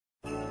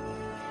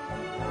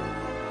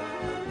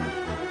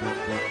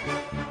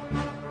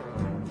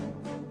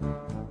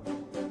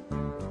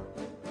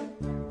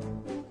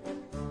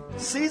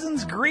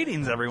Season's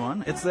greetings,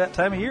 everyone. It's that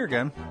time of year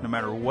again. No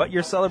matter what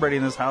you're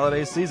celebrating this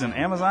holiday season,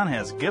 Amazon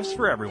has gifts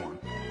for everyone.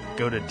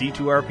 Go to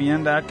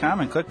D2RPN.com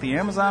and click the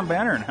Amazon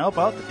banner and help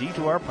out the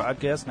D2R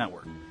Podcast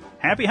Network.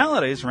 Happy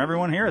holidays from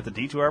everyone here at the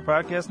D2R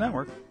Podcast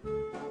Network.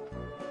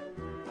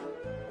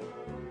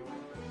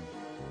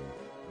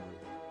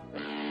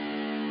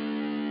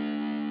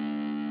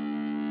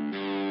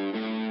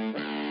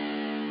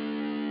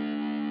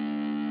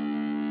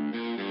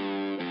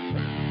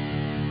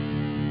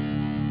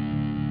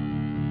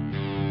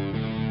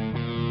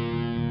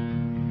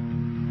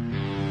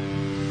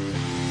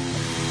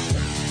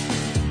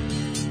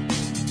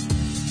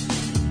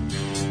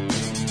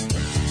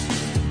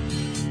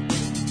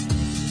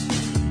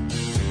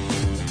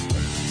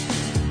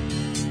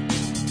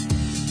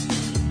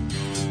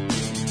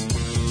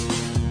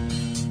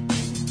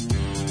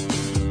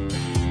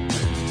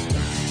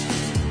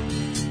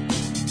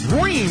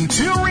 Dream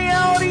 2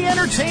 Reality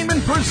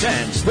Entertainment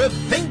presents the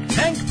Think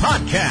Tank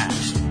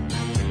Podcast.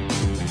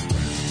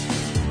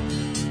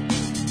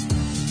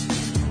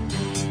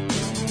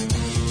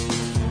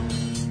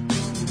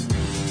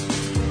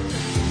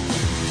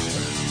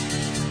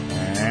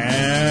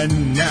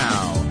 And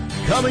now,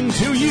 coming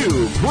to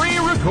you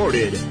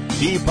pre-recorded,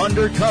 deep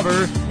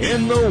undercover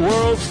in the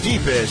world's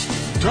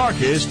deepest,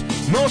 darkest,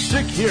 most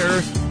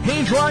secure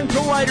Hadron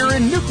Collider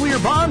and nuclear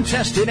bomb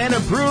tested and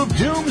approved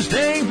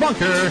doomsday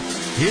bunker,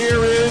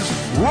 here is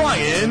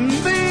Ryan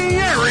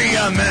the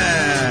Area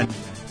Man.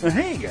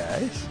 Hey,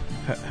 guys.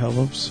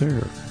 Hello,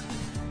 sir.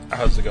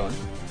 How's it going?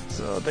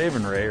 So, Dave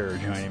and Ray are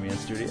joining me in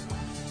studio.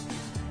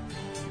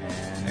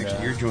 And,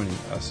 Actually, you're joining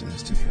us in the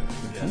studio.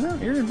 No,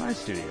 you're in my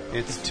studio.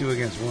 It's 2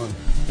 against 1.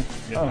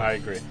 Yeah, I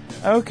agree.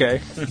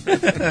 Okay.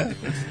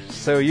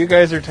 So, you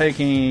guys are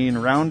taking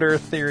round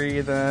Earth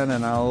theory then,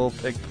 and I'll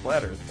take the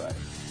flat Earth side.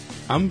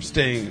 I'm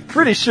staying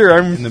Pretty sure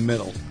I'm in the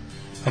middle.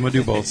 I'm gonna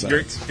do both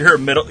sides. You're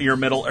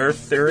middle Earth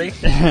theory.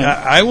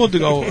 I will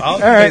go. I'll All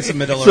take right. some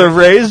middle So Earth,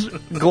 Ray's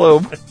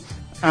globe,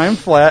 I'm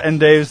flat, and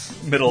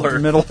Dave's Middle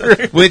Earth. Middle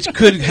Earth which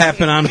could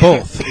happen on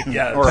both.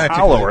 Yeah. or Technically.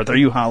 Hollow Earth. Are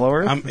you Hollow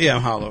Earth? I'm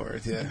Hollow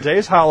Earth. Yeah.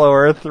 Dave's Hollow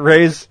Earth.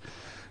 Ray's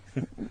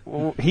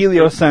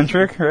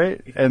heliocentric,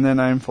 right? And then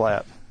I'm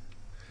flat.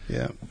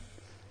 Yeah.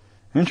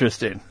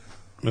 Interesting.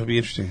 It'll be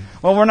interesting.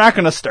 Well, we're not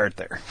going to start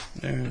there,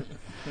 All right.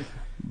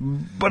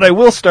 but I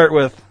will start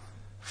with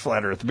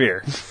flat Earth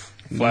beer.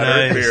 Flat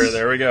Earth beer.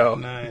 There we go.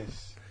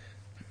 Nice.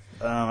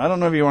 I don't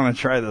know if you want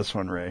to try this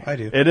one, Ray. I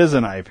do. It is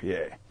an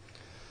IPA.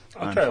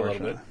 I'll try a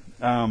little bit.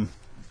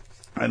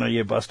 I know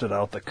you busted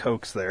out the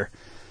Cokes there,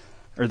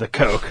 or the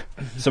Coke,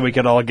 so we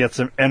could all get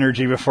some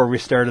energy before we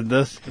started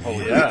this. Oh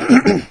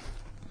yeah.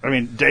 I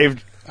mean,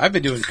 Dave I've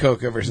been doing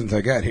Coke ever since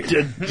I got here.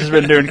 just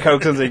been doing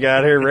Coke since he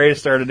got here. Ray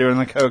started doing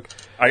the Coke.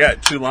 I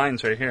got 2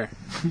 lines right here.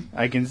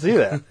 I can see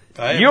that.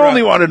 I You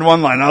only wanted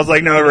 1 line. I was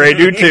like, no, Ray,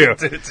 do 2.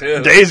 Do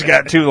 2. Dave's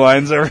got 2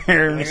 lines over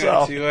here I got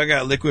himself. 2. I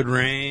got Liquid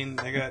Rain.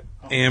 I got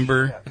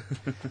Amber.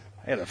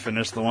 I had to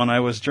finish the one I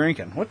was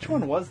drinking. Which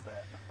one was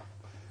that?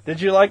 Did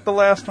you like the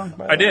last one? by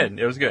the I way? did.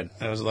 It was good.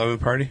 That was 11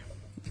 Party.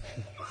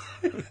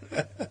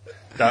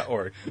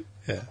 .org.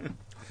 Yeah.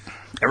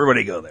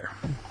 Everybody go there.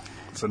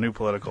 It's a new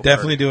political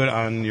Definitely party. do it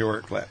on your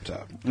work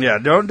laptop. Yeah,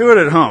 don't do it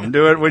at home.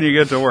 Do it when you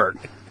get to work.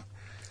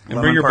 And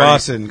Lemon bring your Party.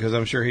 boss in, because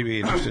I'm sure he'd be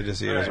interested to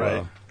see it as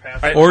well.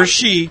 I- Or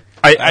she.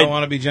 I- I don't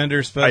want to be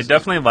gender specific. I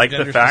definitely like the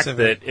gender fact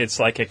specific. that it's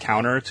like a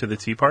counter to the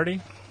Tea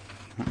Party.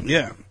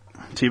 Yeah.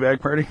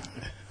 Teabag party?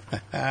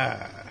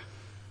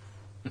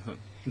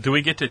 Do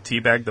we get to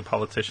teabag the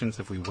politicians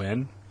if we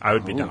win? I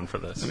would be down for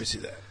this. Let me see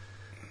that.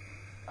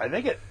 I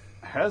think it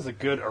has a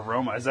good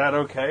aroma. Is that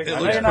okay? It I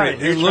know looks you're not a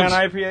pretty- it huge looks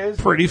fan of IPAs.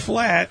 Pretty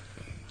flat.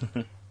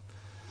 It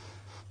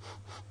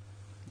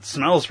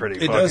smells pretty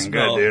It fucking does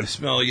smell, good, dude.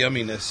 smell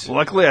yumminess.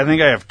 Luckily, I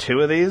think I have 2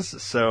 of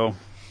these, so,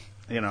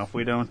 if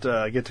we don't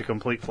get to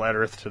complete Flat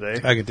Earth today.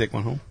 I can take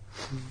one home.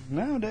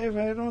 No, Dave,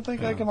 I don't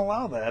think I can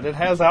allow that. It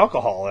has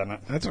alcohol in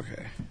it. That's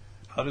okay.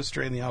 I'll just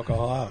strain the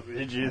alcohol out.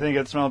 Did you think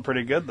it smelled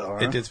pretty good, though?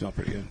 Huh? It did smell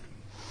pretty good.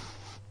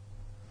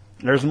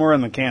 There's more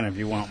in the can if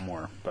you want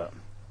more, but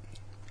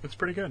It's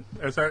pretty good.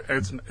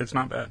 It's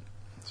not bad.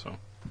 So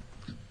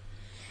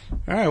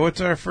All right, what's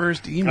our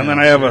first email? and then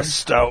I have a sir?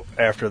 stout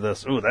after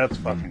this. Ooh, that's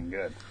fucking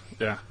good.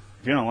 yeah.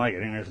 If you don't like it,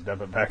 you can just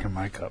dump it back in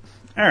my cup.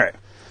 All right,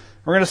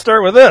 we're gonna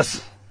start with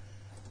this.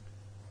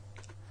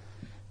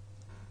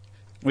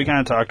 We kind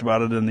of talked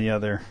about it in the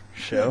other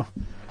show.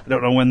 I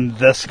don't know when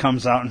this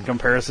comes out in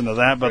comparison to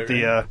that, but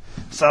the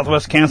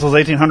Southwest cancels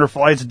 1,800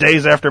 flights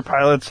days after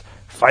pilots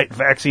fight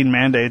vaccine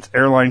mandates.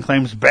 Airline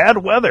claims bad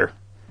weather.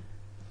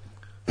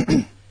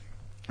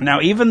 Now,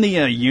 even the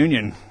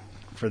union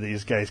for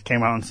these guys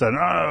came out and said,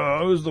 "Oh,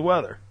 it was the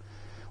weather,"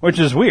 which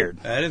is weird.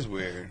 That is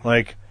weird.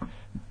 Like,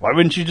 why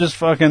wouldn't you just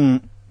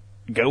fucking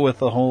go with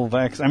the whole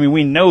vaccine? I mean,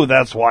 we know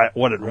that's what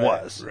it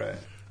was.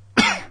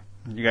 Right.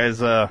 You guys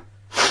have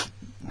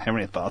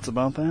any thoughts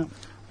about that?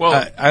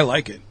 Well, I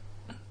like it.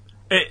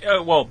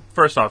 well,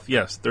 first off,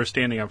 yes, they're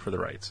standing up for the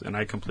rights, and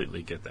I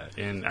completely get that.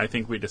 And I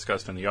think we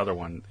discussed in the other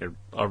one, it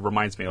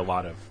reminds me a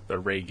lot of the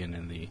Reagan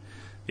and the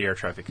air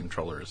traffic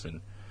controllers.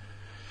 And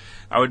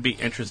I would be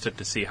interested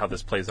to see how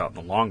this plays out in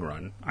the long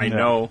run. I Yeah.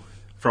 know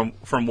from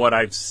what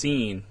I've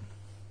seen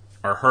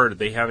or heard,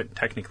 they haven't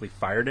technically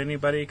fired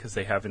anybody because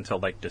they have until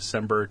like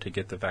December to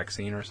get the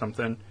vaccine or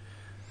something.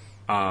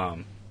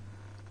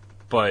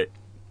 But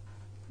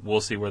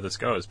we'll see where this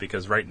goes,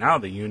 because right now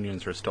the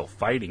unions are still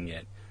fighting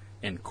it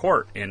in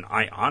court, and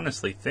I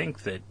honestly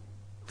think that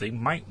they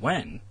might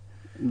win.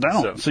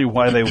 I don't see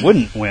why they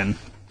wouldn't win,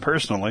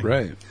 personally.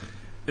 Right.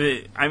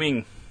 I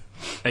mean,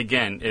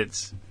 again,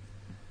 it's...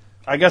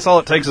 I guess all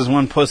it takes is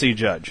one pussy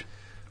judge.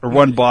 Or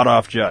one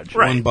bought-off judge.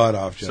 Right. One butt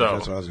off, Jeff. So,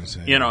 That's what I was going to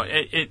say. You know,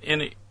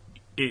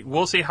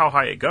 we'll see how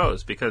high it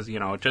goes, because, you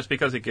know, just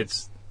because it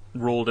gets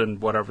ruled in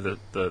whatever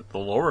the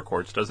lower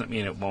courts doesn't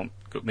mean it won't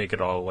make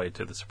it all the way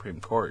to the Supreme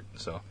Court.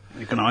 So,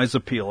 You can always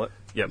appeal it.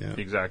 yep, Yeah.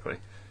 exactly.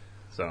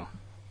 So,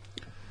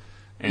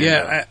 and,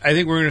 Yeah, I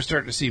think we're going to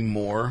start to see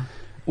more.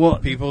 Well,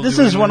 People this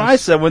doing is when this? I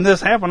said, when this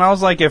happened, I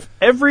was like, if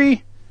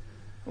every...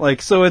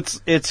 Like, so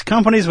it's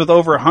companies with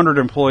over 100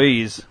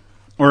 employees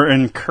or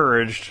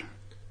encouraged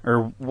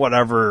or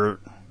whatever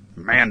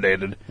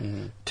mandated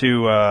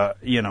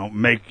to,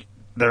 make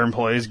their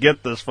employees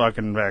get this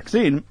fucking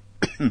vaccine.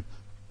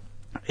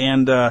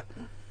 And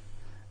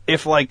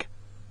if, like,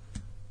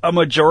 a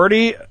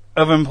majority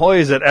of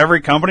employees at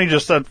every company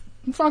just said,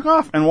 fuck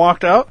off, and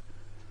walked out,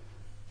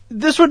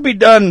 this would be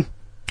done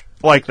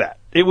like that.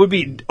 It would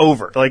be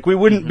over. Like, we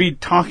wouldn't be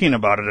talking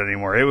about it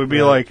anymore. It would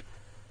be like,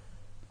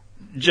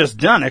 just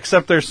done,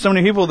 except there's so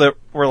many people that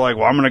were like,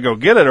 well, I'm going to go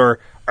get it, or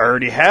I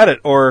already had it,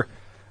 or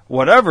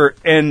whatever,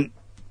 and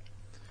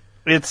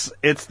it's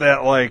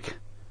that, like...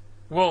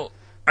 Well,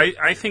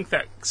 I think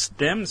that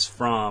stems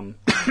from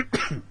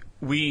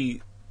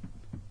we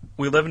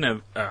live in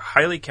a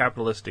highly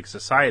capitalistic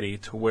society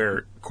to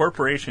where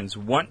corporations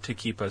want to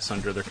keep us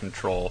under their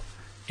control,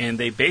 and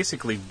they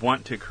basically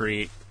want to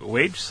create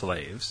wage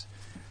slaves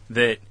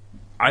that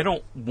I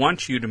don't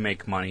want you to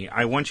make money.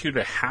 I want you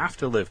to have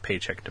to live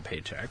paycheck to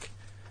paycheck.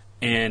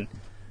 And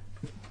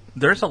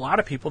there's a lot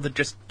of people that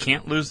just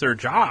can't lose their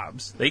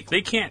jobs. They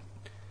can't.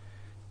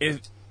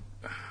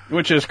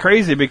 Which is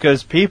crazy,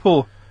 because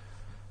people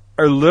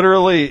are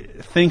literally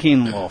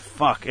thinking, well,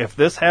 fuck, if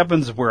this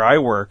happens where I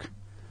work,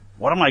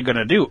 what am I going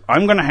to do?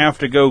 I'm going to have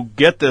to go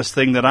get this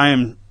thing that I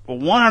am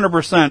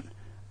 100%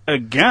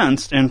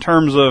 against in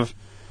terms of,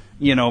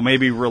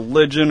 maybe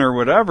religion or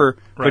whatever,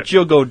 Right. but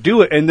you'll go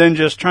do it and then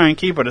just try and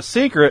keep it a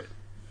secret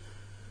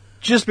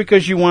just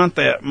because you want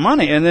that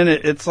money. And then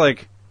it's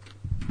like,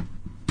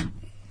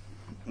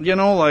 I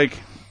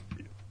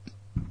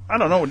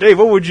don't know, Dave,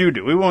 what would you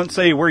do? We won't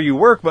say where you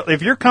work, but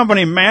if your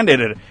company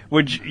mandated it,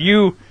 would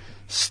you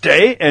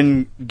stay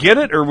and get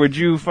it, or would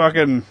you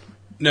fucking...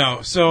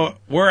 No, so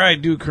where I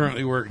do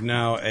currently work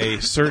now, a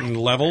certain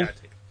level,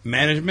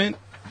 management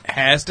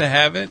has to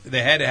have it.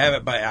 They had to have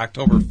it by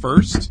October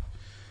 1st,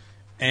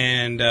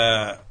 and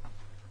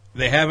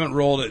they haven't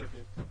rolled it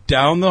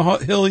down the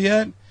hill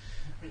yet.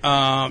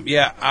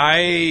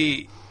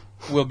 I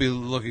will be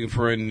looking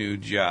for a new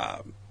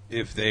job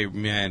if they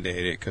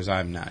mandate it, because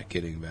I'm not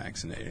getting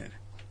vaccinated.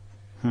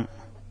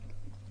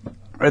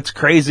 It's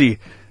crazy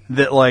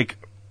that, like,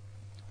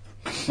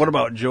 what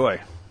about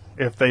Joy?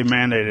 If they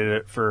mandated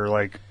it for,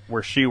 like,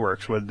 where she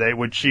works,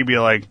 would she be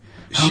like,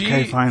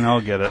 okay, fine, I'll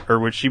get it? Or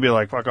would she be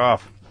like, fuck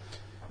off?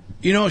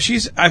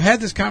 I've had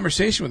this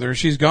conversation with her.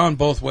 She's gone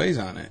both ways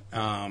on it.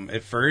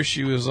 At first,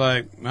 she was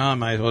like, well, I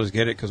might as well just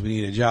get it because we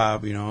need a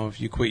job. If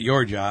you quit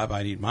your job,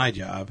 I need my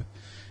job.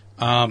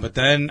 But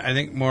then I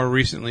think more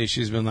recently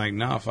she's been like,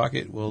 no, fuck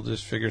it. We'll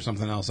just figure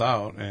something else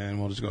out and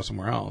we'll just go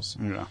somewhere else.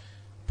 Yeah.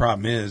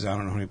 Problem is, I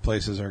don't know how many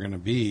places are going to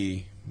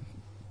be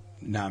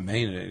not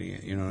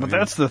mandating it. But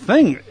that's the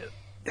thing.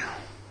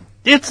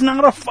 It's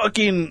not a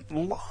fucking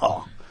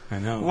law. I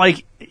know.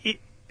 Like,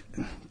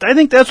 I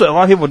think that's what a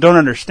lot of people don't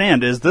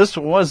understand, is this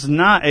was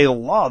not a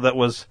law that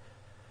was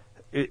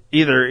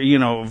either,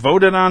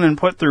 voted on and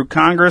put through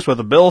Congress with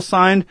a bill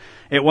signed.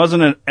 It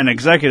wasn't an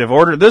executive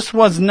order. This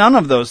was none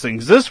of those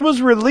things. This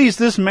was released.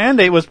 This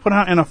mandate was put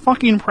out in a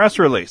fucking press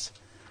release.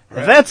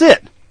 Right. That's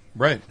it.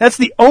 Right. That's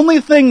the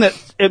only thing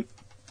that it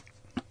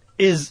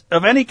is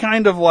of any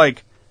kind of,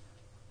 like,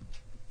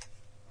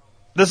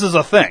 this is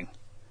a thing.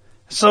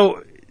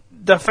 So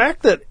the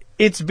fact that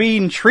it's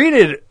being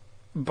treated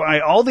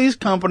by all these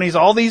companies,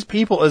 all these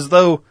people, as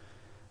though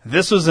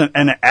this was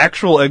an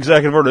actual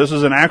executive order, this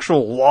was an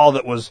actual law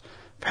that was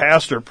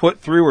passed or put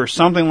through or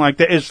something like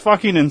that, is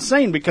fucking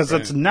insane, because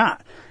it's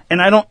not.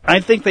 And I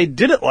think they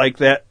did it like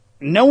that,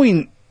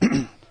 knowing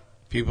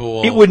People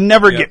will, it would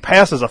never get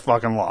passed as a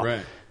fucking law.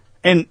 Right.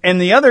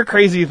 And the other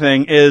crazy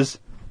thing is,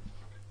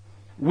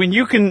 when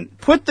you can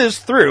put this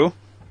through,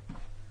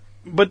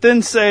 but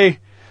then say,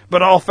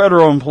 but all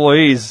federal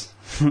employees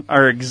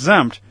are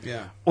exempt.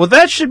 Yeah. Well,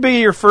 that should be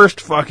your first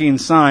fucking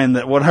sign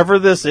that whatever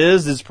this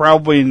is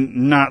probably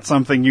not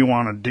something you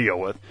want to deal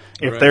with.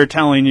 If Right. they're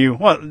telling you,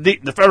 well, the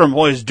federal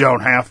employees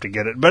don't have to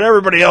get it, but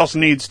everybody else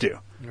needs to.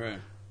 Right.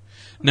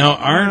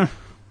 Now,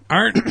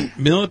 aren't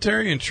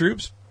military and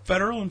troops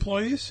federal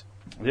employees?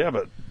 Yeah,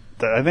 but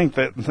I think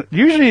that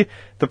usually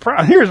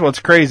here's what's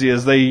crazy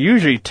is they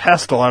usually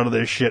test a lot of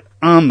this shit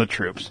on the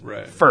troops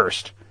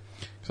first.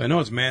 Because I know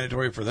it's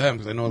mandatory for them,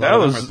 because I know a lot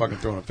of them are fucking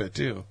throwing a fit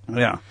too.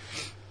 Yeah.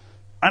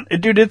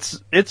 Dude,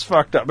 it's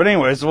fucked up. But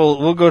anyways,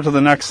 we'll go to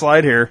the next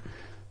slide here.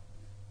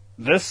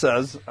 This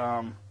says,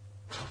 sorry,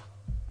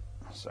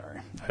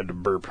 I had to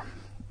burp.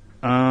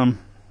 Let's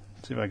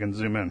see if I can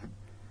zoom in.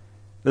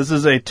 This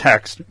is a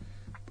text.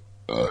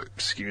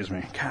 Excuse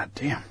me. God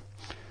damn.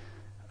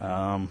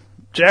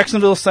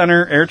 Jacksonville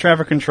Center air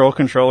traffic control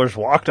controllers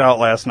walked out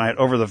last night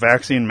over the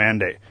vaccine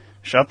mandate.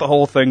 Shut the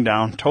whole thing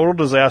down. Total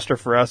disaster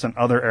for us and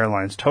other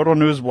airlines. Total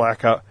news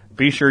blackout.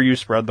 Be sure you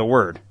spread the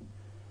word.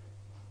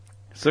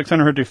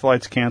 650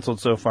 flights canceled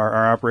so far.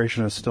 Our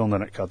operation is still, and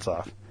then it cuts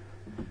off.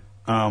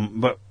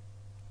 But,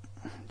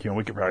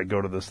 we could probably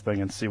go to this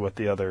thing and see what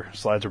the other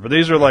slides are. But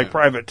these are like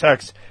private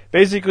texts.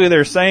 Basically,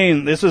 they're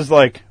saying this is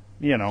like,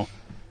 Yeah,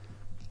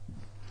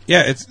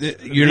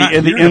 you're not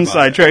the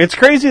inside track. It's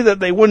crazy that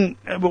they wouldn't,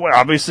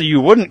 obviously you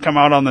wouldn't come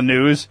out on the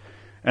news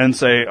and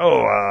say,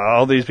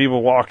 all these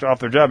people walked off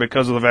their job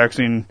because of the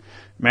vaccine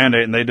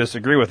mandate and they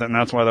disagree with it and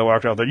that's why they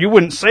walked out there. You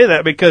wouldn't say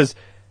that because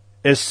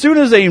as soon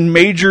as a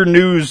major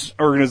news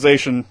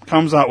organization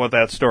comes out with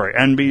that story,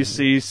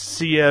 NBC,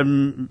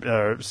 CNBC,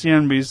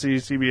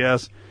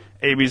 CBS,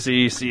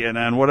 ABC,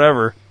 CNN,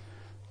 whatever,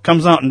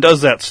 comes out and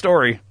does that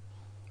story,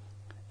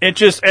 it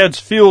just adds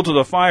fuel to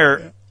the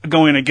fire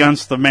going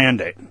against the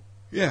mandate.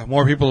 Yeah,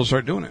 more people will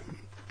start doing it.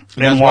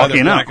 And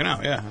walking out.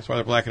 Yeah, that's why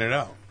they're blacking it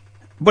out.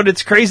 But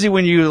it's crazy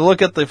when you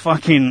look at the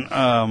fucking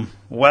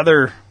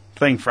weather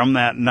thing from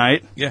that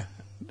night. Yeah.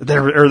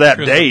 Or that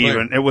day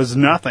even. It was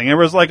nothing. It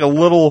was like a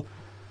little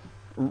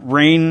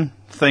rain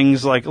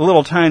things, like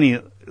little tiny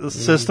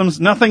systems.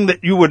 Nothing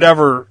that you would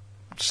ever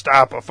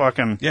stop a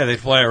fucking... Yeah, they'd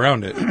fly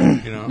around it,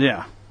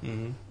 Yeah.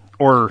 Mm-hmm.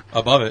 Or...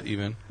 above it,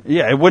 even.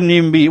 Yeah, it wouldn't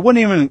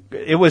even...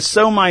 It was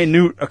so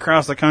minute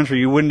across the country,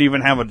 you wouldn't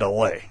even have a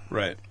delay.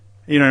 Right.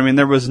 You know what I mean?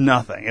 There was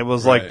nothing. It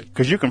was like...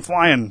 Because you can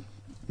fly in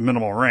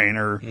minimal rain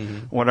or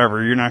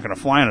whatever. You're not going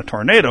to fly in a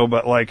tornado,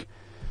 but like...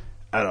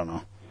 I don't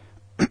know.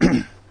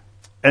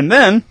 And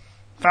then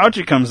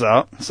Fauci comes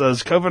out and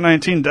says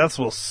COVID-19 deaths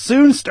will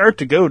soon start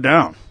to go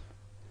down.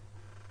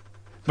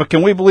 But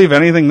can we believe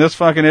anything this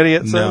fucking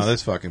idiot says? No,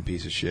 this fucking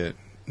piece of shit.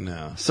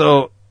 No.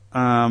 So,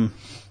 I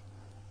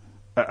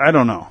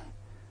don't know.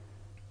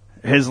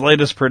 His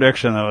latest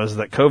prediction, though, is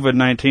that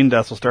COVID-19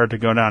 deaths will start to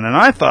go down. And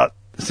I thought,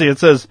 it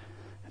says,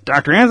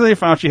 Dr. Anthony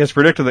Fauci has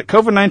predicted that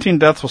COVID-19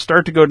 deaths will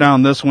start to go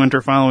down this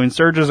winter following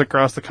surges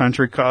across the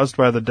country caused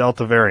by the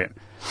Delta variant.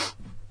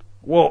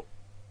 Well,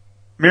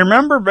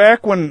 remember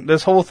back when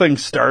this whole thing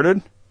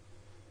started?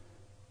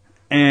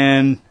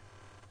 And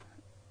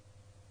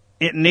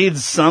it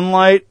needs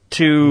sunlight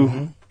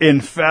to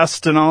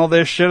infest and all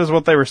this shit is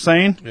what they were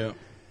saying? Yeah.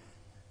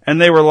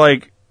 And they were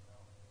like,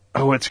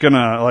 it's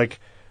gonna, like,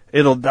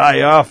 it'll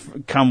die off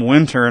come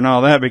winter and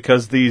all that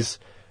because the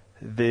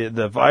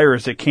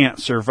virus, it can't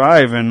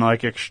survive in,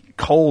 like,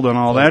 cold and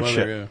all that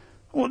shit. Yeah.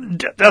 Well,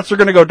 deaths are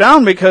gonna go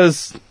down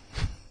because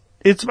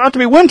it's about to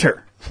be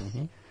winter.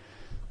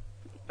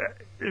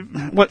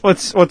 Mm-hmm.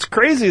 What's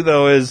crazy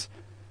though is,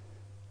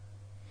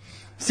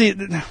 see,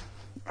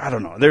 I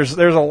don't know. There's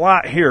a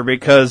lot here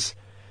because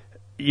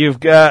you've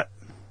got,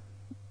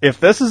 if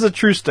this is a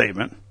true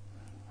statement,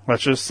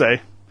 let's just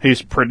say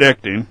he's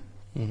predicting.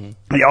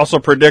 Mm-hmm. He also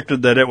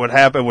predicted that it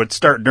would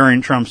start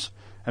during Trump's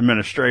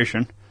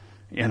administration,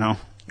 in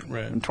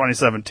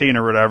 2017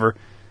 or whatever.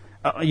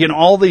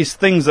 All these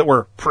things that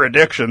were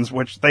predictions,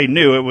 which they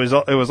knew it was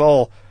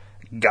all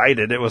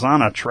guided. It was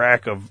on a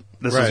track of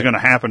this is going to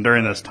happen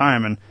during this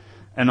time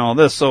and all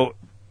this. So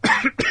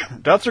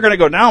deaths are going to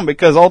go down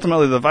because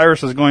ultimately the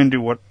virus is going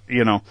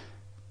to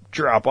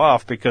drop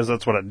off because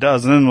that's what it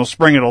does. And then in the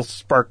spring it'll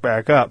spark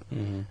back up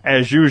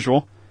as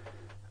usual.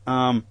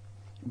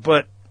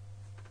 But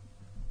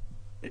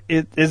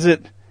is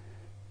it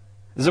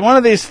one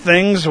of these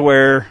things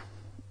where,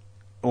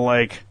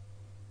 like,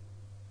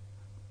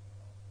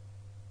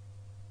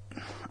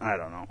 I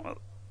don't know.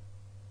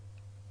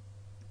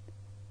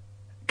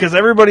 Because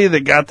everybody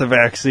that got the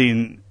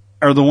vaccine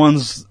are the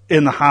ones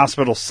in the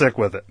hospital sick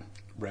with it.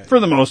 Right. For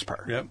the most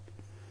part. Yep.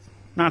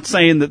 Not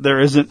saying that there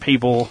isn't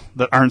people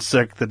that aren't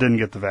sick that didn't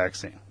get the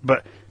vaccine.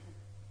 But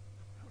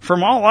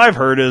from all I've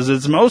heard is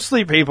it's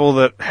mostly people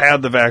that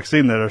had the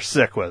vaccine that are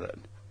sick with it.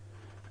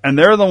 And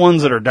they're the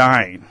ones that are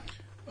dying.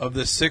 Of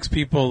the 6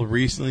 people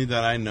recently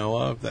that I know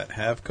of that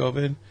have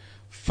COVID,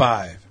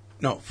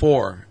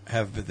 4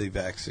 have the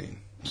vaccine.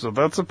 So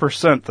that's a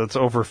percent that's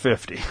over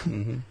 50.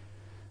 Mm-hmm.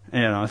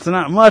 It's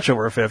not much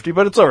over 50,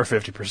 but it's over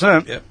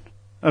 50%. Yep.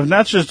 And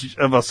that's just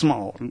of a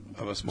small group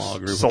selection.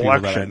 Of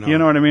people that I know. You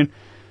know what I mean?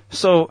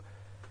 So,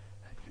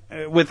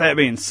 with that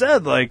being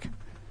said, like,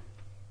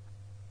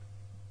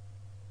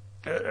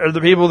 are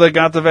the people that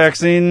got the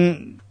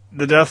vaccine,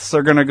 the deaths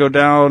are going to go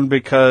down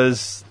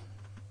because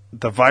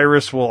the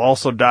virus will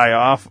also die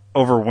off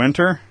over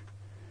winter?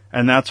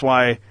 And that's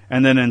why,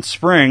 and then in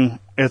spring,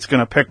 it's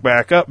going to pick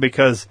back up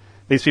because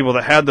these people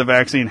that had the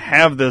vaccine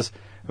have this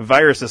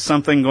virus. Is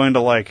something going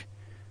to, like,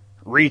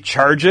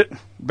 recharge it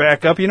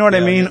back up. You know what I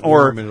mean? get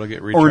warm and it'll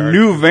get Or recharged.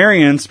 new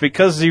variants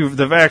because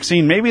the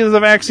vaccine. Maybe the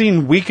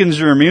vaccine weakens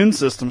your immune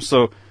system.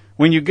 So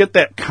when you get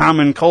that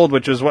common cold,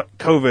 which is what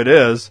COVID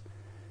is,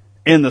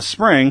 in the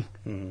spring,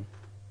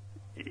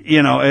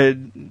 you know,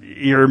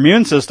 your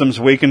immune system's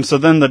weakened. So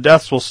then the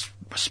deaths will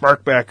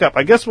spark back up.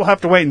 I guess we'll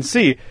have to wait and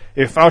see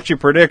if Fauci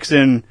predicts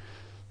in,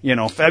 you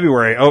know,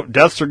 February. Oh,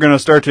 deaths are going to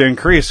start to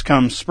increase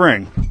come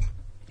spring.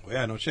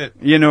 Yeah, no shit.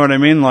 You know what I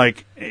mean?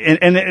 Like,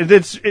 and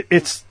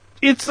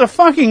it's a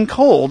fucking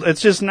cold.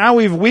 It's just now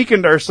we've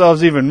weakened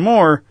ourselves even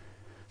more,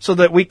 so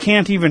that we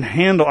can't even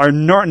handle our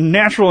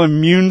natural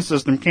immune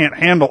system can't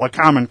handle a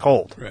common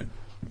cold. Right.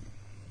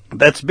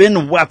 That's been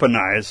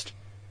weaponized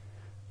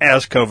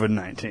as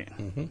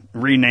COVID-19.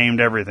 Renamed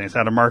everything. It's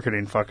had a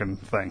marketing fucking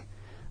thing.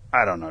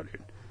 I don't know,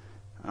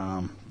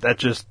 dude. That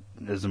just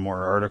is a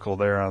more article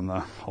there on the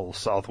whole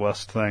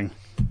Southwest thing.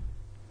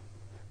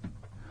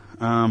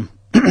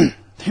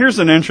 Here's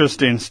an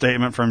interesting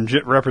statement from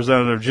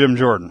Representative Jim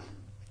Jordan.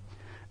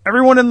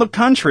 Everyone in the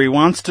country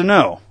wants to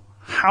know,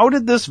 how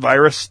did this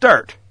virus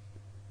start?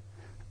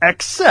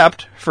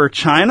 Except for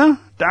China,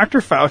 Dr.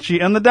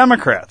 Fauci, and the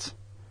Democrats.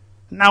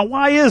 Now,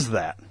 why is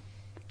that?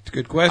 It's a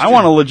good question. I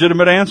want a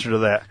legitimate answer to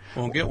that.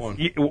 Won't get one.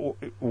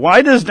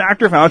 Why does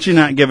Dr. Fauci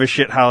not give a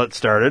shit how it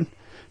started?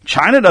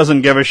 China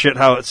doesn't give a shit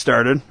how it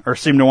started, or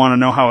seem to want to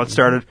know how it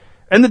started.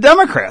 And the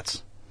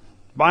Democrats,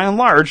 by and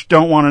large,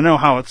 don't want to know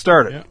how it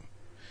started. Yeah.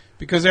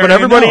 Because But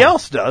everybody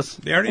else does.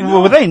 They already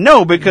know. Well, they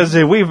know because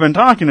we've been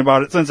talking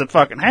about it since it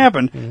fucking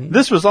happened.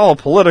 This was all a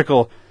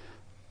political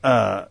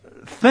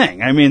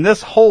thing. I mean,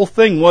 this whole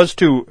thing was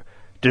to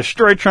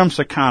destroy Trump's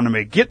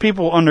economy, get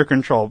people under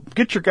control,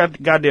 get your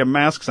goddamn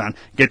masks on,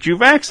 get you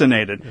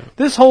vaccinated. Yeah.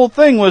 This whole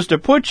thing was to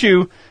put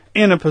you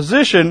in a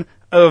position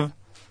of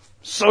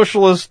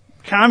socialist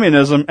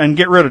communism and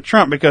get rid of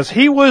Trump, because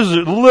he was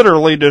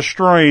literally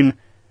destroying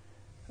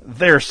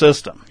their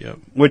system,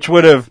 which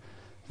would have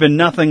been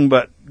nothing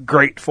but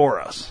great for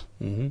us.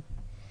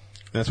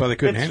 That's why they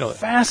couldn't handle it.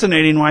 It's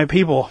fascinating why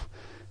people,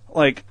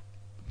 like,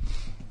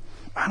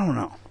 I don't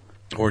know.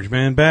 Orange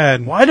Man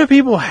bad. Why do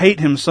people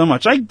hate him so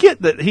much? I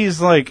get that he's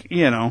like,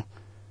 you know,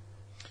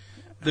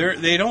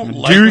 They don't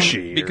like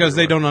douchey him because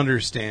they don't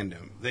understand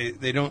him.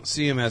 They don't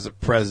see him as a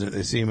president.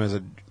 They see him as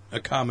a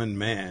common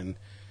man,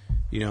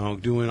 you know,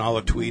 doing all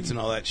the tweets and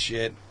all that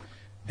shit.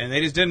 And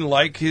they just didn't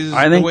like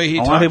the way he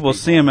talked. A lot of people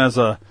see him as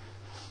an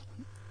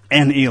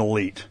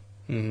elite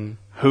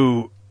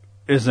who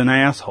is an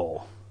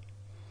asshole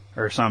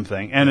or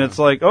something. And it's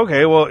like,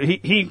 okay, well,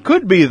 he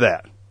could be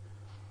that.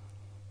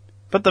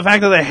 But the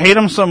fact that they hate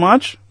him so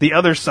much, the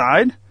other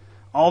side,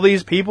 all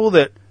these people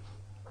that...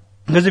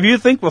 Because if you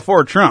think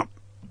before Trump,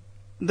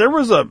 there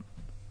was a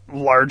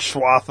large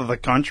swath of the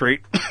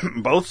country,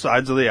 both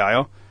sides of the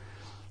aisle,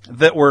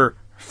 that were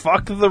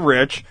fuck the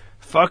rich,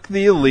 fuck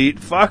the elite,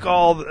 fuck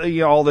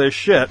all this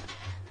shit.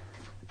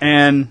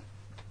 And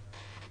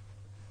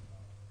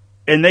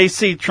they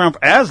see Trump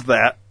as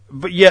that,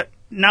 but yet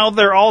now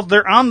they're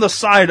on the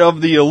side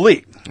of the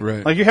elite.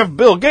 Right. Like you have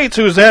Bill Gates,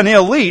 who's an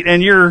elite,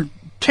 and you're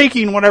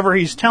taking whatever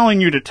he's telling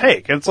you to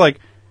take. It's like,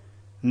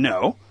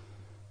 no,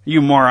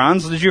 you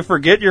morons! Did you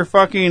forget your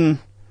fucking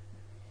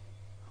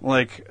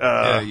like?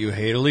 You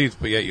hate elites,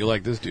 but yet you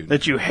like this dude.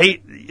 That you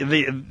hate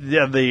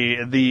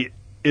the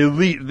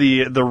elite,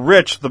 the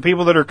rich, the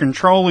people that are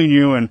controlling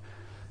you and,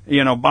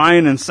 you know,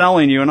 buying and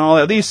selling you and all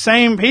that. These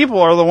same people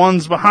are the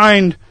ones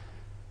behind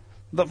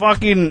the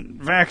fucking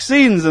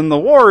vaccines and the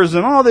wars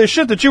and all this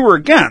shit that you were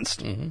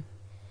against.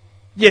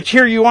 Yet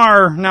here you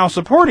are now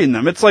supporting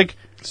them. It's like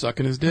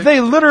sucking his dick. They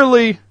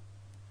literally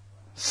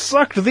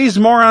sucked these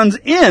morons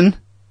in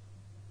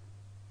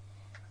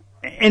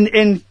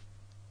and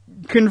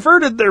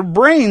converted their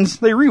brains.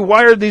 They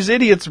rewired these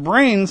idiots'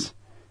 brains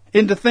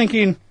into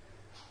thinking,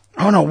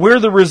 oh no, we're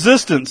the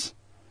resistance.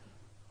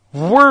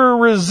 We're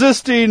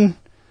resisting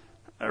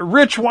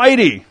Rich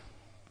Whitey.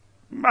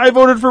 I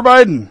voted for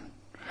Biden.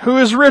 Who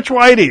is Rich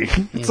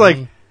Whitey? It's like,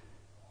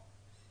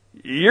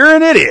 you're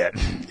an idiot.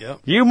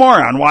 Yep. You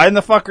moron. Why in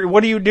the fuck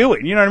what are you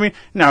doing? You know what I mean?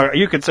 Now,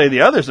 you could say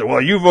the others,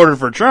 well, you voted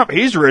for Trump.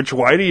 He's Rich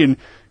Whitey, and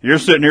you're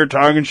sitting here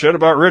talking shit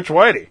about Rich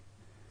Whitey.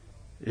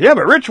 Yeah,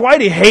 but Rich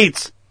Whitey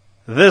hates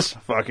this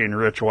fucking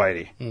Rich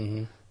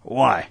Whitey.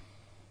 Why?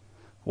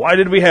 Why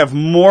did we have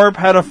more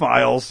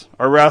pedophiles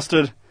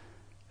arrested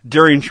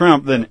during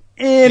Trump than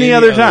any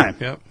other time?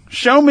 Yep.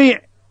 Show me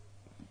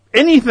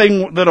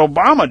anything that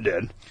Obama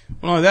did.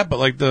 Well, not only that, but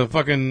like the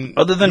fucking...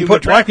 Other than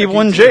put black people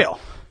in jail.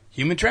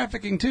 Human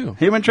trafficking, too.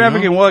 Human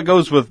trafficking, you know? well, it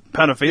goes with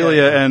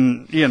pedophilia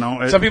and, you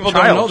know, some people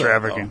child don't know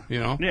trafficking. That, though,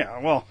 you know? Yeah,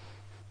 well...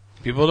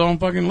 People don't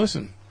fucking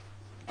listen.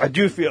 I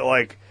do feel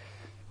like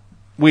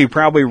we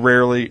probably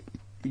rarely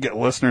get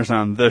listeners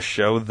on this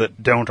show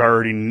that don't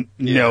already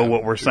know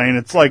what we're saying.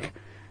 It's like,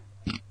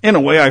 in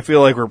a way, I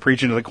feel like we're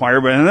preaching to the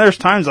choir, but and there's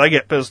times I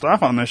get pissed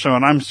off on this show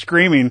and I'm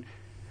screaming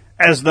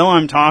as though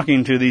I'm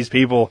talking to these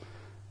people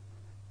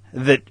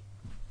that,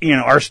 you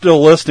know, are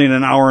still listening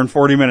an hour and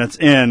 40 minutes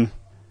in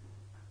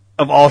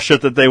of all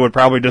shit that they would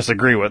probably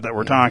disagree with that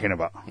we're talking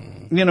about.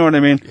 You know what I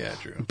mean? Yeah,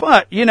 true.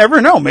 But you never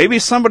know. Maybe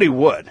somebody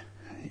would.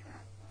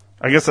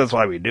 I guess that's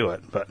why we do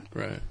it, but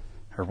Right.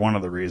 or one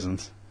of the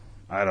reasons.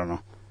 I don't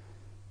know.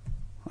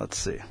 Let's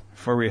see.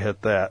 Before we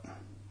hit that,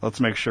 let's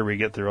make sure we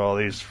get through all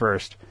these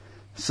first.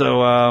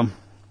 So,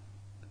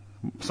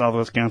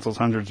 Southwest cancels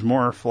hundreds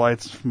more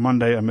flights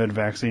Monday amid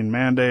vaccine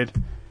mandate.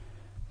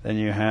 Then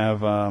you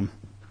have,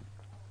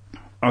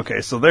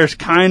 okay, so there's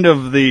kind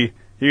of you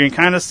can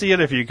kind of see it.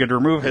 If you could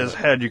remove his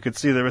head, you could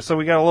see there. So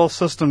we got a little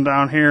system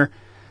down here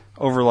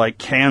over like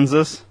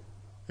Kansas.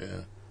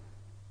 Yeah.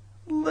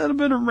 A little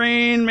bit of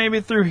rain maybe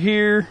through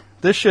here.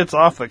 This shit's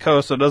off the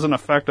coast, so it doesn't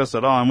affect us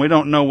at all. And we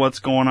don't know what's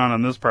going on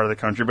in this part of the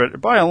country,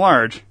 but by and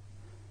large,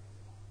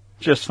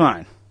 just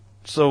fine.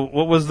 So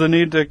what was the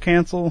need to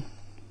cancel?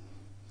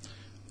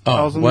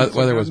 Oh,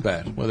 weather was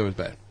bad. Weather was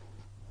bad.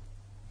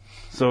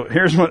 So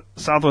here's what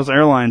Southwest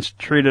Airlines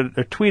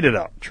tweeted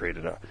out.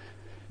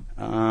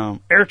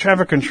 Air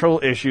traffic control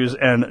issues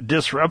and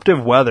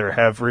disruptive weather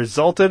have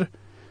resulted.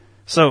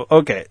 So,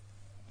 okay,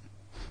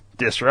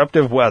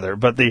 disruptive weather,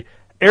 but the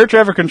air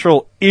traffic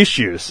control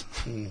issues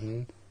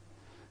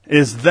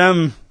is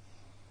them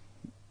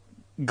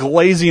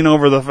glazing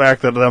over the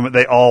fact that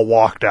they all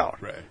walked out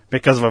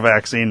because of a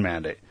vaccine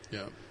mandate.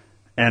 Yeah.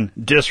 And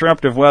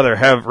disruptive weather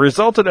have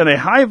resulted in a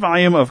high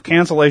volume of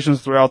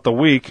cancellations throughout the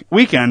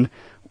weekend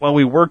while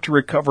we work to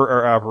recover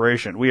our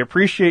operation. We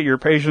appreciate your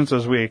patience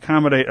as we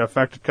accommodate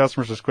affected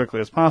customers as quickly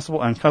as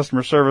possible, and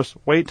customer service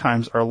wait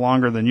times are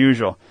longer than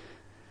usual.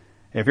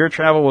 If your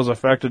travel was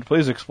affected,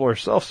 please explore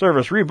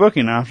self-service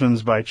rebooking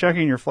options by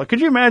checking your flight. Could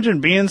you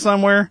imagine being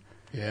somewhere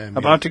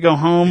about to go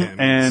home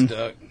and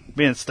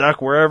being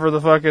stuck wherever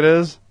the fuck it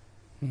is?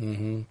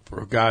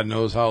 For God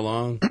knows how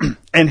long.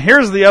 And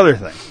here's the other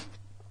thing.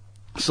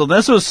 So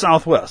this was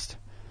Southwest.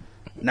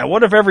 Now,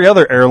 what if every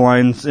other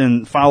airline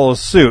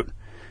follows suit,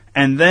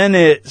 and then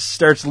it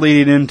starts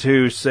leading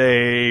into,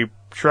 say,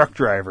 truck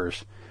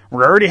drivers?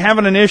 We're already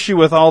having an issue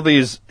with all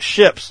these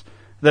ships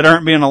that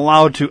aren't being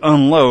allowed to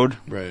unload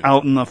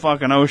out in the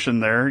fucking ocean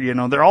there. You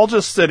know, they're all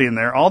just sitting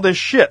there, all this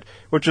shit,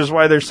 which is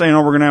why they're saying,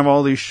 oh, we're going to have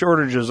all these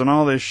shortages and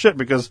all this shit,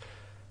 because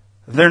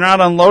they're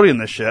not unloading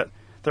the shit.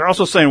 They're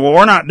also saying, well,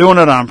 we're not doing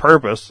it on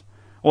purpose.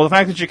 Well, the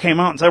fact that you came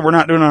out and said we're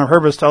not doing it on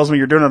purpose tells me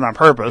you're doing it on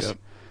purpose. Yep.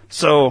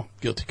 So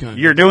Guilty cunt.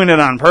 You're doing it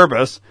on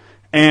purpose.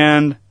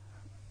 And,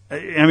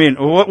 I mean,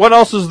 what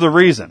else is the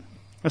reason?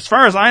 As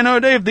far as I know,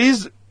 Dave,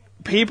 these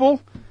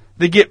people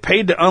that get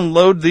paid to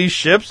unload these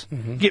ships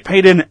get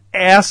paid an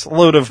ass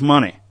load of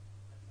money.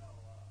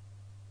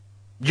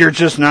 You're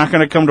just not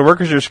going to come to work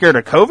because you're scared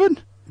of COVID?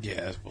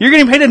 Yeah. You're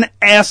getting paid an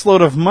ass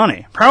load of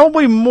money.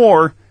 Probably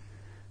more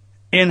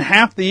in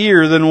half the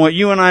year than what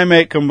you and I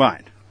make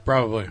combined.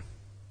 Probably.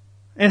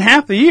 In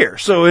half the year.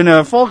 So in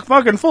a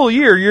full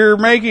year, you're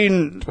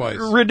making Twice.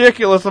 a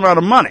ridiculous amount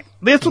of money.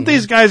 That's what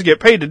these guys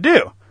get paid to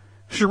do.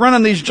 You're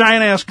running these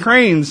giant-ass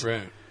cranes,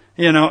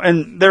 you know,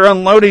 and they're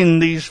unloading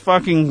these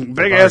fucking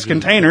big-ass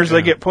containers.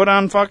 They get put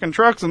on fucking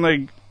trucks and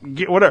they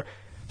get whatever.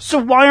 So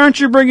why aren't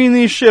you bringing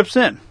these ships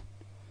in?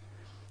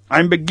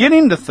 I'm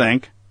beginning to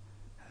think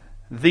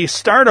the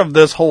start of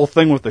this whole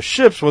thing with the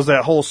ships was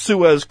that whole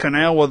Suez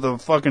Canal where the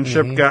fucking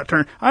ship got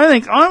turned. I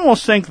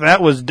almost think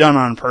that was done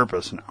on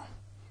purpose now.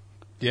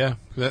 Yeah,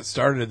 that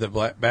started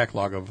the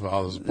backlog of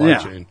all the supply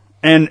chain.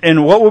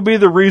 And what would be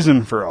the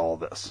reason for all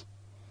this?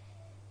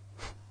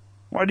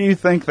 Why do you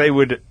think they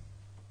would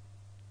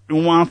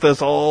want this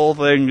whole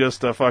thing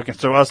just to fucking...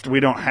 So we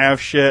don't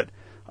have shit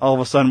all of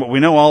a sudden, but we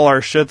know all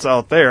our shit's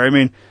out there. I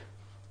mean...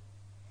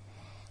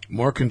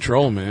 More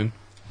control, man.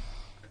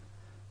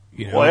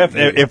 You know, well,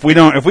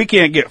 if we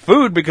can't get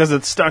food because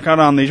it's stuck out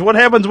on these... What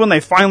happens when they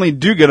finally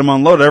do get them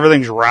unloaded?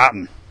 Everything's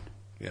rotten.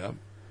 Yeah.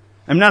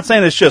 I'm not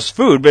saying it's just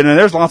food, but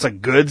there's lots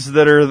of goods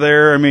that are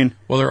there. I mean,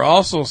 well, they're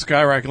also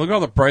skyrocketing. Look at all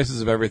the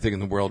prices of everything in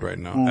the world right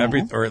now.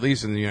 Or at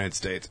least in the United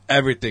States,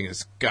 everything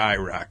is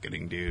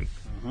skyrocketing, dude.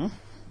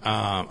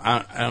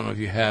 I don't know if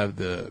you have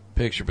the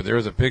picture, but there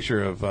was a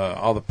picture of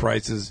all the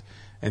prices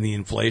and the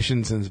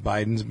inflation since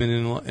Biden's been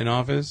in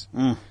office.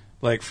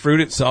 Like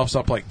fruit itself's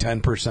up like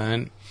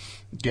 10%,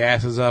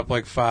 gas is up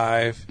like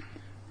 5%.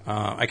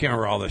 I can't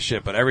remember all this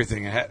shit, but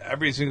everything, it had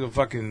every single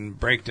fucking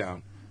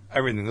breakdown.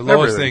 Everything. The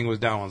lowest thing was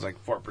down was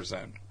like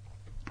 4%.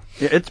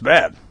 Yeah, it's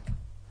bad.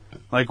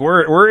 Like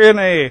we're in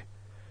a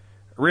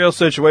real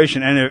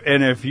situation,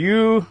 and if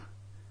you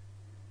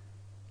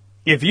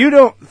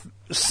don't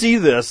see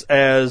this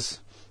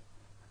as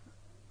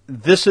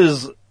this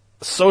is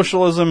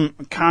socialism,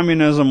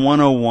 communism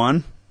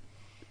 101,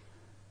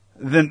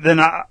 then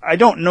I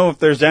don't know if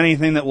there's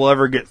anything that will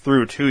ever get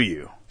through to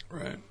you.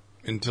 Right.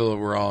 Until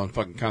we're all in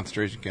fucking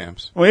concentration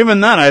camps. Well, even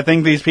then, I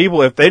think these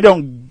people, if they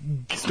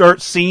don't start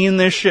seeing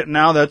this shit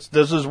now, this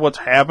is what's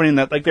happening.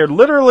 That like they're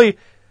literally,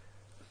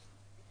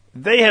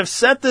 they have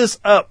set this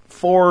up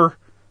for,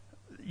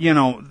 you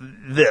know,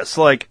 this.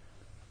 Like,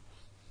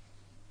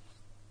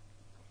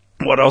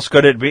 what else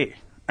could it be?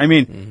 I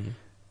mean,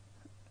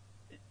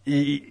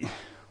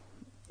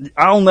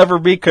 I'll never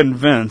be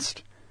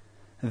convinced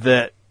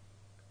that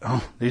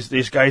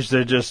these guys,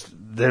 they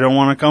don't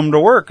want to come to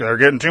work. They're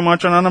getting too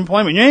much on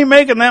unemployment. You ain't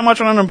making that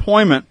much on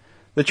unemployment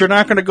that you're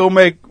not going to go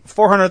make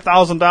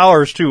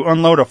 $400,000 to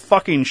unload a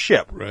fucking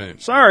ship.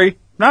 Right. Sorry,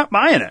 not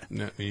buying it.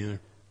 Not me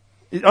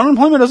either.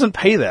 Unemployment doesn't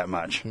pay that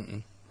much.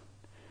 Mm-mm.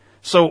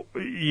 So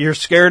you're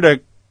scared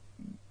of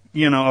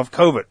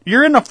COVID.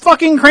 You're in a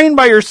fucking crane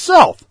by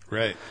yourself.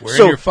 Right.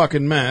 Wearing your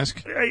fucking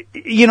mask.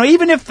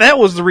 Even if that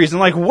was the reason,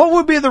 like, what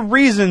would be the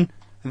reason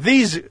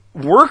these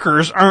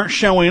workers aren't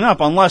showing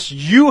up unless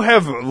you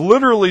have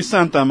literally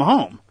sent them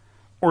home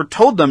or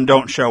told them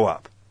don't show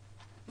up?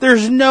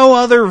 There's no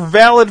other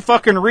valid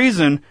fucking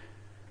reason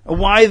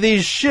why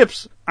these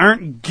ships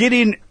aren't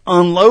getting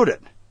unloaded.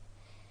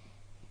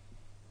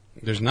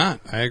 There's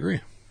not. I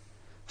agree.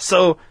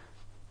 So,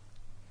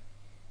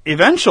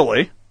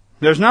 eventually,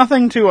 there's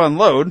nothing to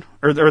unload,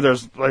 or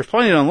there's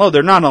plenty to unload.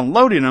 They're not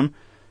unloading them,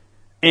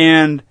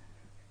 and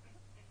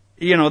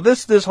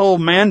this whole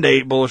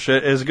mandate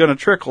bullshit is going to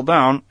trickle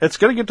down. It's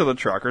going to get to the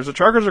truckers. The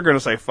truckers are going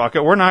to say, "Fuck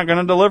it, we're not going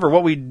to deliver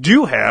what we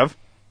do have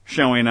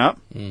showing up."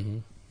 Mm-hmm.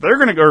 They're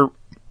going to go,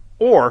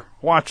 or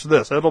watch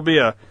this.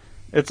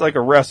 It's like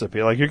a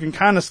recipe. Like, you can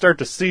kind of start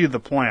to see the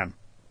plan.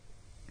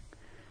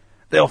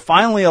 They'll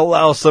finally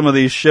allow some of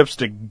these ships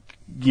to,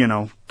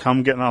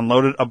 come getting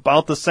unloaded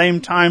about the same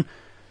time.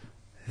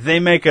 They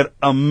make it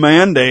a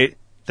mandate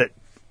that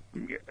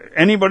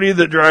anybody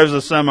that drives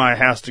a semi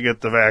has to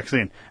get the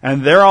vaccine.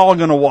 And they're all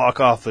going to walk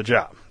off the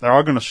job. They're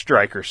all going to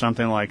strike or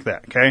something like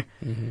that, okay?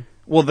 Mm-hmm.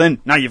 Well, then,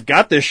 now you've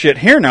got this shit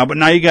here now, but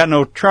now you got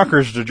no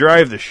truckers to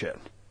drive the shit.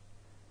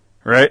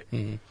 Right?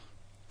 Mm-hmm.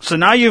 So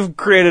now you've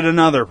created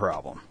another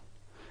problem.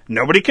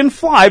 Nobody can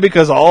fly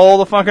because all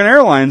the fucking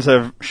airlines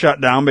have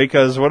shut down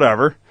because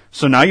whatever.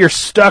 So now you're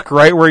stuck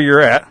right where you're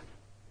at,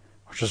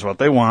 which is what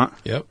they want.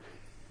 Yep.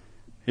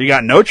 You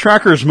got no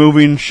truckers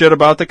moving shit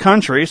about the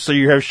country, so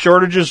you have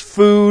shortages,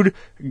 food,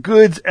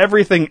 goods,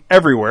 everything,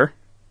 everywhere.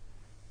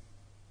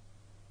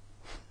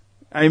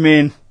 I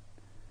mean,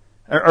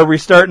 are we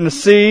starting to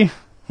see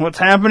what's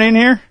happening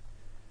here?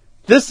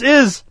 This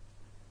is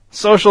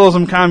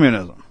socialism,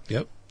 communism.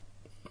 Yep.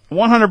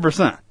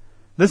 100%.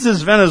 This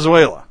is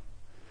Venezuela.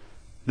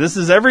 This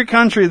is every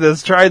country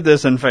that's tried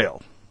this and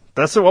failed.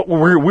 That's what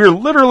we're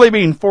literally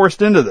being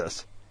forced into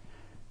this.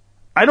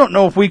 I don't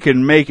know if we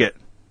can make it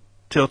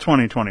till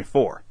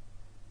 2024.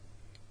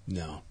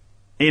 No.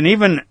 And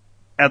even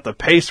at the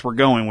pace we're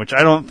going, which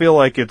I don't feel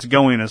like it's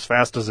going as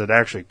fast as it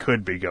actually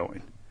could be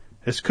going.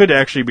 This could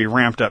actually be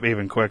ramped up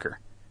even quicker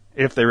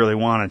if they really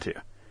wanted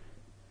to.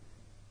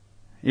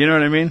 You know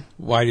what I mean?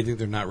 Why do you think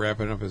they're not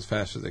wrapping up as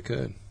fast as they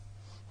could?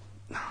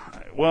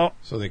 Well,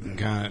 so they can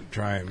kind of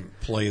try and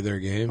play their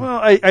game. Well,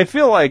 I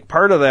feel like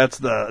part of that's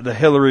the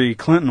Hillary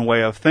Clinton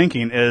way of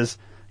thinking is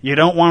you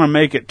don't want to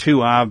make it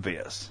too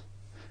obvious.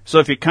 So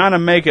if you kind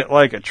of make it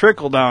like a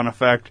trickle-down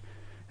effect,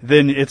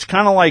 then it's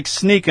kind of like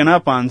sneaking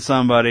up on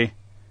somebody.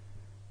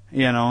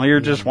 You're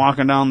just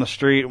walking down the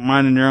street,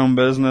 minding your own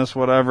business,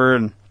 whatever,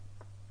 and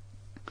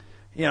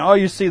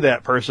you see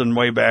that person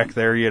way back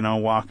there,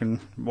 walking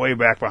way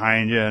back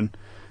behind you, and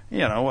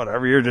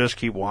whatever, you just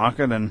keep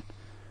walking, and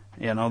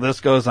this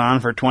goes on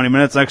for 20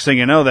 minutes. Next thing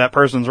you know, that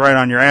person's right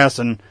on your ass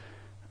and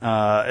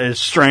is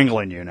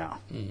strangling you now.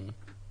 Mm-hmm.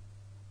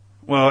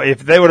 Well, if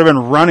they would have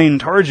been running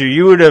towards you,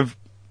 you would have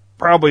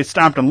probably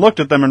stopped and looked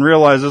at them and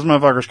realized this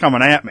motherfucker's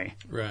coming at me.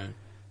 Right.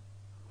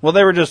 Well,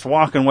 they were just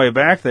walking way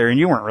back there, and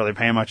you weren't really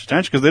paying much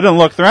attention because they didn't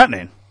look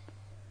threatening.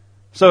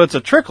 So it's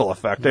a trickle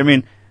effect. Mm-hmm. I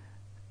mean,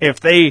 if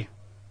they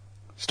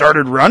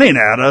started running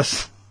at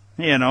us,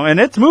 and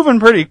it's moving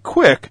pretty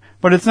quick,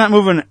 but it's not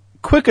moving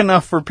quick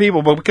enough for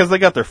people, but because they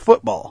got their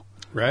football.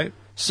 Right.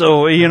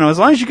 So, as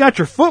long as you got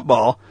your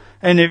football,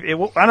 and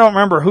I don't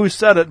remember who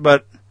said it,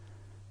 but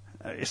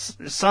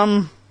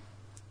some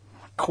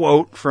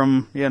quote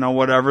from,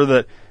 whatever,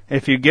 that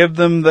if you give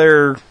them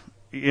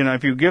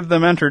if you give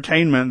them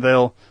entertainment,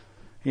 they'll,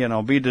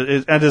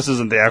 and this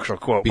isn't the actual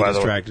quote, by the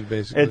way. Be distracted,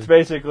 basically. It's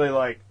basically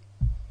like,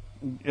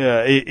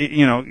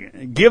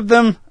 give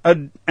them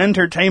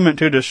entertainment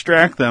to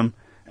distract them,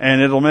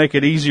 and it'll make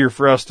it easier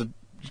for us to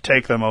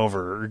take them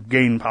over or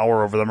gain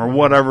power over them or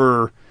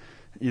whatever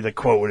the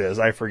quote is.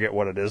 I forget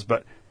what it is,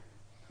 but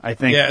I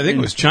think... Yeah, I think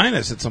it was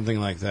China said something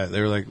like that.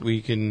 They were like,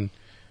 we can...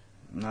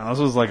 No, this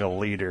was like a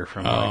leader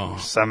from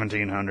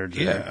 1700s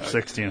or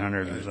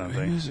 1600s or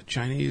something. Was it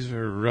Chinese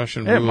or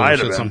Russian ruler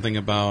said something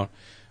about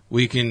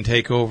we can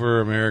take over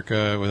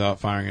America without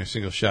firing a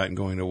single shot and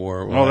going to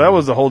war. Oh, that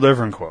was a whole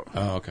different quote.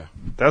 Oh, okay.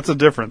 That's a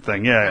different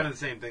thing, yeah. Kind of the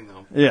same thing,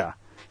 though. Yeah.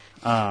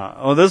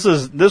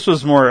 This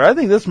was more, I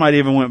think this might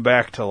even went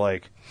back to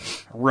like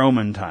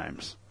Roman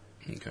times.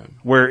 Okay.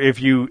 Where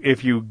if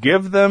you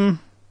give them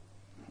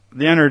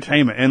the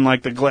entertainment in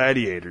like the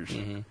gladiators,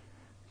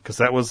 because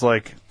that was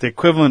like the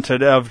equivalent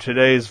of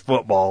today's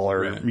football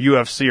or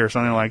UFC or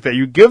something like that.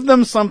 You give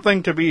them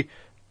something to be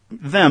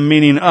them,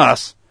 meaning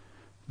us,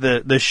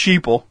 the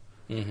sheeple.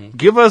 Mm-hmm.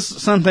 Give us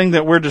something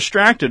that we're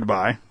distracted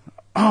by.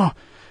 Oh,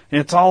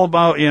 it's all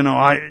about,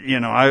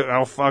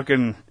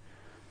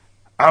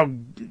 I'll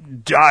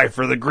die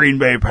for the Green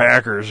Bay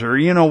Packers or,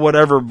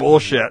 whatever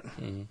bullshit.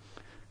 Mm-hmm.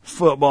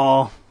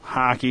 Football,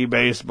 hockey,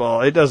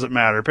 baseball, it doesn't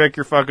matter. Pick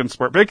your fucking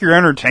sport. Pick your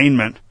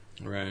entertainment.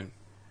 Right.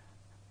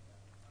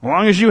 As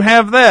long as you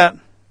have that,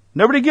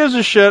 nobody gives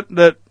a shit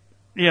that,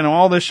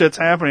 all this shit's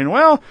happening.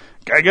 Well,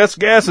 I guess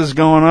gas is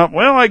going up.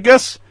 Well, I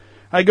guess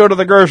I go to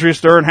the grocery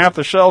store and half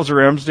the shelves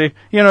are empty.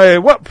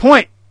 At what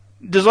point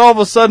does all of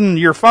a sudden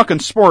your fucking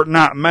sport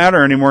not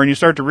matter anymore and you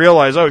start to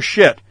realize, oh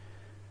shit,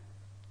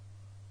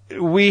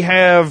 we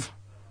have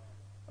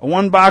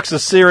one box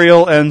of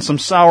cereal and some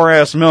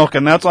sour-ass milk,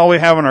 and that's all we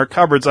have in our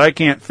cupboards. I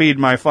can't feed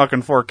my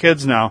fucking 4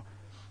 kids now.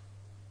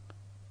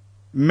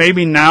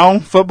 Maybe now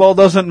football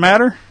doesn't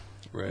matter?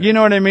 Right. You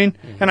know what I mean?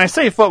 Mm-hmm. And I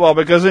say football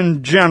because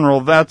in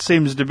general, that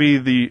seems to be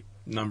the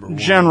Number one,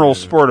 general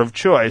sport of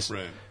choice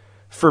right.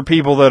 for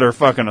people that are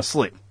fucking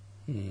asleep.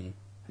 Mm-hmm.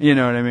 You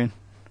know what I mean?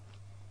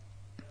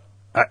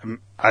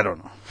 I don't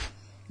know.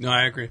 No,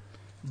 I agree.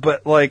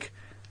 But, what's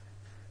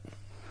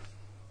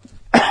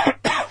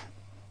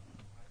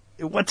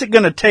it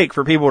going to take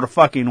for people to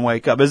fucking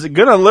wake up? Is it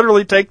going to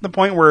literally take the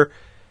point where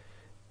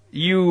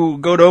you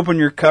go to open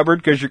your cupboard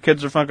because your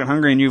kids are fucking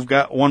hungry and you've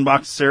got one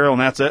box of cereal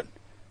and that's it?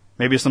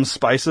 Maybe some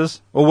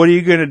spices? Well, what are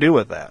you going to do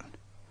with that?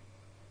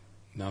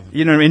 Nothing.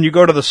 You know what I mean? You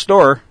go to the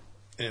store.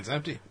 And it's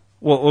empty.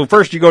 Well,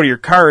 first you go to your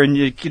car and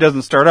it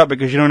doesn't start up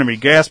because you don't have any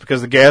gas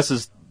because the gas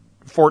is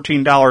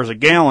 $14 a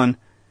gallon.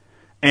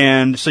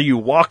 And so you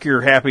walk your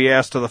happy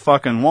ass to the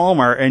fucking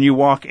Walmart and you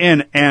walk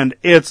in and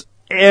it's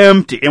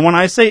empty. And when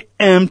I say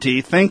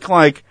empty, think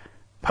like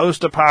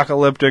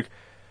post-apocalyptic,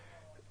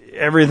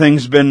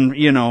 everything's been,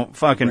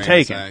 fucking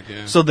taken.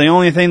 Yeah. So the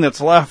only thing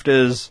that's left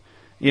is,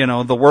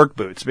 the work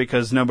boots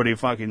because nobody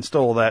fucking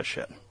stole that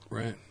shit.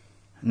 Right.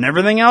 And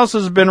everything else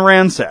has been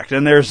ransacked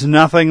and there's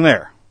nothing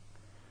there.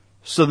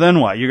 So then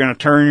what? You're going to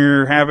turn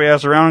your happy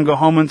ass around and go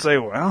home and say,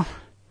 well,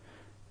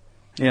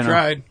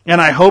 Tried. And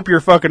I hope your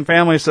fucking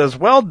family says,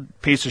 well,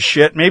 piece of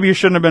shit, maybe you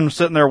shouldn't have been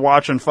sitting there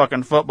watching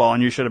fucking football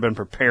and you should have been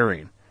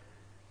preparing.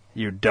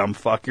 You dumb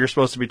fuck. You're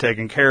supposed to be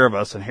taking care of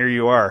us and here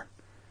you are.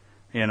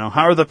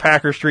 How are the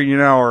Packers treating you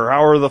now or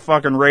how are the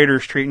fucking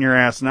Raiders treating your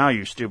ass now,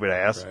 you stupid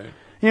ass? Right.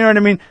 You know what I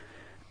mean?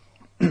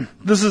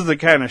 This is the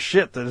kind of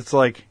shit that it's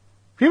like,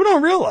 people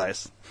don't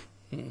realize.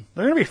 They're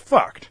going to be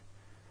fucked.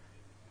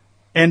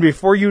 And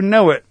before you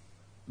know it,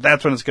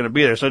 that's when it's going to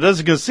be there. So it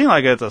doesn't seem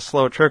like it's a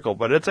slow trickle,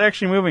 but it's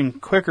actually moving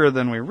quicker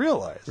than we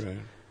realize. Right.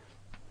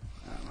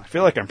 I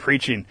feel like I'm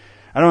preaching.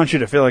 I don't want you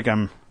to feel like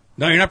I'm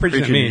No, you're not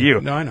preaching preaching to me. to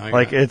you. No, I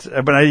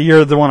know.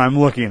 You're the one I'm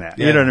looking at.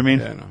 Yeah, you know what I mean?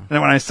 yeah, I know.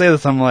 And when I say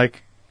this, I'm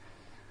like,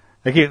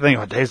 I keep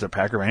thinking, Dave's a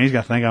Packer man. He's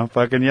going to think I'm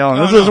fucking yelling.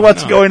 No, This is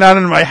what's going on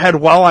in my head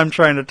while I'm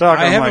trying to talk.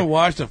 I I'm haven't like,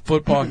 watched a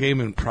football game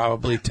in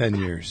probably 10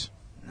 years.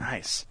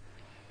 nice.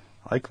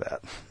 I like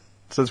that.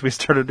 Since we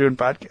started doing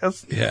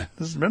podcasts? Yeah.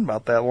 This has been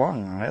about that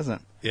long,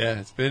 hasn't it? Yeah,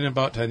 it's been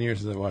about 10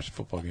 years since I watched a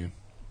football game.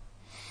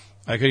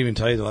 I couldn't even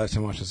tell you the last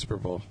time I watched the Super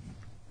Bowl.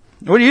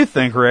 What do you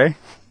think, Ray?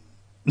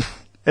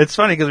 It's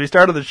funny because we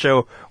started the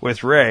show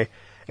with Ray,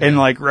 and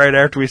right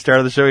after we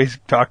started the show, he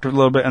talked a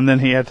little bit, and then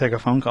he had to take a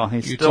phone call.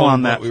 He's You still told on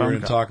him that what we phone were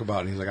going to call. talk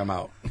about, and he's like, I'm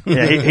out.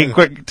 Yeah, he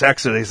quick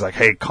texted. He's like,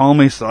 "Hey, call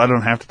me so I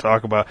don't have to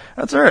talk about."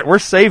 That's all right. We're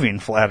saving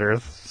Flat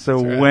Earth,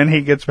 so right. when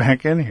he gets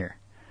back in here,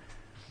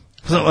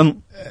 so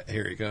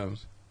Here he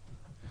comes.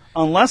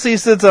 unless he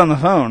sits on the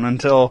phone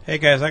until, Hey,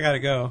 guys, I got to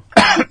go.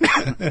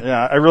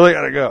 yeah, I really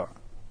gotta go.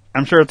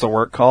 I'm sure it's a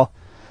work call,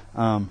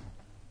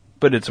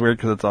 but it's weird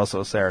because it's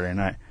also a Saturday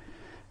night.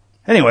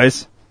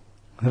 Anyways,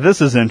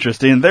 this is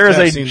interesting. There is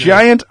I've a seen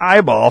giant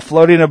eyeball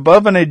floating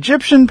above an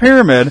Egyptian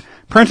pyramid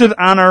printed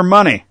on our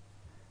money.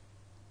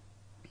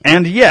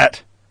 And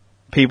yet,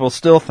 people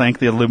still think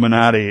the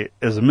Illuminati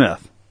is a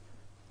myth.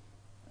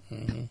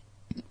 Mm-hmm.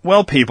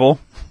 Well,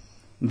 people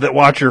that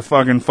watch your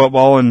fucking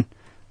football and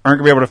aren't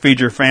going to be able to feed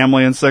your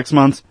family in 6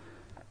 months,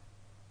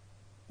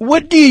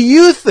 what do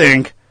you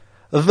think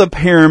the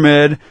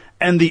pyramid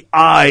and the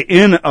eye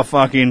in a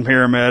fucking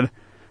pyramid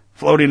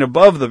floating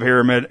above the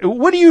pyramid,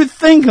 what do you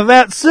think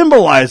that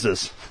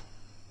symbolizes?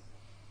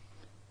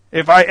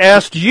 If I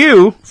asked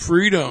you...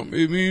 Freedom.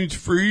 It means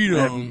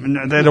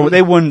freedom.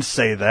 They wouldn't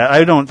say that.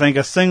 I don't think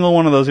a single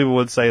one of those people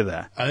would say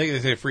that. I think they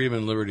say freedom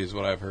and liberty is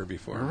what I've heard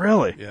before.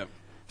 Really? Yep.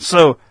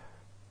 So,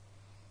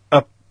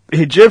 a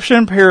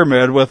Egyptian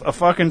pyramid with a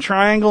fucking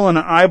triangle and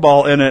an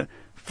eyeball in it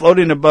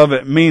floating above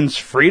it means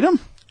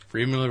freedom?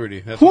 Freedom and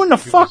liberty. That's Who in what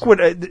the people fuck say.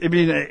 would... I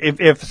mean,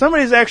 if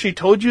somebody's actually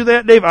told you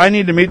that, Dave, I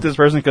need to meet this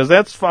person because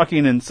that's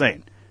fucking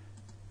insane.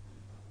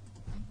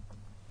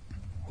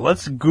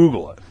 Let's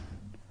Google it.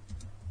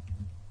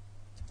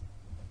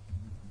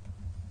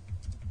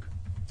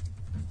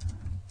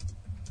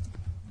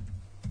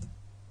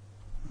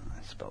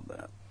 I spelled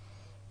that.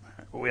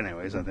 Well,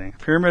 anyways, I think.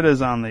 Pyramid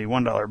is on the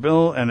 $1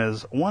 bill and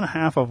is one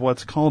half of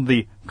what's called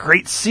the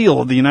Great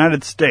Seal of the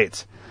United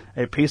States,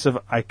 a piece of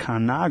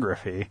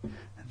iconography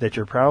that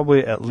you're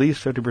probably at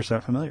least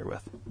 50% familiar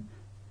with.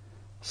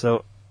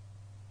 So,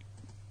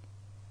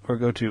 or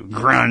go to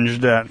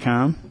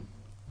grunge.com.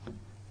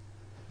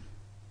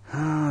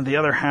 The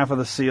other half of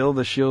the seal,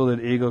 the shielded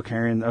eagle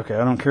carrying. Okay,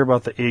 I don't care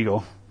about the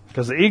eagle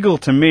because the eagle,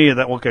 to me,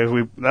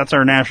 that's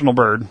our national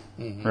bird,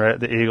 right?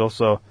 The eagle.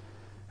 So,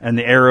 and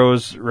the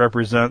arrows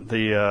represent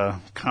the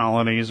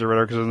colonies or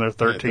whatever because they're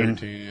 13. Yeah,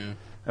 13, yeah.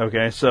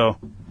 Okay, so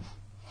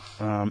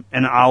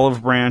an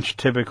olive branch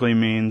typically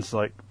means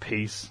like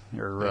peace,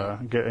 or I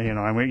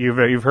mean,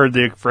 you've heard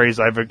the phrase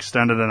 "I've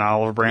extended an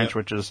olive branch,"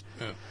 which is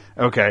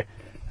okay.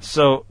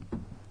 So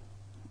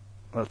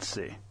let's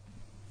see.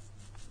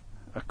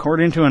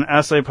 According to an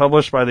essay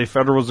published by the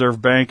Federal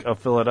Reserve Bank of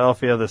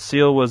Philadelphia, the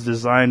seal was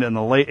designed in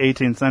the late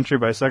 18th century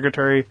by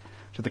Secretary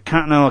to the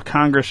Continental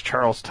Congress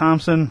Charles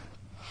Thomson.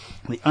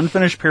 The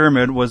unfinished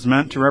pyramid was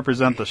meant to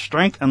represent the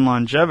strength and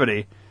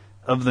longevity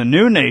of the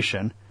new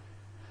nation,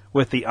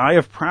 with the Eye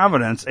of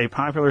Providence, a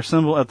popular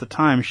symbol at the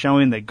time,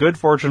 showing that good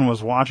fortune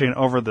was watching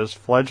over this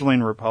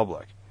fledgling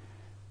republic.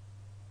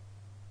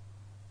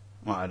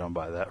 Well, I don't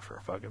buy that for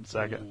a fucking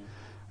second.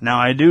 Now,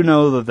 I do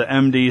know that the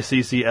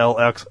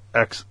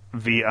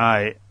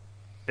MDCCLXXVI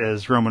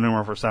is Roman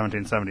numeral for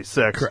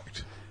 1776.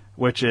 Correct.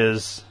 Which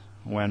is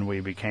when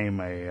we became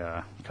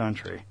a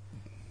country.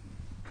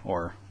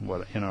 Or,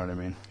 what, you know what I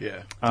mean?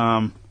 Yeah.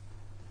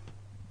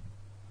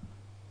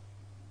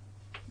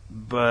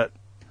 But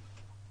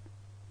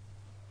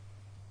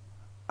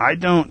I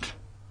don't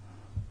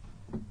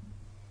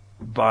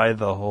buy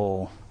the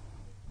whole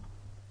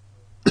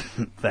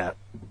that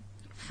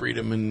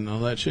Freedom and all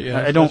that shit. Yeah,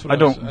 I don't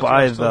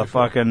buy the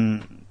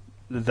fucking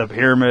the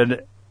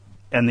pyramid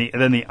and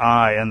then the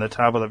eye and the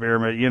top of the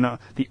pyramid, you know,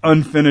 the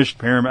unfinished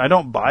pyramid. I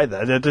don't buy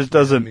that. It just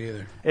doesn't. Me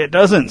either. It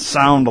doesn't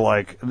sound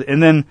like.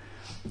 And then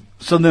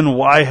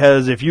why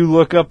has, if you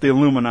look up the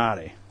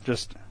Illuminati,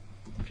 if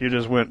you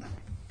just went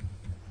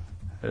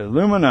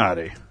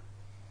Illuminati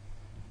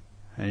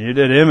and you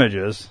did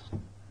images,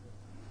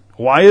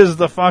 why is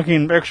the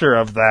fucking picture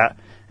of that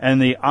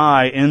and the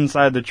eye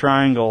inside the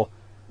triangle?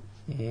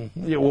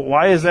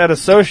 Why is that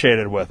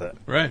associated with it?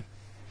 Right.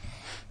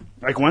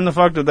 Like, when the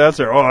fuck did that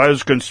say? Oh,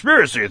 it's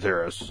conspiracy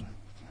theorists.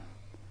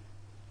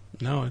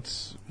 No,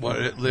 it's what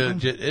it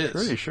legit is.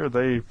 Pretty sure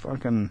the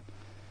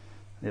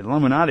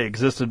Illuminati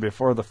existed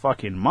before the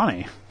fucking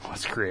money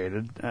was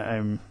created.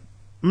 I'm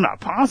not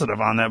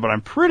positive on that, but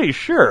I'm pretty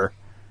sure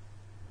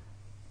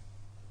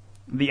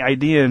the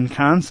idea and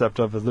concept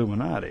of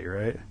Illuminati,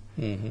 right?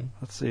 Mm-hmm.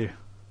 Let's see.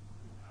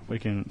 We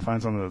can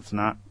find something that's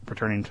not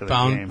pertaining to the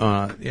game.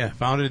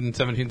 Founded in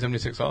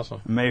 1776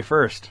 also. May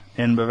 1st,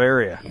 in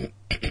Bavaria.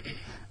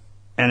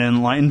 An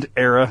enlightened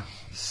era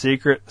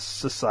secret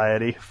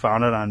society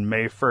founded on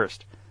May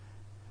 1st.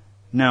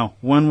 Now,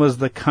 when was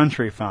the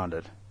country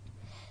founded?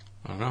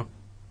 I don't know.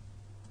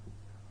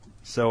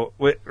 So,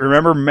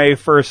 remember May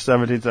 1st,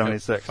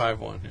 1776.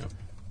 5-1, yeah.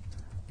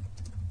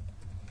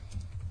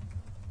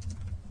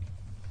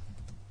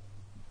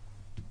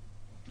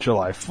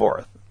 July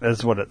 4th,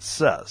 is what it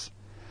says.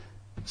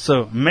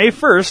 So, May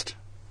 1st,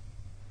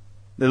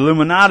 the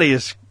Illuminati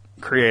is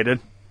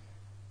created.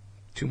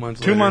 2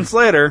 months later. 2 months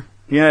later,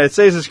 the United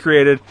States is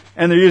created,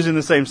 and they're using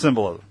the same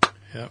symbolism.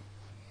 Yep.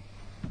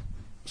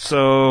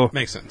 So,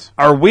 makes sense.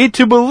 Are we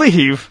to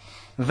believe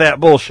that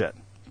bullshit?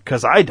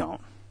 Because I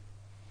don't.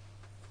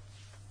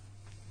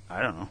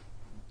 I don't know.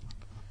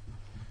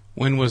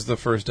 When was the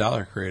first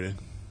dollar created?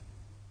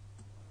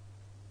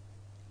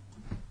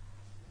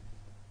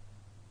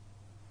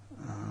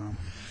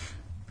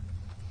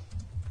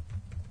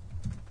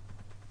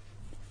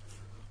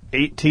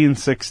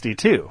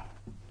 $1862.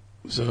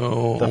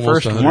 So the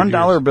first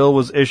 $1 bill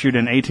was issued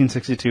in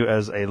 1862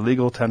 as a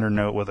legal tender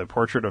note with a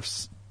portrait of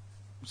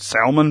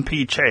Salmon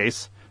P.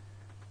 Chase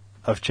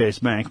of Chase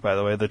Bank, by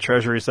the way, the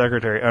Treasury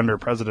Secretary under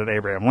President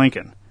Abraham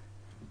Lincoln.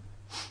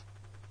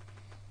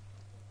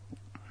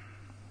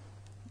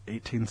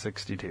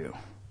 1862.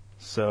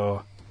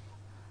 So,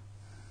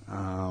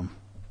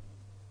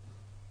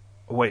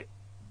 wait,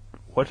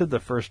 what did the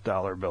first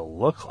dollar bill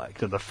look like?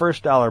 Did the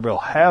first dollar bill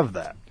have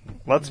that?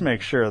 Let's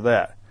make sure of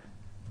that.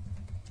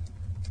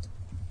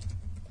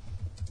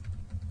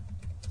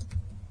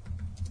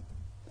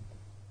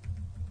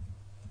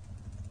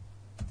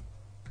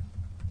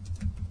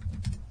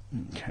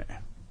 Okay.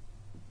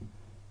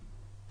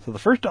 So the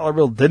first dollar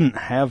bill didn't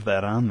have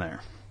that on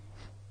there,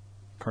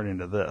 according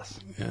to this.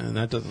 Yeah, and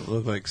that doesn't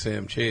look like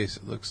Sam Chase.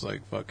 It looks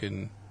like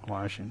fucking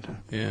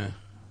Washington. Yeah.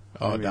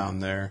 Oh, maybe down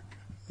there.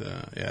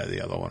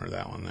 The other one or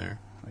that one there.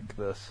 Like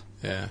this.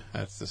 Yeah,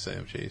 that's the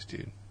Sam Chase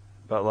dude.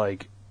 But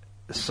like,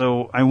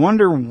 so I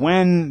wonder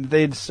when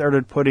they'd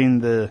started putting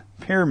the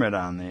pyramid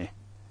on the.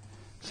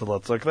 So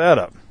let's look that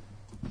up.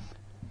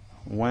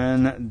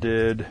 When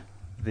did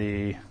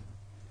the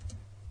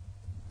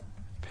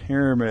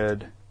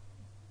pyramid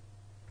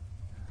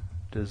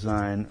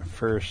design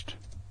first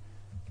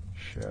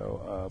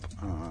show up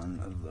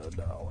on the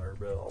dollar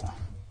bill?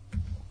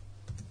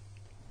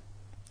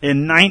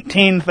 In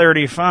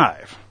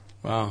 1935.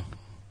 Wow.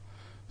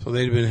 So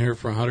they'd been here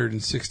for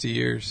 160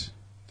 years.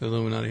 The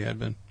Illuminati had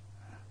been.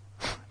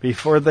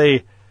 Before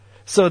they...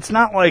 So it's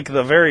not like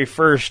the very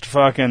first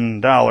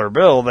fucking dollar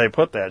bill they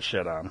put that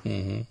shit on.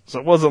 Mm-hmm. So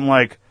it wasn't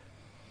like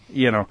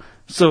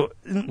So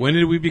When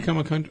did we become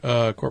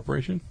a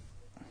corporation?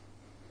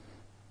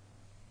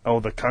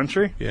 the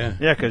country? Yeah.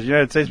 Yeah, because the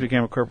United States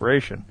became a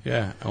corporation.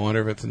 Yeah. I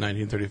wonder if it's in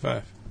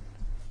 1935.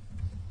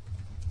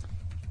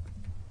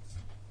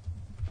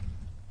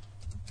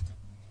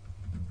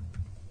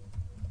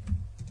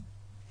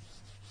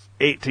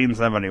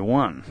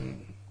 $1871.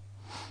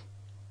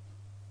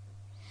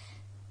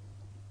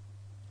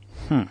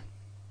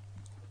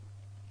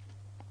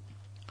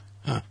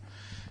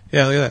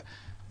 Yeah, look at that.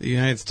 The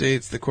United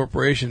States, the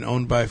corporation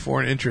owned by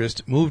foreign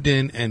interest, moved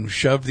in and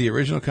shoved the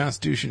original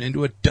Constitution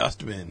into a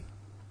dustbin.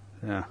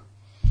 Yeah.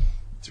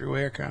 Threw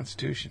away our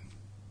Constitution.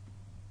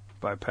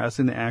 By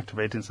passing the Act of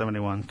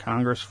 1871,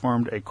 Congress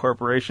formed a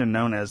corporation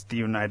known as the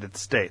United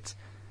States.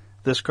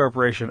 This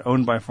corporation,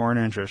 owned by foreign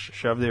interests,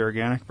 shoved the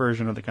organic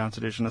version of the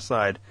Constitution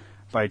aside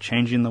by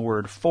changing the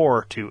word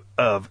 "for" to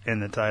 "of" in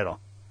the title.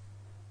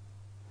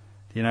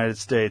 The United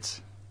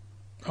States.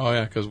 Oh,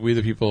 yeah, because we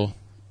the people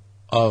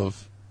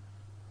of,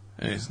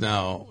 and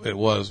it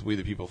was we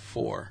the people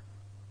for,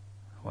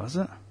 Was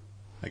it?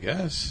 I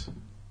guess.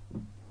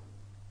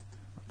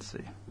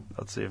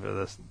 Let's see if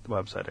this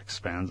website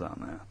expands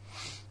on that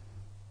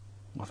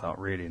without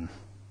reading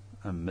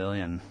a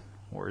million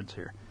words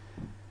here.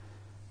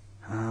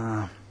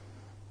 The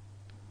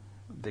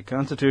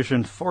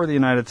Constitution for the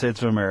United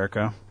States of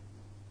America.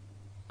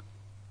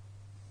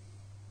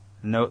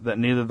 Note that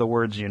neither the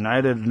words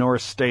United nor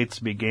States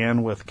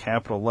began with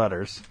capital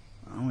letters.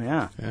 Oh,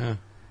 yeah. Yeah.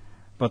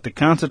 But the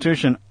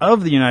Constitution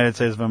of the United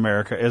States of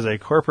America is a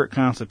corporate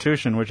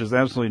constitution, which is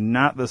absolutely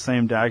not the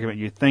same document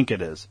you think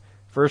it is.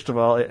 First of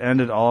all, it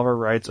ended all of our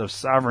rights of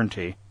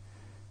sovereignty.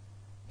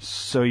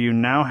 So you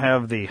now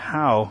have the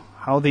how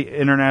the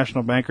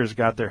international bankers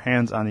got their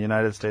hands on the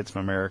United States of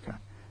America.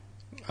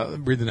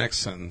 Read the next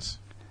sentence.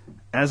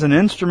 As an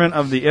instrument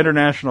of the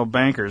international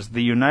bankers,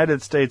 the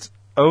United States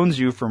owns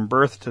you from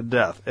birth to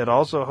death. It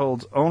also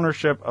holds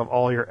ownership of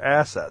all your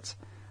assets,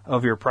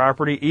 of your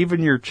property,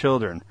 even your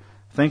children.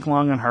 Think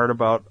long and hard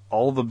about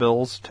all the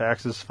bills,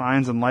 taxes,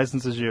 fines, and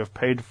licenses you have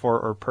paid for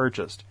or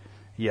purchased.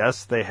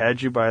 Yes, they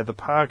had you by the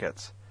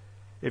pockets.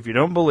 If you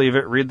don't believe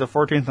it, read the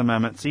 14th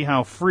Amendment. See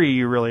how free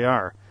you really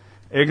are.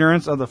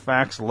 Ignorance of the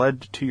facts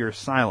led to your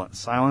silence.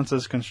 Silence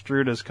is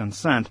construed as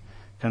consent.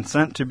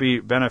 Consent to be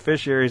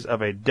beneficiaries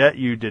of a debt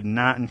you did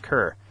not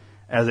incur.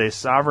 As a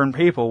sovereign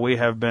people, we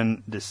have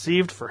been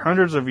deceived for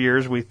hundreds of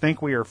years. We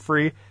think we are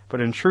free, but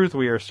in truth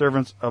we are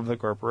servants of the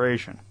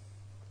corporation.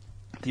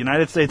 The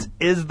United States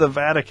is the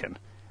Vatican.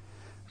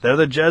 They're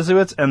the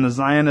Jesuits and the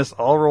Zionists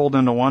all rolled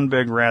into one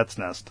big rat's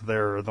nest.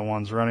 They're the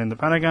ones running the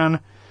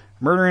Pentagon,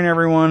 murdering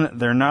everyone.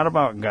 They're not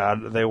about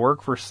God. They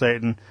work for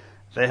Satan.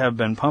 They have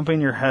been pumping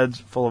your heads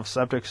full of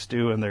septic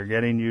stew, and they're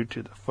getting you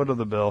to the foot of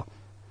the bill.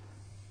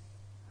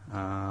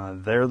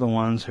 They're the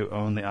ones who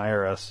own the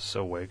IRS,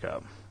 so wake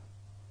up.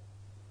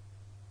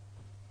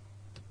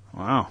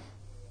 Wow.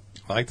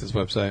 I like this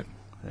website.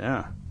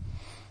 Yeah.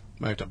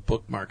 Might have to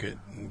bookmark it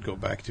and go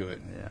back to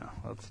it. Yeah,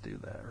 let's do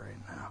that right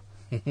now.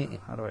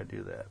 How do I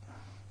do that?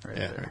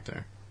 Right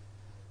there.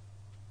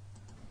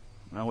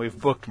 Now we've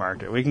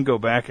bookmarked it. We can go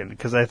back and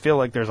because I feel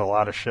like there's a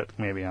lot of shit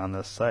maybe on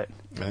this site.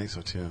 I think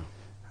so too.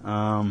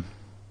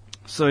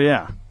 So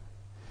yeah.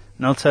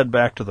 Now let's head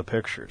back to the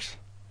pictures.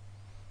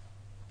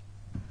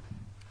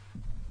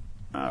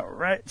 All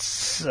right.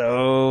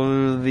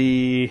 So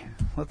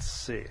let's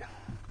see.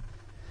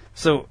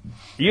 So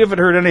you haven't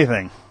heard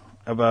anything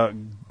about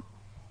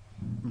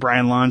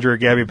Brian Laundrie or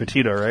Gabby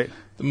Petito, right?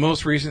 The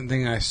most recent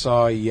thing I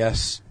saw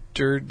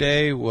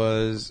yesterday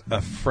was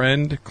a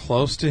friend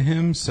close to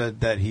him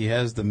said that he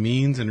has the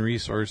means and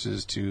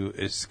resources to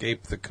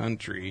escape the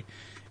country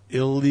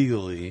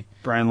illegally.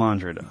 Brian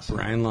Laundrie does.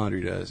 Brian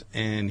Laundrie does.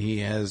 And he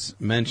has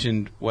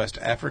mentioned West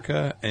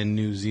Africa and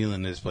New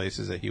Zealand as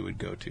places that he would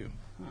go to.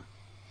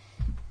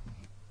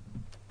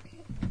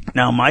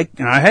 Now, I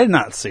had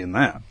not seen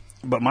that.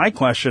 But my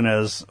question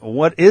is,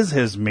 what is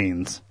his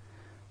means?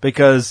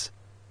 Because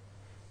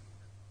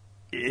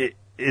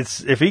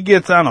it's if he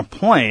gets on a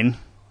plane,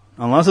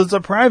 unless it's a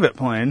private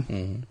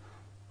plane,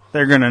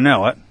 they're going to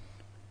know it.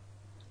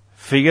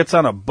 If he gets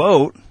on a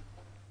boat,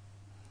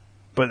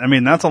 but I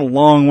mean, that's a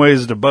long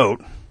ways to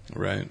boat.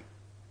 Right.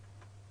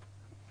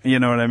 You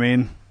know what I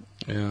mean?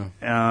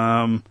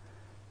 Yeah.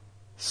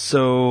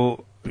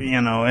 So,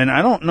 and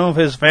I don't know if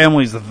his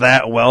family's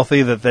that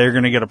wealthy that they're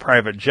going to get a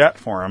private jet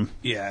for him.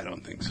 Yeah, I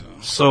don't think so.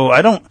 So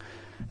I don't.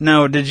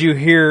 Now, did you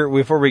hear,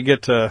 before we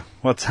get to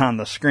what's on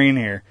the screen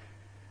here,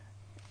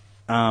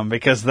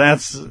 because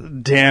that's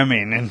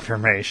damning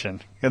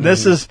information. And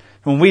this is,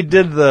 when we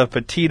did the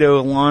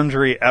Petito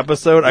Laundrie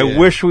episode, I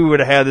wish we would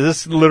have had,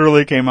 this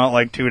literally came out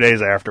like 2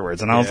 days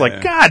afterwards. And I was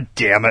like, God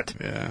damn it.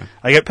 Yeah.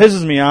 Like, it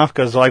pisses me off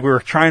because, like, we were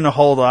trying to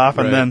hold off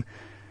and then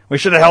we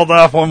should have held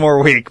off one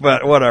more week,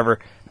 but whatever.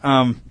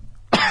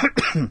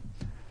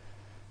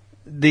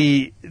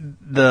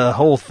 The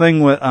whole thing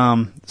with,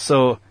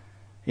 so,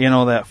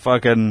 that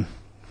fucking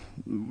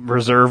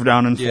reserve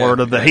down in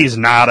Florida that he's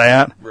not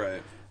at.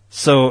 Right.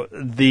 So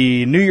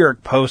the New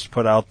York Post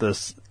put out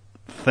this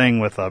thing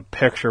with a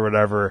picture,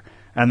 whatever,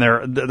 And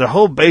the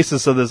whole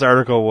basis of this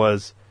article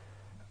was,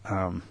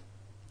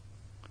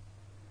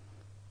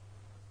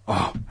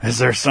 is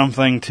there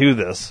something to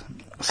this?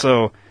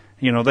 So,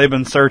 they've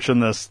been searching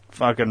this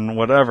fucking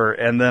whatever,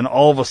 and then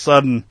all of a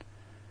sudden,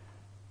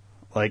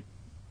 like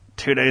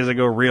 2 days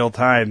ago, real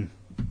time,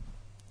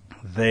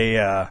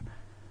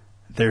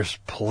 there's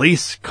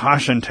police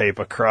caution tape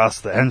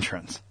across the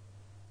entrance.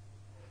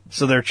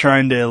 So they're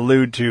trying to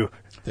allude to,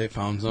 they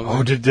found something.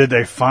 Oh, did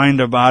they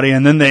find a body?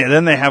 And then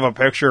they have a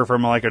picture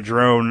from like a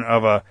drone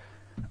of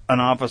an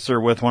officer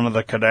with one of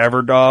the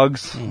cadaver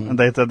dogs. Mm-hmm. And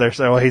they said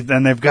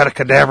then they've got a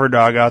cadaver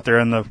dog out there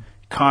in the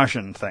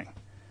caution thing.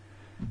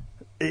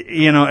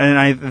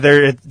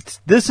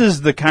 This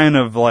is the kind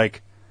of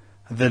like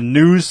the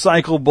news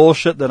cycle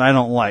bullshit that I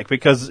don't like,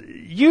 because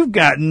you've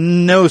got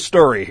no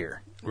story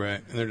here.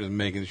 Right, and they're just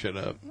making shit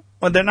up.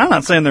 Well, I'm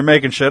not saying they're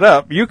making shit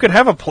up. You could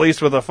have a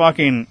police with a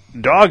fucking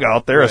dog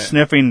out there, right. A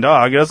sniffing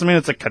dog. It doesn't mean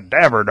it's a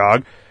cadaver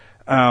dog.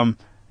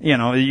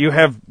 You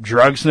have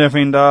drug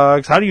sniffing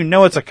dogs. How do you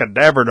know it's a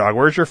cadaver dog?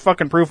 Where's your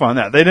fucking proof on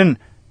that? They didn't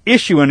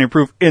issue any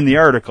proof in the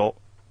article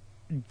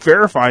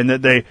verifying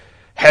that they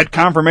had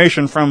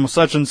confirmation from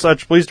such and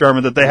such police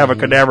department that they have a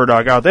cadaver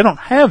dog out. They don't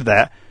have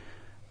that.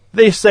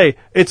 They say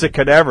it's a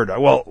cadaver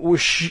dog. Well,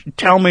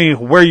 tell me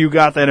where you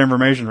got that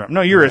information from.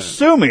 No, you're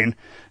assuming,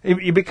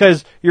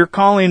 because you're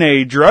calling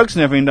a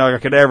drug-sniffing dog a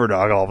cadaver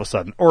dog all of a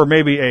sudden. Or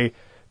maybe a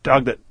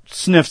dog that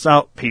sniffs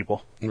out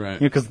people. Right.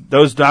 Because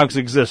those dogs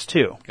exist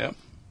too. Yep.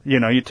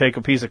 You take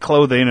a piece of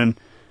clothing and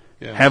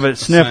have it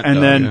sniff,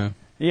 and then...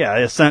 Yeah,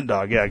 a scent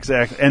dog. Yeah,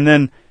 exactly. And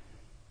then,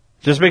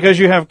 just because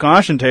you have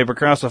caution tape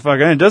across the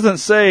fucking end, it doesn't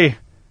say,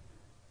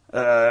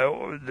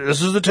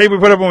 this is the tape we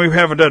put up when we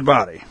have a dead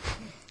body.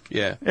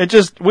 Yeah.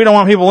 We don't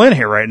want people in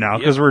here right now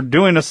because we're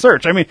doing a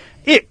search. I mean,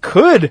 it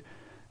could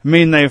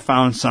mean they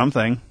found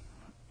something,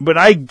 but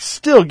I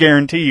still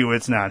guarantee you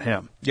it's not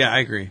him. Yeah, I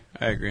agree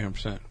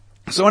 100%.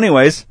 So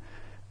anyways,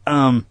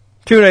 2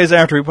 days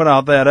after we put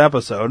out that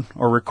episode,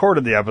 or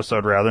recorded the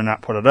episode rather,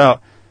 not put it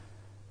out,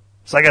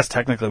 so I guess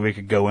technically we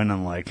could go in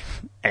and like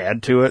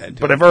add to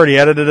it, but I've already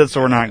edited it, so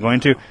we're not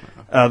going to.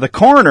 The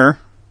coroner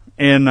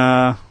in,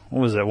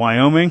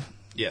 Wyoming?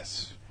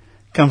 Yes.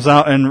 Comes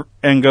out and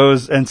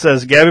goes and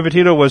says Gabby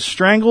Petito was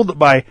strangled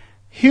by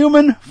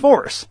human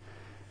force.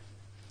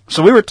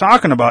 So we were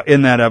talking about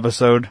in that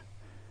episode,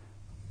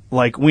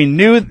 like, we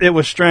knew it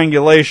was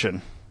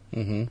strangulation.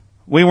 Mm-hmm.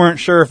 We weren't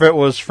sure if it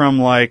was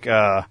from like,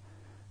 right?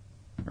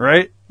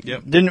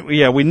 Yep.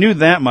 We knew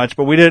that much,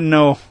 but we didn't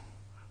know.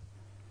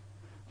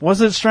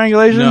 Was it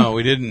strangulation? No,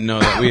 we didn't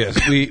know that.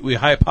 We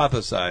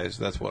hypothesized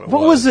that's what it was.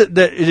 What was it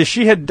that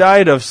she had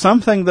died of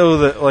something though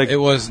that like? It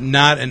was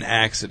not an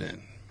accident.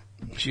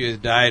 She has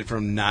died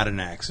from not an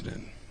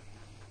accident.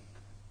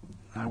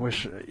 I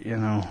wish,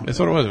 That's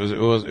what it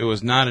was. It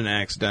was not an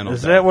accidental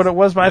Is death. that what it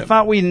was? But Yep. I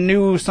thought we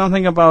knew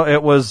something about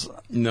it was...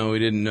 No, we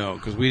didn't know,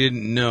 because we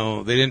didn't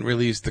know. They didn't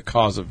release the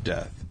cause of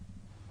death.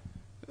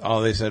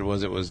 All they said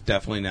was it was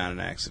definitely not an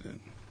accident.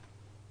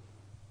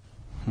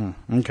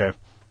 Okay.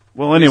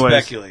 Well,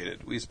 anyways.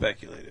 We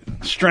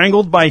speculated.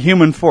 Strangled by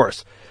human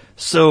force.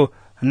 So,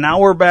 now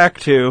we're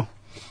back to...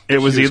 It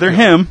was either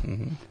him...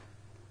 Mm-hmm.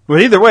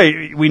 But either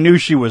way, we knew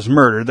she was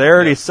murdered. They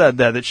already said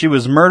that she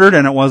was murdered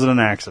and it wasn't an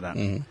accident.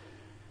 Mm-hmm.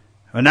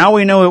 But now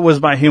we know it was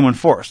by human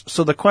force.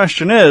 So the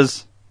question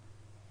is,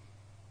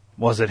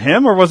 was it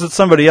him or was it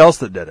somebody else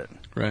that did it?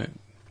 Right.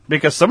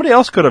 Because somebody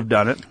else could have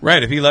done it.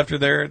 Right, if he left her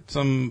there at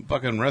some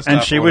fucking rest stop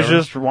and she or was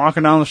whatever. just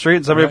walking down the street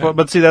and somebody Right.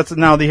 but see,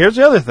 here's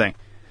the other thing,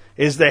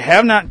 is they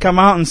have not come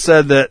out and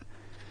said that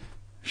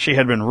she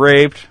had been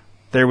raped,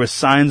 there was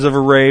signs of a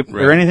rape,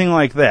 Right. or anything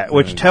like that,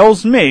 which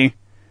tells me,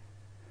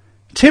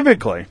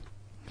 typically,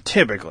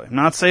 I'm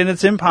not saying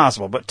it's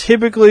impossible, but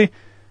typically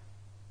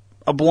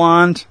a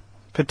blonde,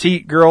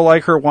 petite girl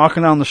like her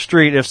walking down the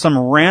street, if some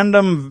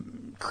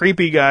random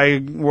creepy guy,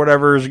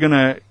 whatever, is going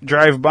to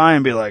drive by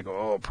and be like,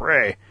 oh,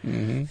 pray,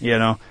 He's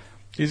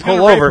pull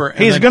gonna rape her over,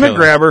 and he's then going to kill her.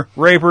 grab her,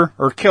 rape her,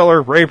 or kill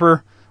her, rape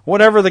her,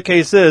 whatever the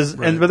case is,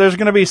 Right. but there's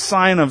going to be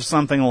sign of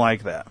something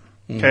like that,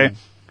 okay?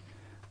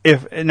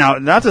 Now,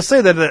 not to say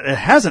that it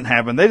hasn't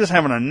happened, they just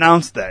haven't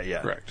announced that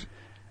yet. Correct.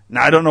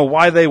 Now, I don't know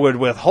why they would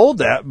withhold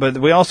that, but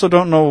we also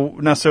don't know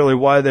necessarily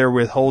why they're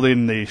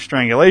withholding the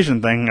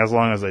strangulation thing as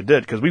long as they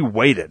did, because we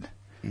waited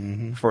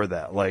for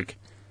that. Like,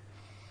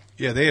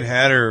 Yeah, they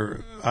had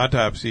her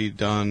autopsy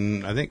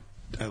done, I think,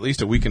 at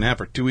least a week and a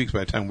half or 2 weeks by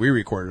the time we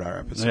recorded our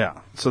episode. yeah.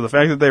 So the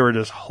fact that they were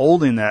just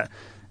holding that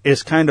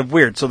is kind of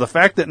weird. So the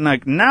fact that,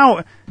 like,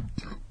 now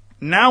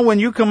when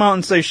you come out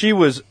and say she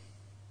was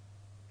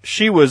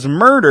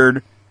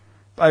murdered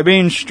by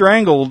being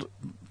strangled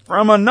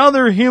from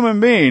another human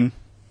being,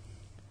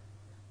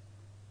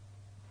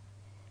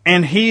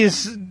 and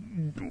he's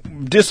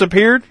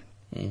disappeared,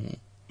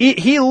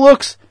 he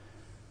looks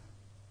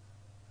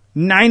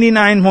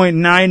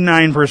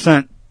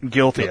 99.99%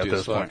 guilty at Guilty this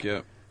as fuck,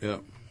 point.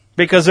 Yep.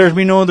 Because there's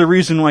be no other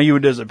reason why you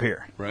would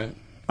disappear. Right.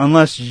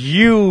 Unless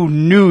you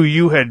knew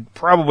you had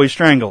probably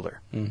strangled her.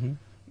 Mm-hmm.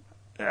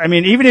 I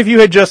mean, even if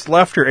you had just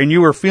left her and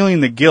you were feeling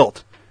the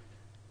guilt,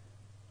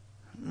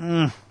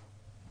 I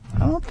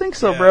don't think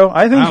so, bro.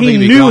 I think don't he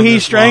think knew gone he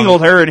this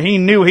strangled long. her, and he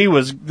knew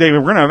they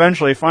were going to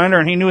eventually find her,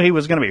 and he knew he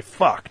was going to be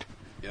fucked.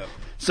 Yep.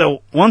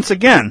 So, once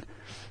again,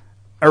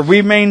 are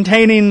we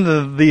maintaining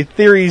the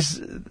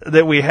theories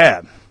that we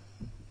had?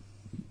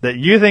 That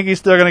you think he's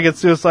still going to get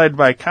suicided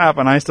by a cop,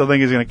 and I still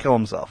think he's going to kill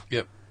himself.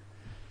 Yep.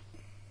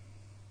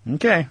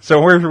 Okay,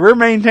 so we're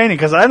maintaining,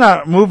 because I'm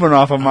not moving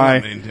off of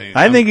I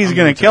think he's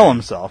going to kill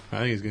himself. I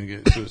think he's going to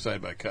get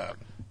suicide by cop.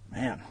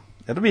 Man,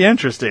 it'll be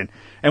interesting.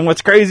 And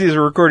what's crazy is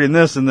we're recording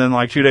this, and then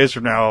like 2 days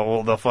from now,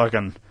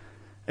 well,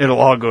 it'll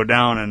all go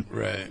down, and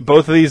Right.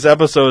 both of these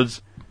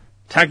episodes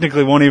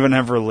technically won't even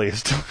have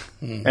released.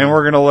 Mm-hmm. And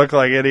we're going to look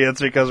like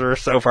idiots because we're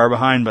so far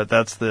behind, but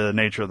that's the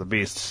nature of the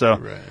beast. So,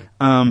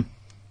 Right.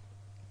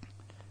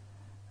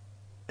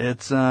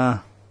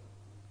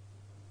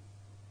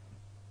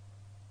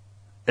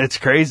 It's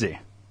crazy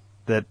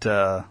that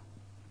The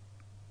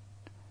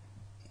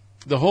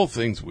whole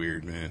thing's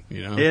weird, man.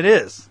 You know? it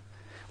is.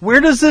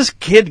 Where does this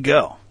kid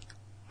go?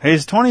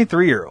 He's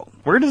 23-year-old.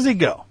 Where does he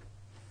go?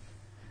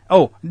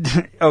 Oh,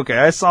 okay.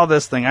 I saw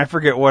this thing. I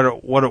forget what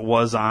it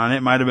was on.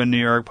 It might have been New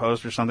York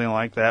Post or something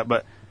like that.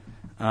 But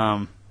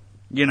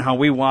you know how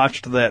we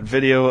watched that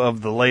video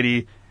of the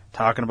lady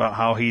talking about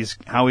how he's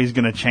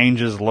going to change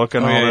his look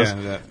and all this.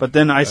 Yeah, but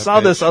then I saw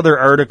this other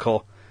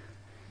article,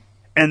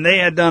 and they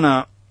had done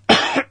a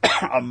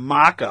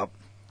mock-up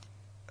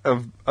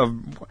of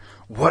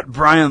what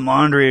Brian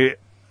Laundrie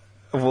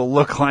will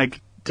look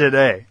like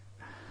today.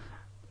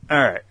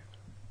 All right.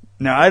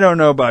 Now, I don't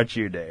know about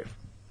you, Dave,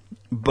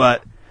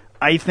 but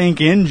I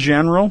think in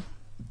general,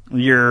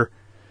 your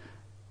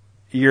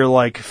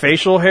like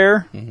facial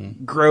hair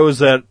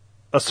grows at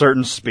a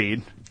certain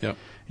speed. Yep.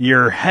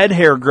 Your head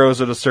hair grows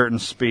at a certain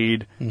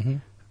speed.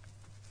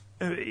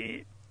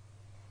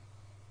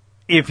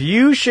 If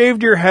you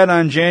shaved your head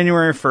on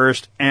January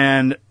 1st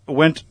and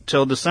went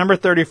till December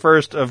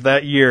 31st of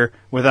that year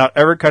without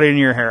ever cutting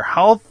your hair,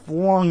 how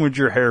long would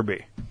your hair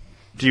be?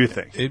 Do you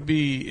think? It'd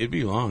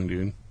be long,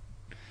 dude.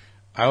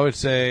 I would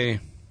say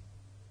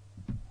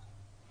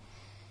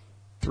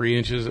 3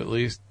 inches at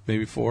least,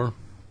 maybe 4.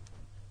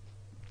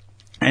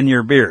 And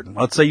your beard.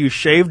 Let's say you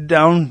shaved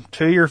down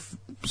to your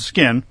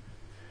skin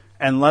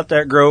and let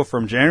that grow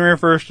from January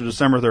 1st to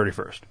December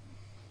 31st.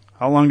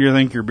 How long do you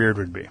think your beard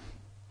would be?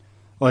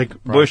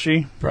 Like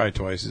bushy? Probably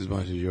twice as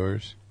much as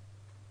yours.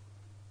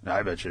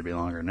 I bet you it'd be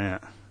longer than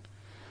that.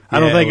 I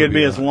don't think it'd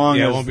be as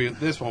long as...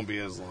 this won't be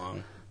as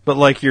long. But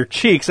like your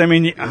cheeks, I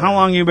mean, how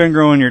long you been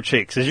growing your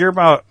cheeks? Because you're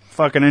about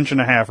fucking inch and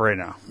a half right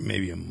now.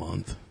 Maybe a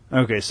month.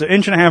 Okay, so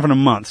inch and a half in a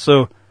month.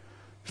 So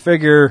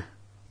figure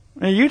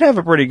you'd have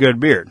a pretty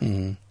good beard,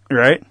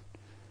 right?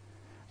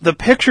 The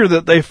picture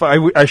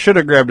that I should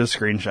have grabbed a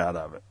screenshot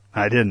of it.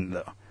 I didn't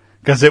though,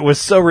 because it was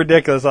so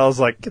ridiculous. I was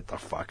like, "Get the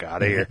fuck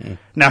out of here!"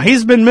 Now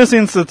he's been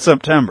missing since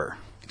September.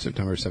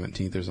 September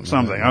 17th or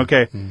something. Like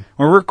that. Okay.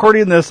 We're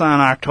recording this on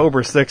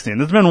October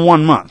 16th. It's been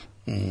 1 month.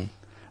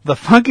 The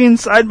fucking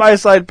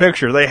side-by-side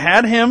picture, they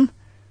had him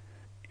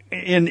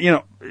in,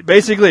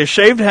 basically a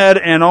shaved head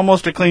and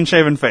almost a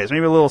clean-shaven face,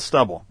 maybe a little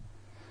stubble.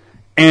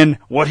 And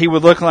what he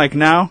would look like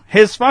now,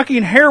 his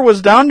fucking hair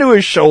was down to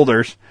his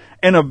shoulders,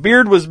 and a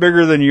beard was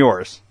bigger than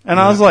yours. And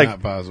I was like,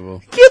 not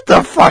possible. Get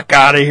the fuck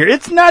out of here.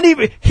 It's not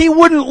even, he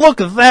wouldn't look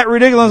that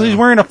ridiculous. He's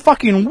wearing a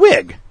fucking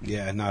wig.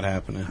 Yeah, not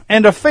happening.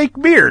 And a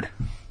fake beard.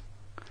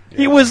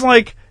 He was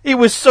like, it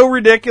was so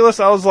ridiculous.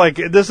 I was like,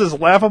 this is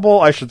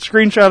laughable. I should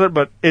screenshot it,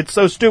 but it's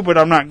so stupid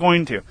I'm not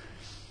going to.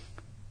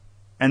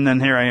 And then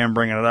here I am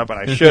bringing it up, and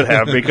I should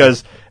have,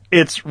 because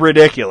it's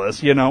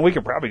ridiculous. We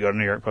could probably go to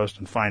New York Post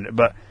and find it,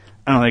 but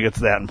I don't think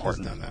it's that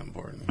important. It's not that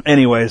important.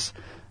 Anyways,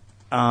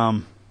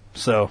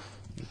 so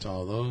It's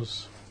all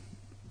those.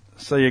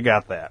 So you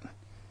got that.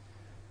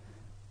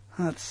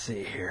 Let's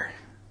see here.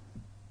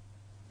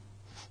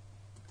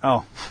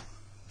 Oh,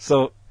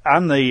 so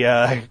on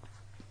the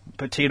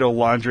Petito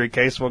Laundrie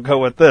case, we'll go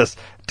with this.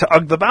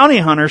 Tug the Bounty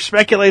Hunter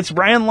speculates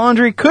Brian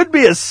Laundrie could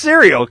be a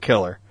serial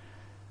killer,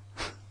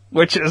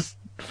 which is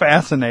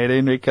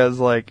fascinating because,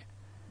 what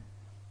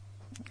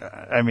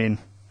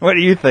do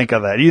you think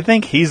of that? Do you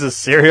think he's a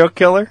serial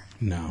killer?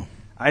 No.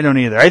 I don't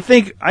either. I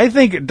think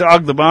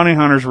Dog the Bounty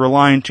Hunter's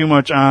relying too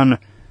much on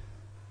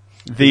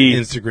the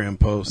Instagram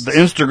posts.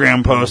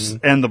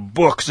 And the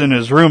books in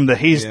his room that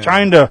he's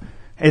trying to.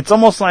 It's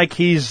almost like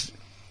he's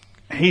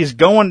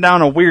going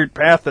down a weird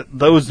path that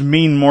those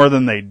mean more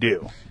than they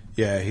do.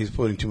 Yeah, he's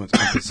putting too much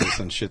emphasis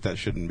on shit that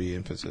shouldn't be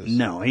emphasis.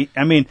 No,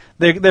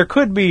 there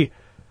could be.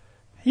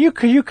 You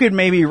could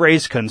maybe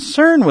raise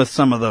concern with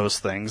some of those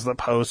things, the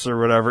posts or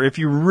whatever, if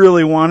you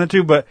really wanted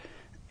to. But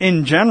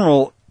in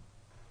general,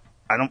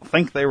 I don't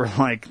think they were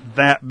like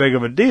that big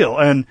of a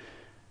deal.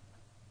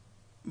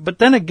 But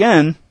then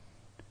again,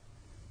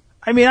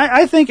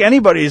 I think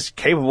anybody's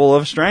capable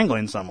of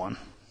strangling someone.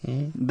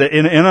 In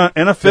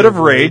a fit of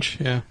rage,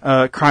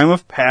 crime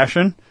of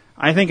passion.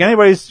 I think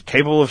anybody's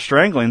capable of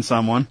strangling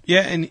someone.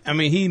 Yeah,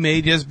 and he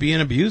may just be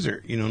an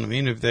abuser. You know what I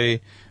mean? If they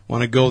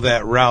want to go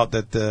that route,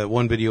 that the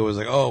one video was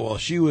like, oh well,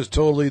 she was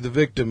totally the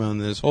victim on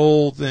this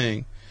whole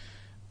thing.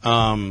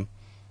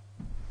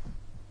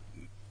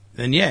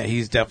 then yeah,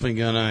 he's definitely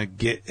gonna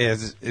get,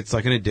 as it's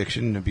like an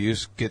addiction.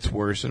 Abuse gets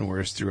worse and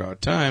worse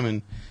throughout time,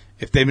 and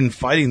if they've been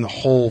fighting the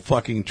whole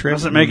fucking trip,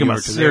 Doesn't make him a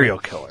serial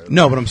killer.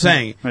 No, but I'm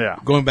saying, Yeah.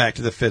 going back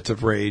to the fits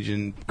of rage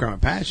and crime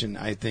of passion,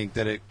 I think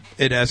that it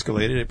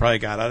escalated. It probably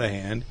got out of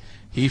hand.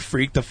 He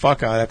freaked the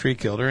fuck out after he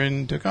killed her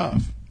and took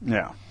off.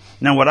 Yeah.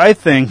 Now, what I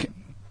think,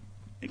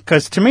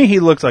 because to me, he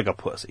looks like a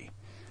pussy.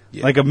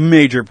 Yeah. Like a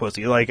major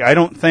pussy. Like, I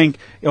don't think,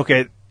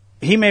 okay,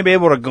 he may be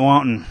able to go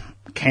out and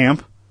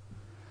camp,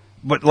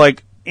 but,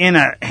 like, in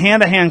a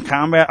hand-to-hand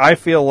combat, I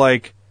feel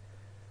like,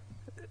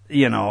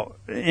 you know,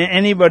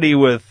 anybody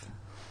with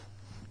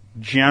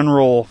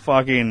general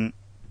fucking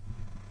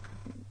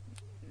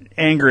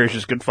anger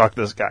issues could fuck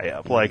this guy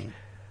up.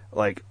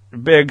 Like,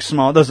 big,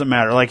 small, doesn't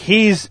matter. Like,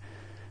 he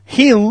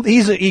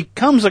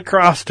comes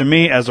across to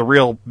me as a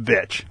real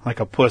bitch, like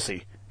a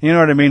pussy. You know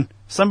what I mean?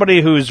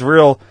 Somebody who's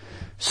real.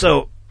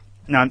 So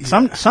now,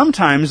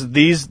 sometimes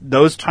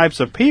those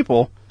types of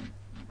people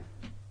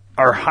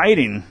are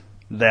hiding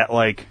that,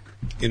 like,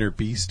 Inner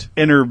beast.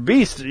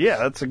 Yeah,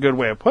 that's a good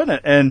way of putting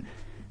it.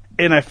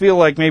 And I feel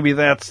like maybe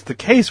that's the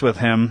case with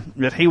him,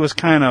 that he was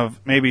kind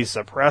of maybe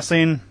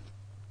suppressing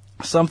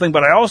something.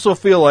 But I also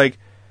feel like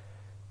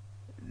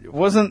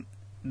wasn't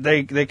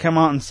they come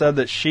out and said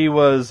that she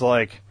was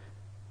like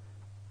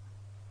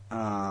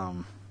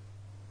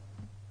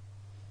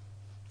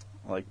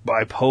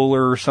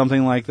bipolar or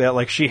something like that.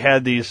 Like she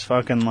had these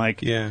fucking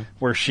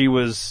where she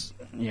was,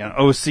 you know,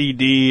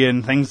 OCD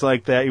and things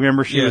like that. You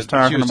remember she was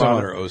talking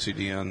about her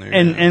OCD on there.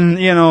 And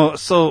you know,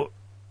 so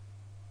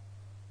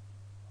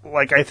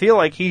like I feel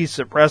like he's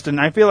suppressed, and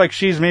I feel like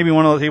she's maybe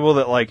one of those people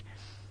that like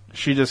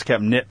she just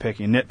kept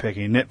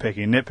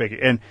nitpicking,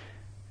 and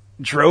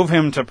drove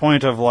him to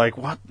point of like,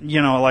 what,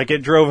 you know, like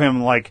it drove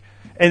him like,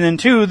 and then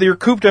two, you're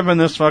cooped up in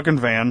this fucking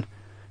van.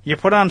 You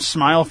put on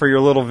Smile for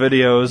your little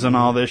videos and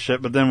all this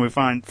shit, but then we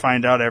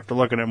find out after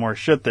looking at more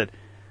shit that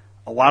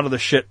a lot of the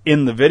shit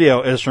in the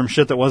video is from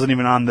shit that wasn't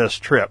even on this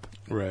trip.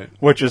 Right.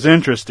 Which is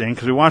interesting,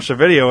 because we watched the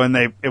video and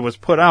it was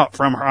put out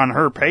from her, on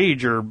her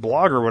page or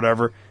blog or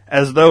whatever,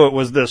 as though it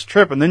was this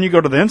trip. And then you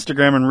go to the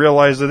Instagram and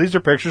realize that these are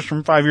pictures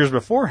from 5 years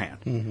beforehand.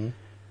 Mm-hmm.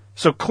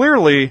 So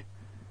clearly,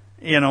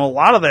 you know, a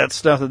lot of that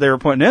stuff that they were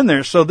putting in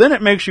there. So then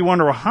it makes you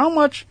wonder, well, how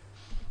much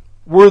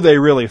were they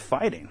really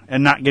fighting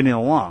and not getting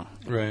along?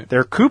 Right.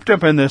 They're cooped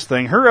up in this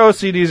thing. Her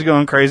OCD's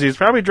going crazy. It's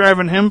probably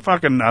driving him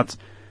fucking nuts.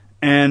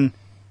 And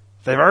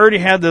they've already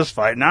had this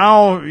fight.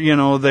 Now, you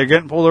know, they're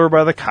getting pulled over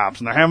by the cops,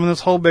 and they're having this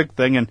whole big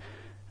thing. And,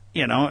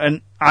 you know,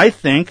 and I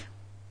think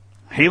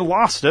he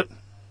lost it,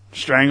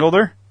 strangled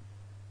her.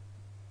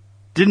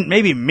 Didn't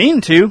maybe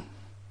mean to.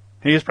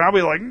 He was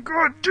probably like,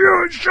 God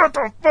damn it, shut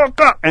the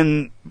fuck up.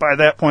 And by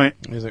that point,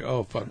 he's like,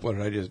 oh, fuck, what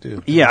did I just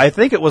do? Yeah, I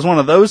think it was one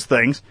of those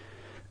things.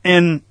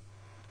 And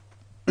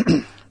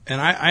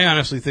and I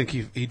honestly think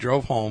he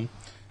drove home,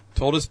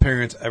 told his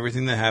parents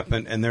everything that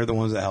happened, and they're the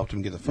ones that helped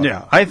him get the fuck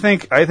out. I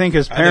think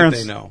his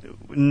parents they know.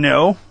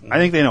 No, I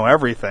think they know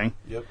everything.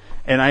 Yep.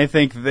 And I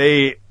think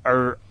they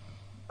are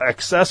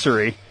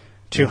accessory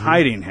to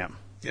hiding him.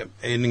 Yep.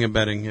 Aiding and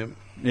abetting him.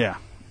 Yeah.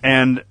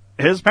 And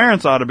his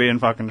parents ought to be in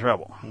fucking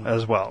trouble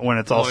as well when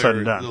it's all said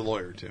and done. The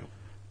lawyer too.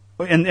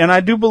 And I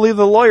do believe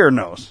the lawyer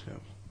knows.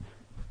 Yep.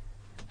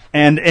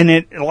 And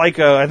it, like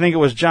I think it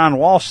was John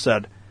Walsh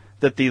said,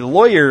 that the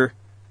lawyer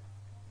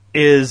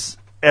is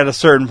at a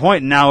certain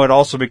point, now it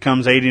also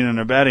becomes aiding and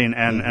abetting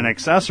and an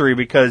accessory,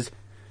 because,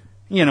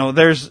 you know,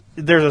 there's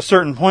a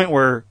certain point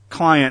where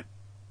client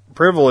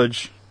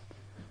privilege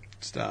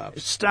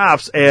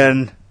stops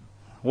and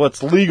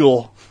what's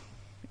legal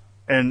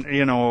and,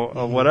 you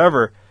know,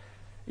 whatever.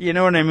 You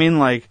know what I mean?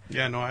 Like,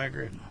 yeah, no, I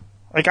agree.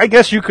 Like, I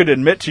guess you could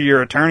admit to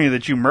your attorney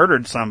that you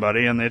murdered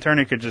somebody, and the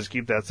attorney could just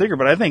keep that secret.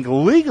 But I think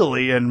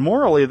legally and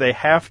morally they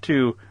have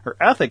to, or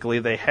ethically,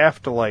 they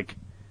have to, like,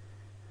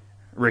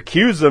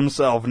 recuse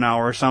themselves now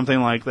or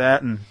something like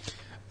that. And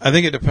I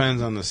think it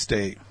depends on the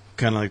state.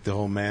 Kind of like the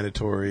whole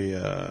mandatory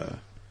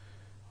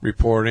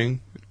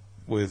reporting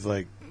with,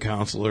 like,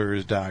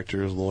 counselors,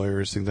 doctors,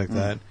 lawyers, things like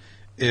that.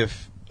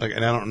 If, like,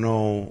 and I don't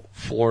know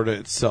Florida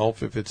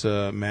itself, if it's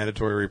a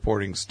mandatory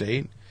reporting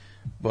state,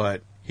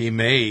 but he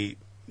may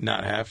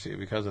not have to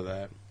because of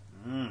that.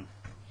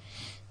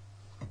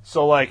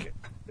 So, like,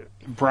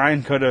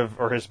 Brian could have,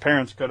 or his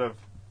parents could have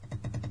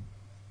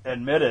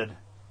admitted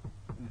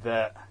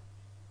that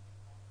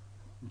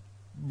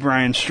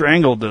Brian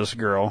strangled this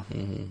girl.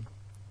 Mm-hmm.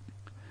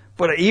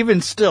 But even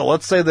still,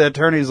 let's say the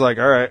attorney's like,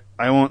 all right,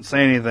 I won't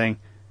say anything.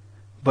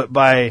 But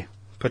by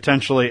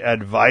potentially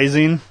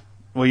advising,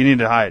 well, you need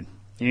to hide.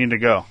 You need to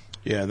go.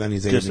 Yeah, then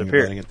he's aiding and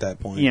abetting at that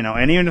point. You know,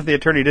 and even if the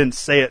attorney didn't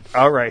say it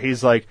outright,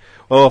 he's like,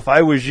 well, if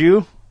I was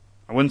you,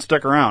 I wouldn't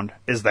stick around.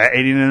 Is that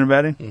aiding and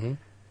abetting? Mm-hmm.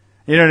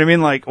 You know what I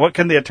mean? Like, what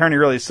can the attorney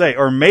really say?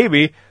 Or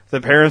maybe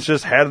the parents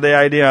just had the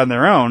idea on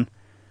their own.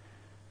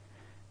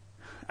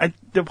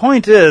 The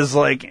point is,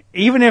 like,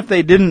 even if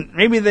they didn't,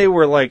 maybe they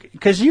were like,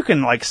 because you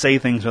can, like, say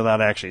things without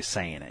actually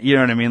saying it. You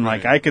know what I mean?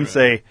 Like, I can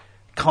say,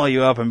 call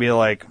you up and be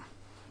like,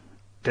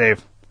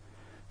 Dave,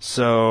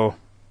 so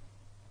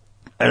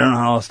I don't know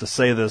how else to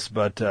say this,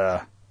 but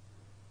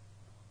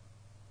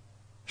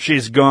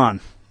she's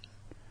gone,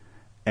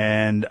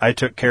 and I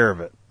took care of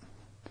it.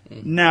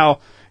 Now,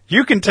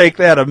 you can take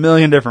that a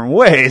million different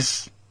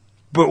ways,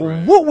 but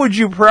what would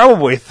you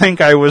probably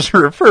think I was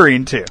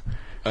referring to?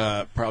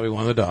 Probably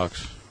one of the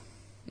dogs.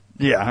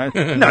 Yeah.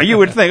 No, you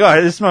would think,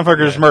 oh, this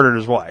motherfucker just murdered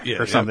his wife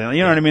or something.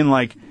 You know what I mean?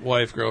 Like,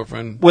 wife,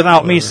 girlfriend.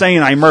 Without me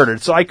saying I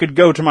murdered. So I could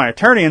go to my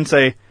attorney and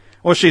say,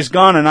 well, she's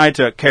gone and I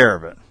took care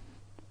of it.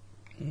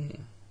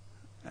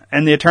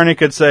 And the attorney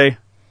could say,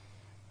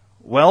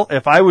 well,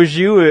 if I was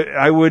you,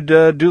 I would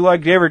do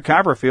like David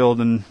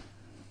Copperfield and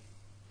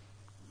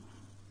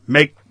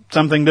make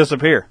something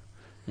disappear.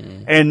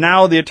 And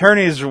now the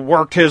attorney's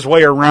worked his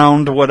way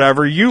around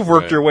whatever. You've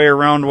worked your way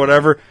around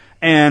whatever.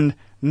 And,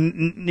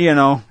 you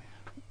know,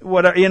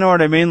 you know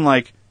what I mean?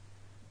 Like,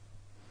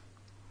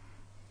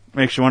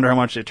 makes you wonder how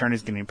much the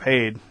attorney's getting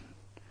paid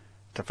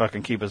to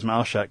fucking keep his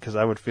mouth shut. Because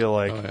I would feel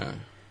like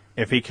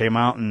if he came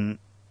out and,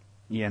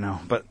 you know,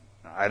 but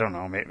I don't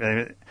know.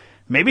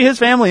 Maybe his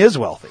family is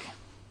wealthy.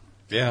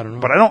 Yeah, I don't know.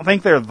 But I don't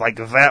think they're like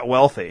that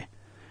wealthy.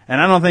 And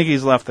I don't think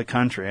he's left the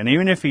country. And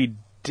even if he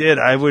did,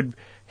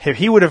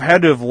 he would have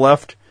had to have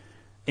left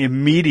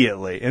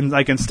immediately. And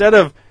like instead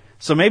of,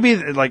 so maybe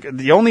like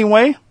the only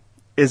way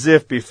is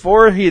if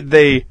before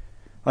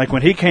like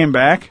when he came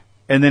back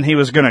and then he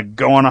was going to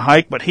go on a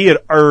hike, but he had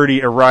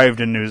already arrived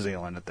in New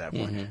Zealand at that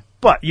point.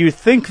 But you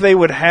think they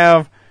would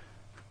have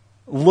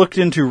looked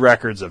into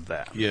records of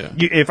that. Yeah.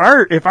 If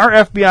our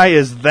FBI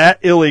is that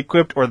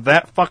ill-equipped or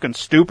that fucking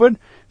stupid,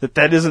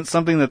 that isn't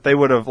something that they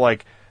would have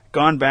like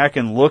gone back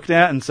and looked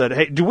at and said,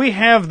 hey, do we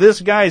have this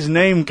guy's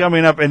name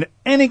coming up in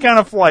any kind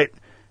of flight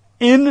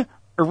in,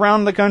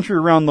 around the country,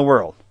 around the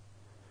world?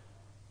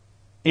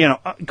 You know,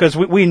 because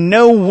we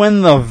know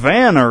when the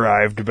van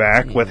arrived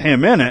back with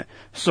him in it,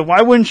 so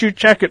why wouldn't you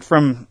check it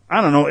from,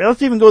 I don't know,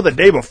 let's even go the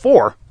day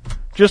before,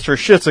 just for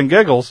shits and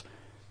giggles,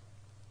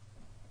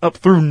 up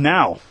through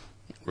now.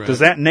 Right. Does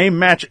that name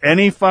match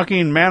any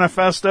fucking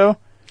manifesto?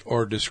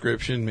 Or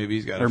description? Maybe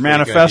he's got a or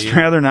manifesto,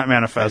 rather, not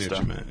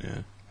manifesto.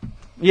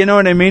 You know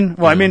what I mean?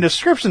 Well, I mean,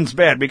 description's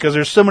bad because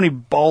there's so many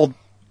bald,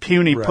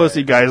 puny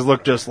pussy guys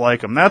look just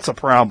like him. That's a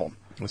problem.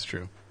 That's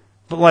true.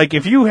 But like,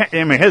 if you,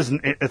 I mean,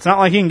 it's not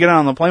like he can get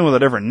on the plane with a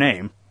different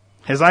name.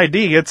 His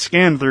ID gets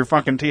scanned through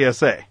fucking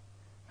TSA,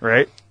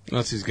 right?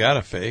 Unless he's got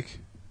a fake.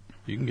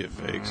 You can get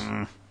fakes.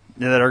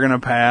 That are going to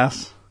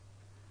pass.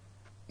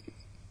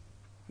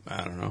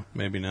 I don't know.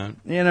 Maybe not.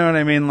 You know what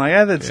I mean?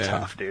 Like, that's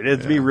tough, dude.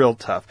 It'd be real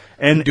tough.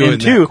 And doing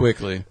two, that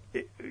quickly.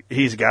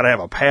 He's got to have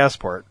a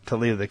passport to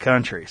leave the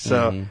country.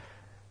 So,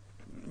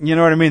 you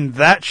know what I mean?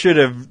 That should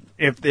have,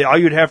 all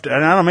you'd have to,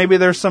 and I don't know, maybe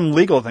there's some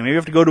legal thing. Maybe you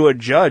have to go to a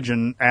judge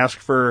and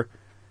ask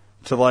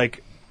to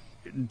like,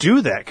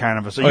 do that kind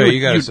of a, so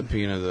you got to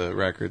subpoena the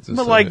records and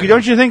but stuff. But like,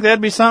 don't you think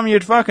that'd be something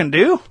you'd fucking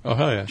do? Oh,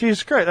 hell yeah.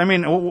 Jesus Christ. I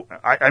mean,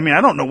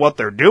 I don't know what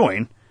they're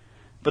doing.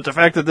 But the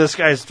fact that this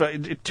guy's,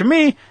 to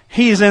me,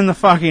 he's in the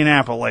fucking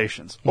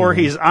Appalachians. Or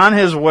he's on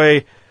his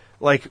way,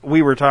 like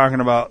we were talking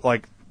about,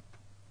 like,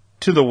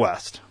 to the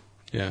west.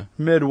 Yeah.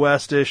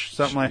 Midwest-ish,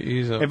 something like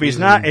that. If he's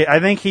not, I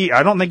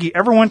don't think he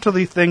ever went to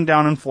the thing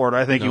down in Florida.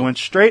 I think he went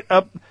straight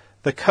up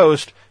the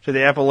coast to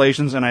the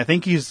Appalachians, and I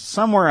think he's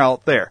somewhere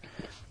out there.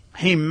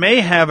 He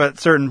may have, at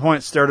certain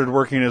points, started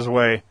working his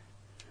way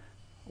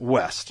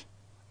west.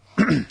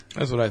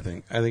 That's what I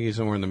think. I think he's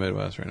somewhere in the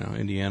Midwest right now.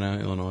 Indiana,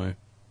 Illinois.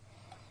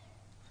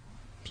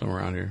 Somewhere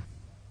around here.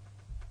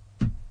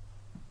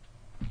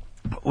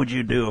 What would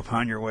you do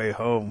upon your way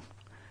home?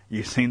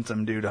 You seen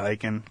some dude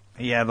hiking.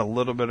 He had a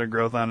little bit of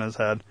growth on his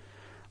head,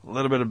 a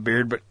little bit of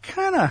beard, but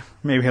kind of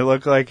maybe it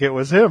looked like it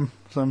was him.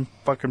 Some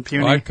fucking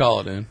puny. Well, I'd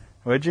call it in.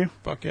 Would you?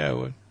 Fuck yeah, I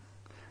would.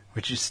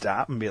 Would you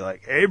stop and be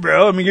like, "Hey,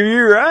 bro, let me give you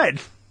a ride"?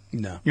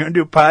 No. You want to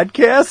do a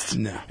podcast?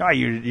 No. Oh,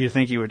 you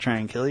think he would try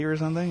and kill you or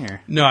something?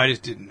 Or no, I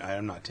just didn't.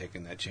 I'm not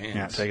taking that chance. You're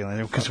not taking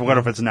that because what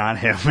if it's not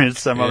him? It's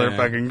some other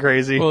fucking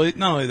crazy. Well,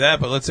 not only that,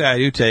 but let's say I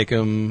do take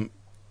him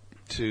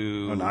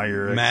to now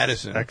you're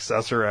Madison.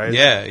 Accessorized.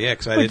 Yeah,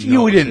 because I didn't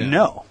know. You didn't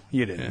know.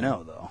 You didn't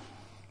know though.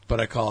 But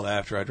I called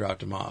after I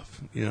dropped him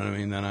off. You know what I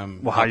mean? Then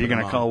I'm. Well, how are you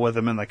going to call with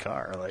him in the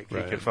car? Like he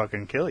could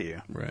fucking kill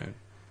you. Right.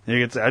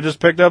 You could say, I just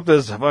picked up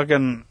this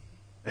fucking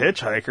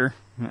hitchhiker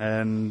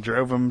and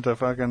drove him to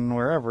fucking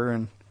wherever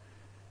and.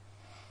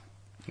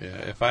 Yeah,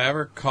 if I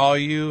ever call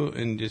you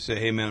and just say,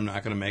 "Hey, man, I'm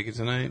not going to make it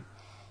tonight,"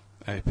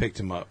 I picked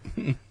him up.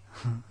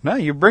 No,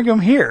 you bring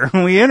him here,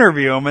 we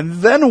interview him,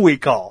 and then we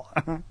call.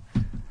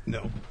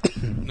 No,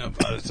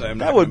 by the time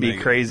that would be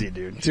crazy,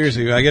 dude.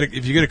 Seriously,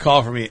 if you get a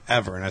call from me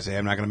ever, and I say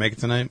I'm not going to make it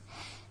tonight,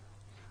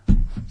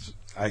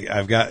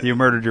 I've got you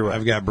murdered your wife.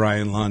 I've got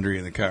Brian Laundrie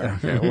in the car.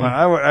 Okay, well,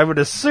 I would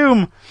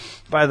assume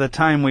by the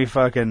time we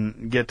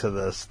fucking get to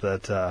this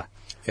that.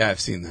 Yeah,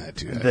 I've seen that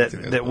too.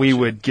 That we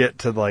would get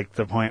to like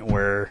the point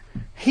where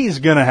he's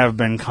gonna have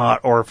been caught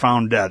or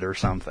found dead or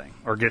something,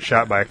 or get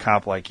shot by a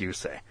cop, like you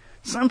say.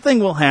 Something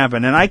will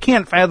happen, and I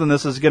can't fathom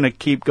this is gonna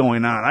keep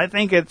going on. I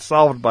think it's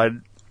solved by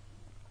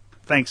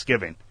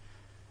Thanksgiving.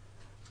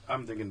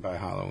 I'm thinking by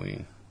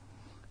Halloween.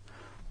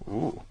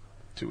 Ooh,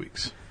 2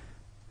 weeks.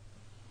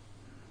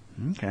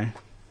 Okay.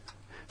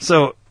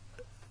 So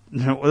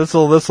this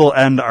will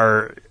end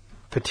our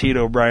Petite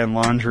O'Brien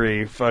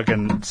laundry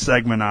fucking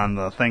segment on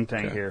the think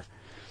tank here.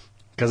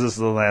 Because this is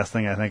the last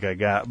thing I think I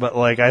got. But,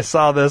 like, I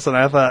saw this and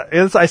I thought,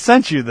 I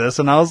sent you this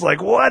and I was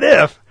like, what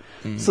if?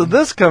 Mm-hmm. So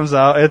this comes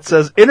out. It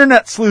says,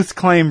 Internet sleuths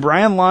claim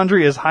Brian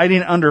Laundrie is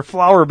hiding under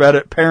flower bed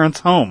at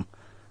parents' home.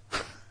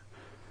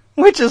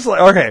 Which is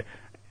like, okay,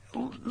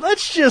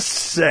 let's just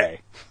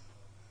say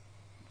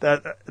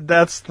that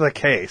that's the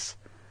case.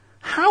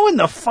 How in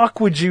the fuck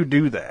would you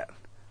do that?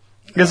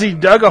 Because he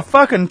dug a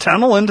fucking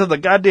tunnel into the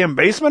goddamn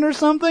basement or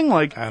something?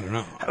 Like, I don't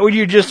know. Would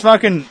you just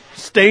fucking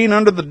stain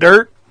under the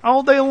dirt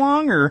all day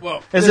long? Or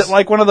is it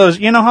like one of those,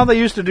 you know how they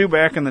used to do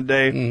back in the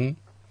day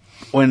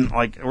when,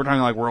 like, we're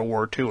talking like World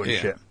War II and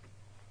shit.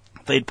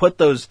 They'd put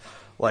those,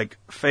 like,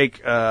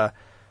 fake, not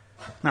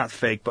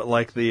fake, but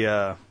like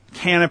the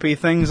canopy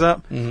things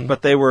up,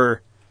 but they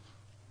were,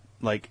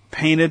 like,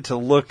 painted to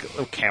look,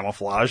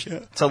 camouflaged,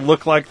 to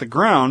look like the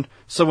ground,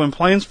 so when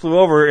planes flew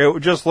over, it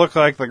would just look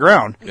like the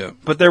ground. Yeah.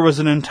 But there was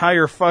an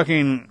entire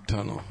fucking...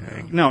 Tunnel.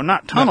 Yeah. No,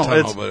 not tunnel. Not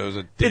tunnel, but it was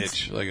a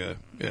ditch.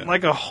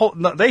 Like a whole...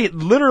 They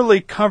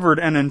literally covered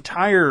an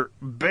entire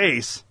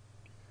base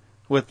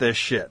with this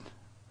shit.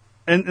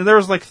 And there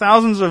was, like,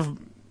 thousands of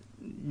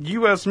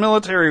U.S.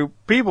 military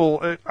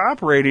people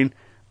operating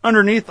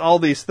underneath all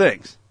these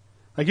things.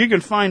 Like, you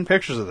can find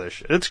pictures of this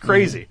shit. It's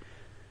crazy.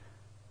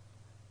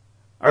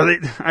 Are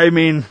they? I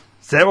mean,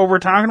 is that what we're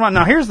talking about?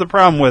 Now, here's the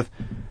problem with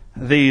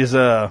these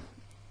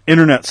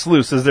internet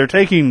sleuths: is they're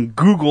taking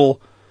Google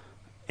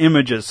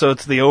images, so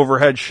it's the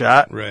overhead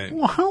shot. Right.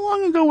 Well, how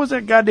long ago was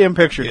that goddamn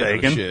picture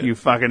taken? No you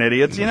fucking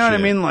idiots! You know what I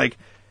mean? Like,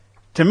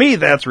 to me,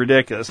 that's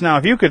ridiculous. Now,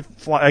 if you could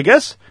fly, I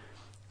guess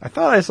I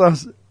thought I saw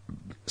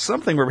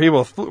something where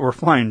people were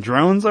flying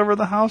drones over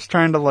the house,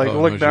 trying to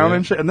look down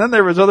and shit. And then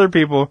there was other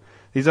people,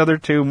 these other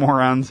two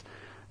morons,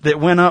 that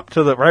went up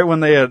to the right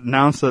when they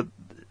announced that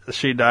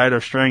she died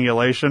of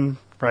strangulation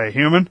by a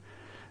human.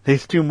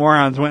 These two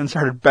morons went and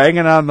started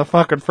banging on the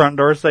fucking front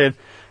door saying,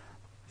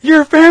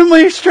 "Your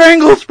family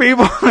strangles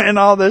people," and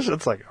all this.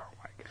 It's like, oh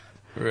my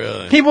god.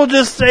 Really? People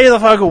just stay the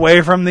fuck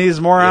away from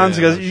these morons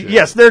because,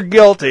 yes, they're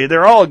guilty.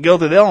 They're all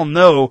guilty. They all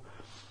know.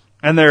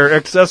 And they're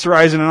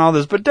accessorizing and all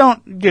this. But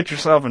don't get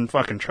yourself in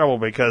fucking trouble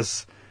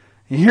because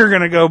you're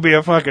going to go be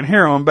a fucking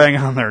hero and bang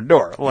on their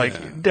door.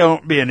 Like,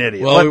 don't be an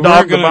idiot. Well, Let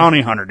Dog the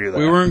Bounty Hunter do that.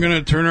 We weren't going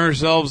to turn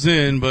ourselves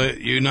in, but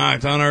you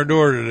knocked on our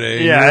door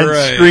today. Yeah,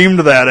 and screamed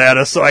that at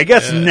us. So I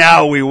guess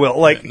now we will.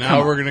 Like,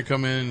 now we're going to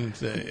come in and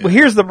say... Well,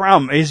 here's the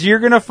problem, is you're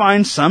going to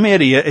find some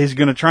idiot who's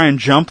going to try and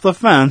jump the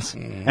fence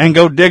and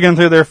go digging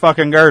through their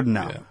fucking garden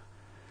now. Yeah.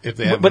 If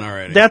they haven't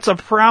already. That's a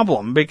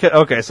problem. Because,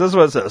 okay, so this is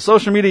what it says.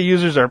 Social media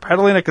users are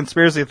peddling a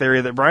conspiracy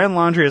theory that Brian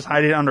Laundrie is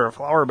hiding under a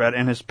flower bed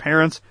in his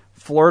parents'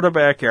 Florida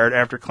backyard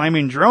after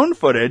claiming drone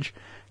footage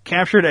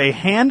captured a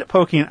hand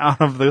poking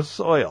out of the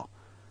soil.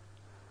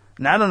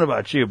 Now, I don't know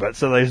about you, but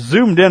so they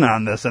zoomed in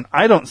on this, and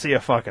I don't see a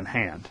fucking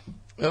hand.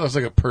 That looks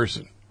like a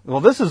person. Well,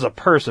 this is a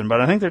person,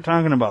 but I think they're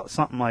talking about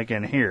something like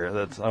in here.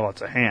 That's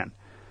it's a hand.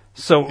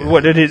 So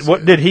what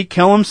did he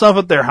kill himself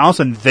at their house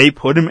and they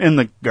put him in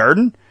the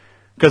garden?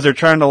 Because they're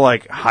trying to,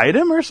 like, hide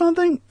him or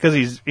something? Because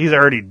he's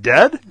already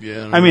dead?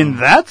 Yeah. I mean,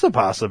 that's a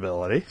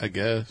possibility. I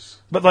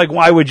guess. But, like,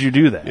 why would you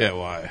do that? Yeah,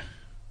 why?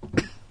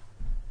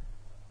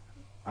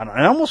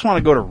 I almost want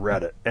to go to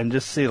Reddit and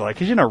just see, like,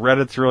 because, you know,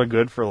 Reddit's really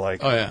good for,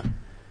 like... Oh,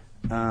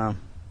 yeah.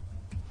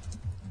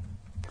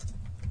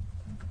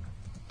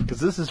 Because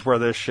this is where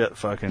this shit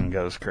fucking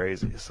goes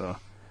crazy, so...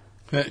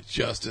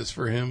 Justice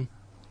for him?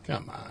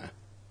 Come on.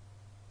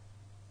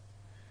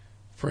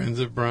 Friends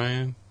of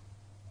Brian?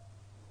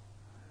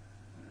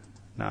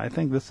 No, I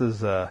think this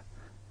is, let's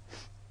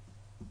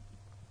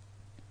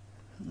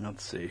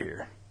see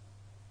here.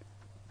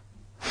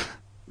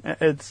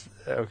 It's,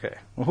 okay.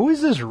 Well, who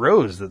is this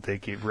Rose that they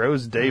keep?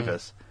 Rose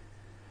Davis.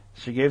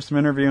 She gave some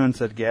interview and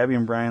said Gabby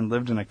and Brian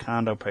lived in a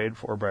condo paid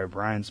for by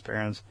Brian's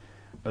parents,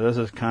 but this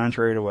is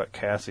contrary to what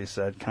Cassie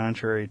said,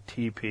 contrary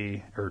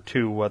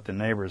to what the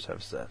neighbors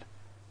have said.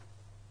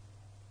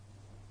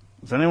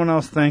 Does anyone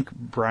else think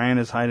Brian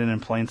is hiding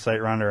in plain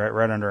sight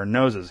right under our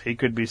noses? He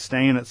could be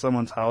staying at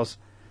someone's house,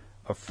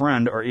 a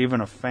friend, or even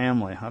a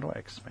family. How do I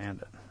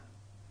expand it?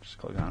 Just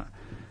click on it.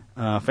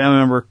 A family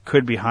member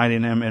could be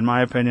hiding him. In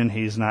my opinion,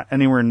 he's not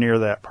anywhere near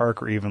that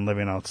park or even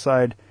living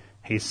outside.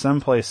 He's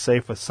someplace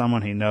safe with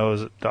someone he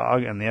knows.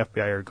 Dog and the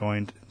FBI are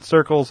going in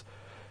circles.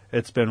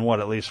 It's been,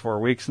 at least 4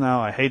 weeks now.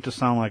 I hate to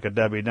sound like a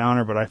Debbie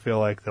Downer, but I feel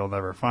like they'll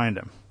never find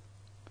him.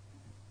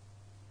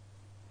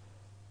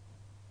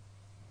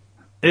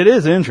 It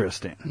is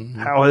interesting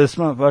how this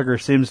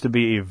motherfucker seems to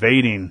be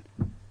evading.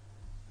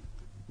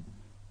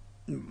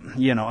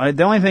 You know,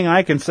 the only thing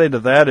I can say to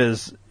that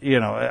is, you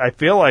know, I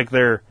feel like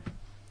they're,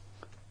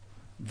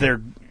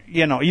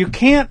 you know, you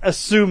can't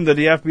assume that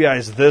the FBI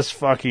is this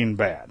fucking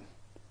bad.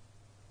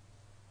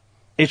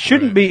 It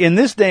shouldn't be, in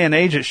this day and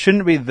age, it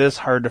shouldn't be this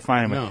hard to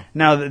find him. No.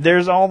 Now,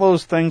 there's all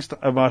those things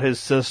about his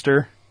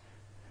sister,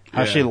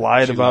 how she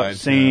lied about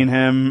seeing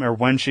him, or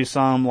when she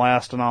saw him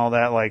last and all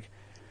that, like,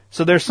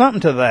 so there's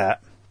something to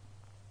that.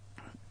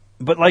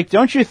 But, like,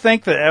 don't you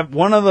think that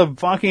one of the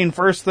fucking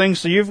first things,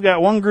 so you've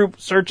got one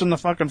group searching the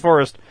fucking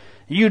forest,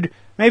 you'd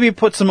maybe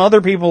put some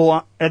other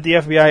people at the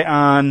FBI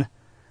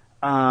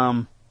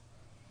on,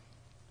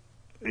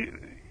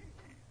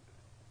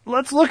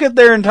 let's look at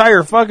their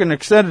entire fucking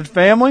extended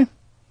family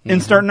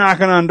and start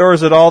knocking on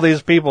doors at all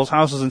these people's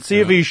houses and see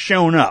if he's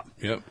shown up.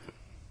 Yep.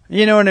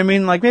 You know what I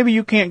mean? Like, maybe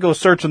you can't go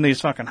searching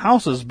these fucking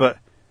houses, but,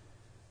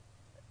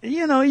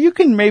 you know, you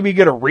can maybe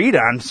get a read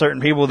on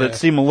certain people that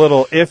seem a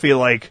little iffy,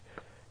 like,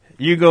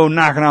 you go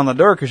knocking on the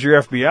door because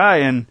you're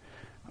FBI and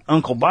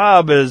Uncle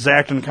Bob is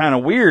acting kind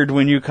of weird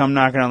when you come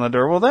knocking on the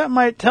door. Well, that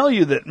might tell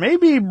you that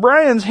maybe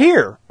Brian's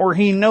here or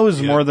he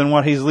knows more than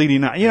what he's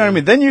leading on. You know what I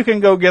mean? Then you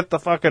can go get the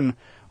fucking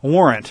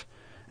warrant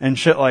and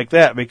shit like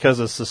that because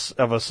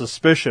of a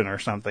suspicion or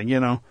something, you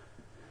know?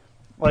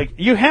 Like,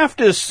 you have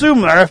to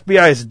assume our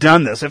FBI's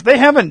done this. If they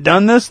haven't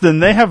done this, then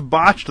they have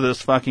botched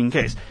this fucking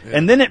case. Yeah.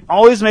 And then it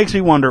always makes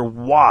me wonder,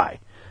 why?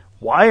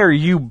 Why are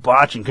you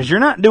botching? Because you're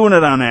not doing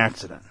it on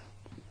accident.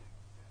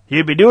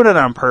 You'd be doing it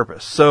on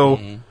purpose. So,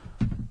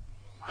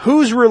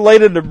 who's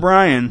related to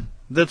Brian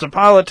that's a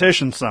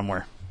politician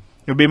somewhere?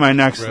 Would be my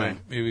next thing.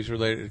 Maybe he's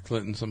related to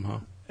Clinton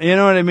somehow. You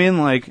know what I mean?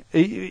 Like,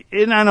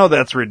 and I know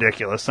that's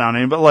ridiculous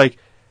sounding, but like,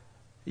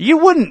 you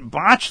wouldn't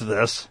botch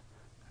this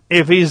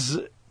if he's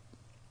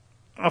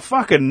a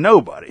fucking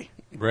nobody.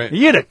 Right.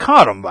 You'd have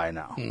caught him by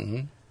now.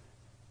 Mm-hmm.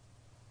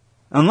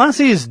 Unless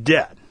he's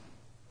dead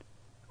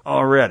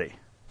already.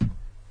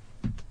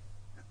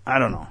 I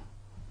don't know.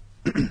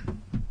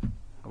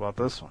 How about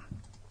this one?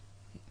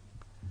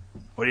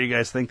 What do you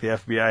guys think the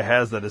FBI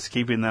has that is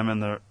keeping them in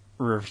the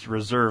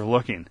reserve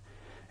looking?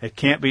 It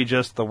can't be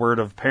just the word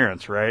of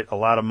parents, right? A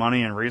lot of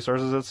money and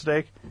resources at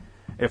stake.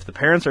 If the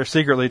parents are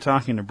secretly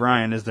talking to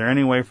Brian, is there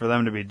any way for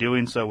them to be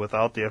doing so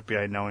without the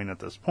FBI knowing at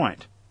this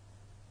point?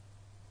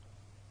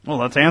 Well,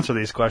 let's answer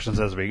these questions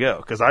as we go,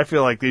 because I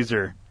feel like these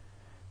are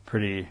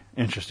pretty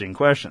interesting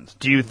questions.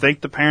 Do you think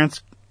the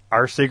parents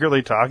are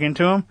secretly talking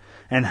to him?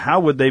 And how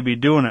would they be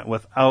doing it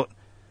without...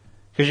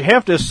 Because you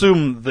have to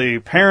assume the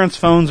parents'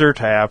 phones are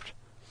tapped,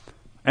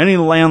 any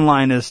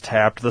landline is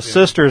tapped, the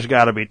sister's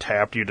got to be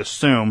tapped, you'd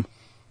assume.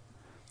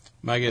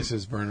 My guess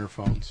is burner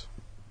phones.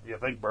 You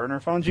think burner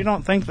phones? You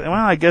don't think... Well,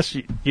 I guess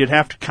you'd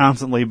have to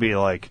constantly be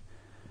like,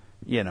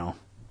 you know...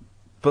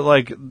 But,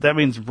 like, that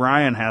means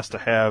Brian has to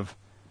have...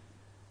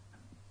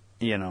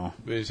 You know,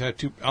 they just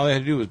had all they had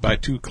to do was buy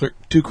two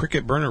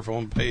Cricket burner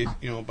phone, pay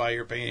buy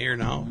your pay here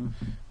now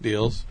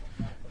deals,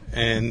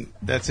 and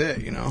that's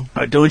it. You know,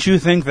 don't you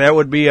think that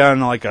would be on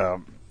like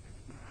a?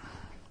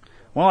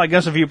 Well, I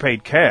guess if you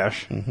paid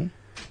cash,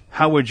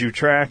 how would you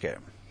track it?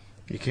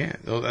 You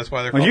can't. That's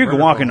why they're. Well, you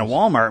could walk into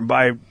Walmart and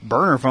buy a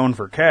burner phone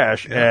for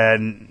cash,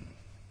 and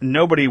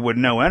nobody would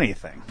know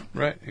anything.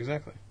 Right.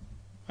 Exactly.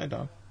 Hi,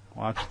 dog.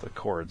 Watch the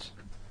cords.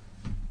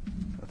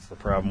 That's the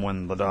problem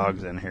when the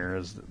dog's in here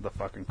is the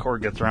fucking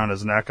cord gets around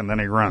his neck and then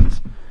he runs.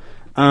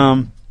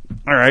 All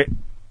right.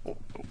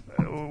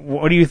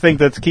 What do you think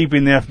that's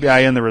keeping the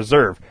FBI in the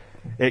reserve?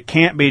 It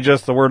can't be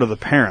just the word of the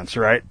parents,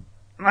 right?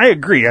 I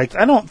agree. I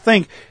don't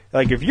think,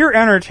 like, if you're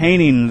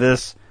entertaining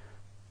this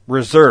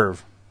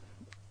reserve,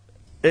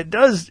 it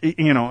does,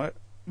 you know,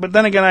 but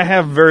then again, I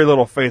have very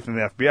little faith in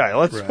the FBI.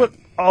 Let's put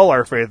all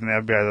our faith in the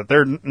FBI that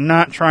they're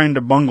not trying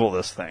to bungle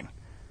this thing.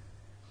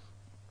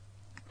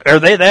 Are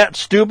they that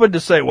stupid to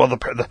say, well,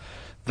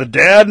 the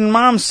dad and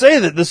mom say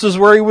that this is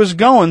where he was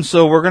going,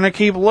 so we're going to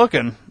keep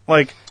looking?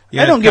 Like,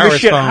 I don't give a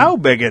shit how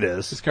big it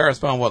is. His car was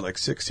found, like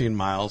 16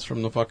 miles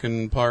from the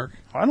fucking park?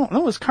 I don't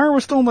know. His car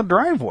was still in the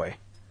driveway.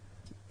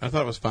 I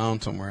thought it was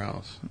found somewhere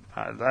else.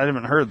 I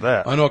haven't heard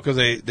that. I know, because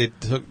they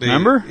took...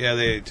 Remember? Yeah,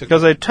 they took...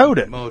 Because they towed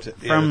it. That's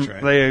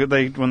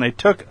right. When they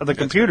took the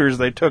computers,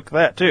 they took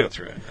that, too. That's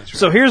right.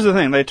 So here's the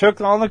thing. They took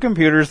all the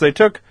computers. They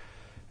took,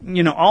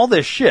 all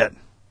this shit.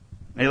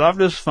 He left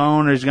his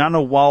phone, he's got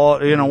no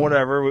wallet,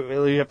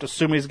 whatever. You have to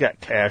assume he's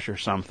got cash or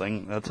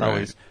something. That's how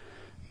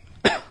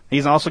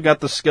he's also got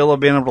the skill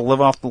of being able to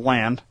live off the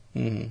land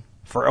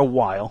for a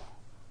while.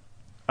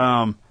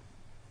 I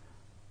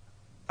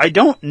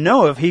don't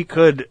know if he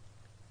could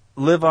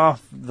live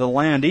off the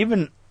land,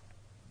 even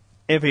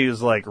if he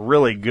was, like,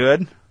 really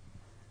good,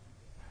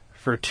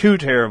 for too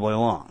terribly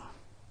long.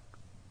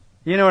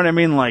 You know what I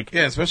mean? Like,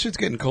 yeah, especially it's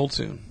getting cold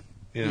soon.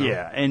 You know?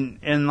 Yeah,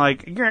 and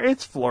like,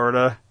 it's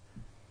Florida.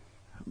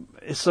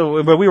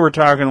 So, but we were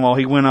talking while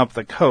he went up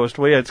the coast.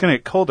 Well, yeah, it's going to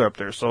get colder up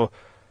there. So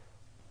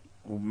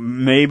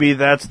maybe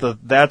that's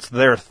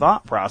their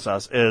thought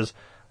process is,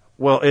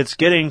 well, it's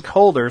getting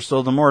colder.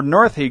 So the more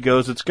north he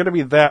goes, it's going to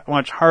be that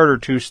much harder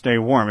to stay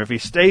warm. If he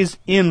stays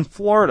in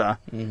Florida,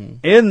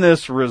 in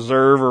this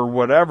reserve or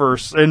whatever,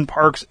 in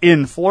parks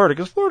in Florida,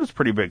 because Florida's a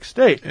pretty big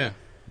state. Yeah.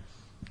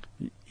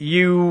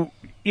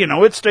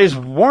 It stays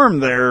warm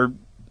there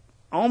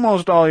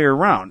almost all year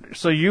round.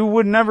 So you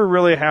would never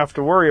really have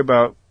to worry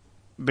about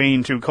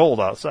being too cold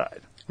outside.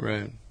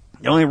 Right.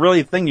 The only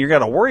really thing you got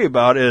to worry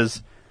about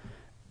is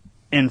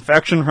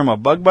infection from a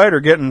bug bite or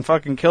getting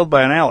fucking killed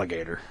by an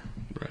alligator.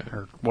 Right.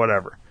 Or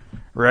whatever.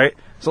 Right?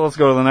 So let's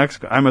go to the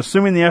next. I'm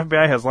assuming the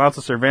FBI has lots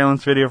of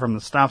surveillance video from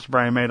the stops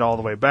Brian made all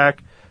the way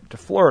back to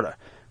Florida.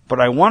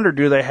 But I wonder,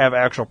 do they have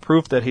actual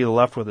proof that he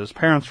left with his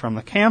parents from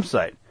the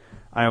campsite?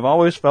 I have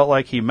always felt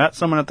like he met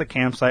someone at the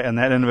campsite and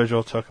that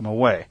individual took him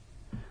away.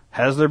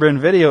 Has there been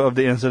video of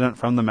the incident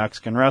from the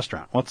Mexican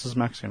restaurant? What's this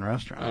Mexican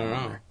restaurant? I don't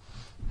know.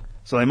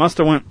 So they must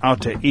have went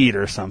out to eat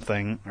or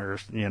something, or,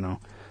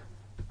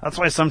 That's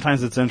why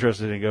sometimes it's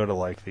interesting to go to,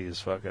 like, these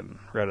fucking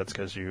Reddits,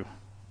 because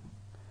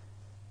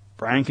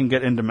Brian can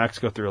get into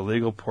Mexico through a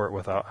legal port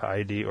without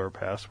ID or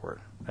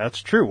passport.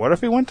 That's true. What if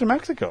he went to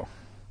Mexico?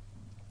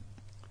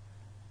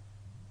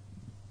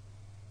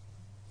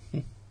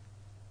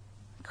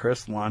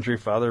 Chris Laundrie,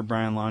 Father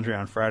Brian Laundrie,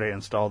 on Friday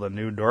installed a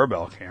new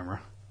doorbell camera.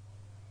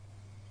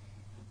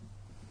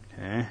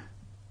 Okay.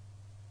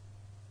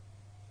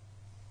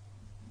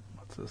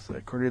 What's this say?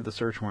 According to the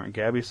search warrant,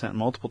 Gabby sent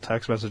multiple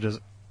text messages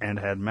and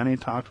had many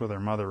talks with her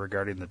mother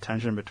regarding the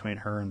tension between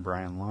her and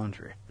Brian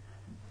Laundrie.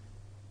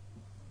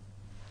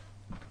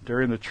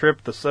 During the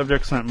trip, the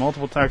subject sent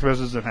multiple text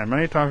messages and had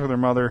many talks with her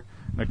mother,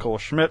 Nicole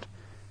Schmidt,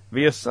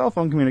 via cell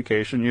phone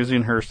communication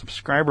using her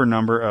subscriber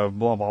number of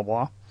blah blah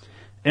blah,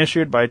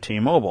 issued by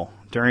T-Mobile.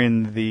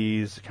 During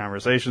these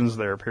conversations,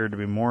 there appeared to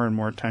be more and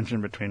more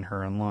tension between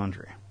her and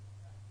Laundrie.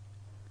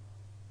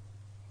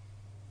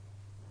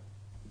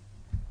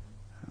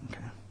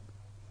 Okay.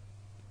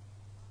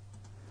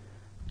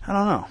 I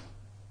don't know.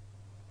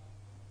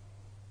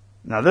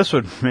 Now, this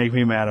would make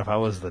me mad if I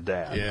was the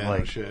dad. Yeah, like,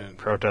 no shit.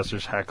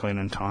 Protesters heckling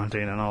and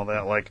taunting and all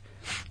that. Like,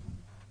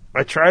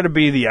 I try to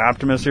be the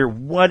optimist here.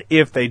 What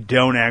if they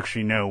don't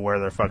actually know where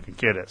their fucking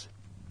kid is?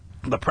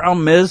 The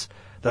problem is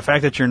the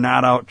fact that you're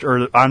not out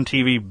or on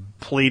TV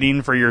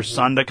pleading for your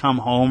son to come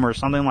home or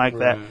something like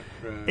that.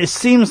 Right. It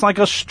seems like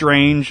a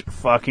strange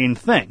fucking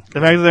thing. The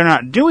fact that they're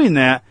not doing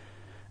that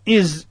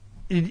is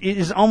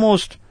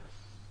almost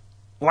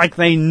like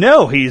they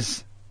know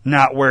he's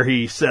not where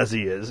he says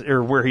he is,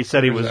 or where he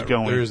said he was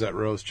going. There's that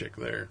Rose chick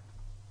there.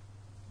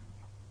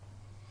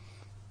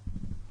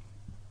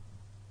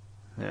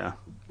 Yeah.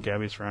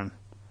 Gabby's friend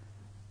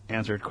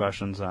answered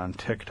questions on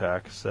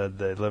TikTok, said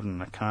they lived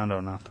in a condo,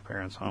 not the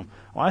parents' home.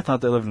 Well, I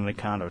thought they lived in a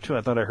condo, too.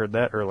 I thought I heard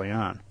that early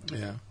on.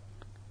 Yeah.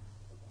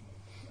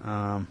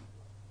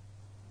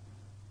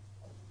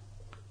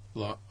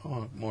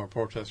 More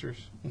protesters.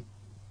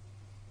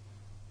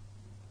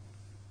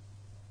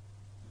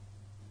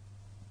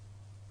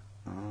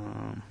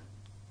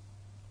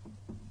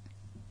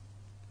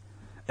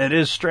 It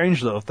is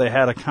strange, though. If they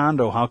had a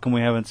condo, how come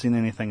we haven't seen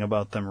anything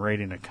about them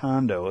raiding a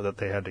condo that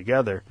they had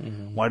together?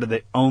 Mm-hmm. Why did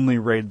they only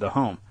raid the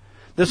home?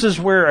 This is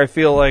where I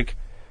feel like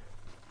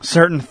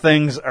certain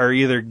things are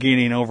either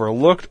getting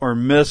overlooked or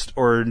missed,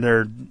 or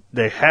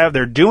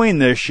they're doing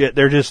this shit,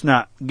 they're just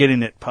not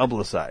getting it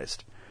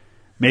publicized.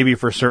 Maybe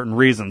for certain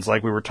reasons,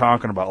 like we were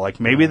talking about.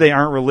 Like, maybe they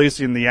aren't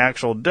releasing the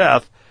actual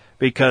death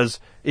because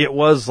it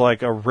was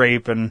like a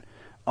rape and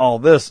all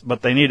this,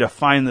 but they need to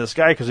find this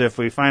guy, because if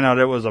we find out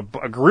it was a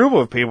group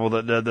of people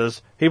that did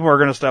this, people are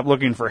going to stop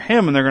looking for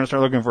him and they're going to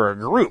start looking for a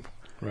group.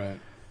 Right.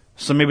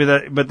 So maybe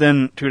that, but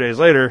then 2 days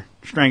later,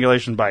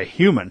 strangulation by a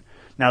human.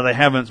 Now they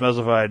haven't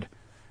specified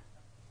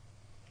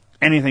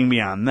anything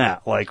beyond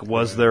that. Like,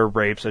 was there a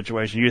rape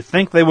situation? You'd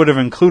think they would have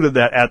included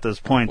that at this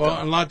point. Well,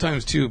 though. a lot of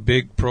times too,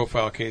 big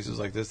profile cases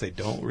like this, they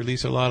don't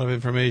release a lot of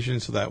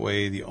information, so that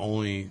way the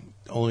only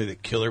the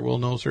killer will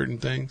know certain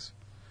things.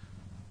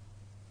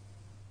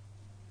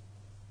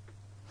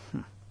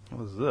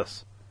 What is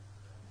this?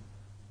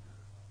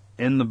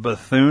 In the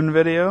Bethune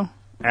video,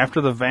 after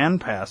the van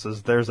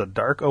passes, there's a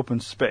dark open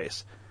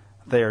space.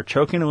 They are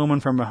choking a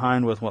woman from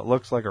behind with what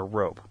looks like a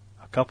rope.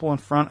 A couple in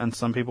front and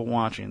some people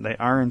watching. They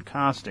are in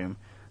costume.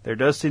 There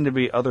does seem to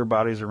be other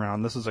bodies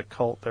around. This is a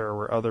cult. There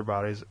were other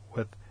bodies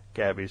with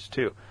Gabby's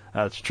too.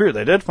 That's true.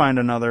 They did find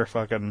another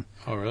fucking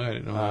Oh, really? I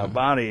didn't know that.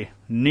 body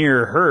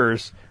near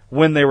hers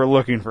when they were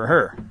looking for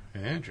her.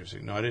 Yeah,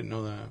 interesting. No, I didn't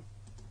know that.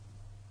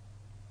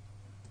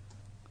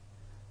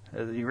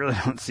 You really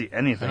don't see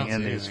anything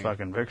in these anything.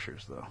 fucking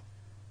pictures, though.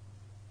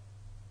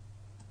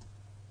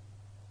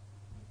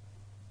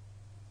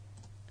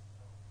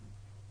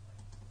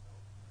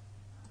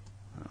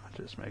 Oh, it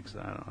just makes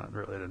that. I don't know, it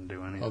really didn't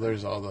do anything. Oh,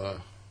 there's all the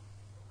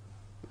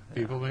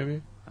people,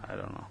 maybe? I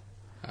don't know.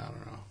 I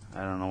don't know.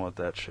 I don't know what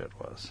that shit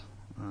was.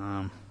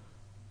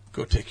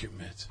 Go take your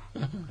meds.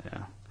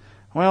 Yeah.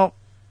 Well,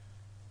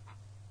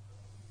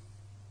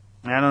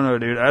 I don't know,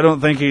 dude. I don't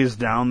think he's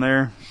down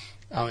there,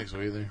 I don't think so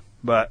either.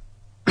 but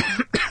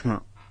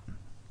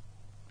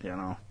you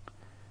know.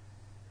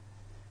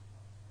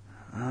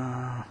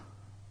 I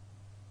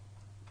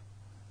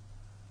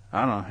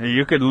don't know.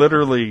 You could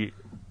literally,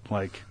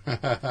 like,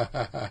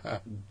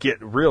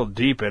 get real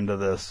deep into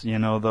this, you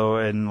know, though,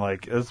 and,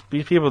 like, it's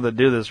these people that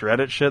do this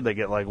Reddit shit, they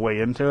get, like, way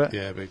into it.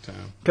 Yeah, big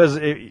time. Because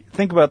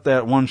think about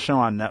that one show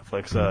on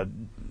Netflix,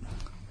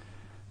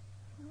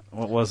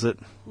 what was it?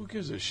 Who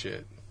gives a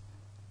shit?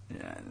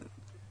 Yeah,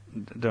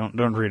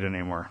 don't read it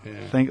anymore.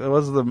 Yeah. Think it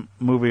was the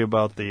movie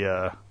about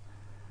the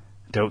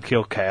Don't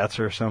Kill Cats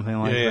or something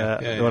like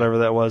that. Yeah. Whatever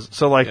that was.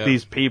 So like Yeah.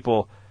 these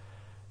people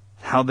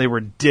how they were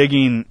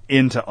digging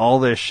into all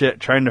this shit,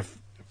 trying to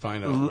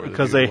Find out where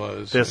because the dude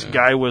was. this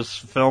guy was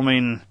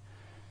filming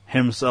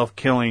himself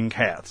killing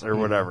cats or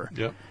whatever,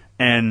 Yep.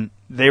 and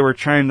they were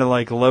trying to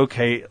like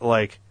locate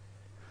like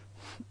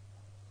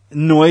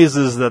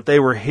noises that they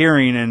were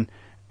hearing and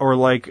or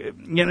like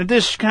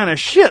this kind of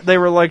shit. They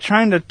were like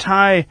trying to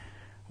tie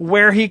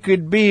where he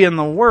could be in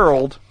the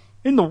world,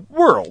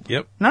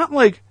 Yep. not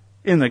like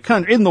in the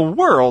country, in the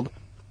world,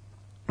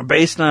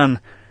 based on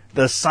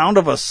the sound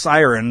of a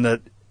siren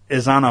that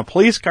is on a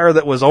police car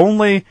that was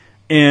only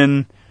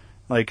in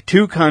like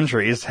 2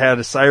 countries,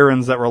 had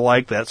sirens that were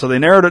like that. So they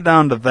narrowed it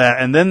down to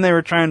that, and then they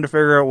were trying to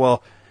figure out,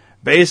 well,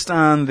 based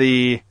on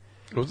the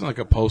It wasn't like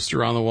a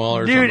poster on the wall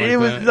or dude, something like it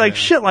was that. like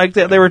shit like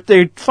that.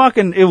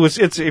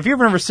 It's if you've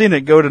never seen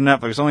it, go to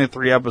Netflix. Only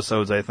 3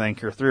 episodes, I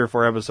think, or 3 or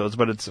 4 episodes,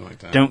 but it's Something like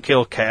that. Don't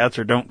Kill Cats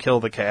or Don't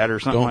Kill the Cat or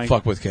something Don't like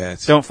fuck with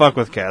cats. Don't fuck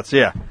with cats,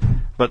 yeah.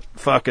 But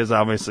fuck is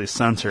obviously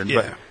censored.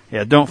 Yeah. But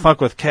yeah, don't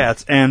fuck with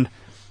cats. And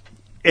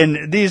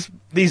these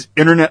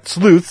internet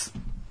sleuths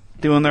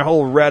doing their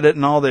whole Reddit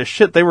and all this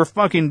shit, they were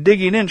fucking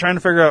digging in, trying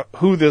to figure out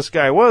who this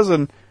guy was,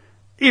 and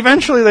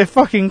eventually they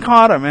fucking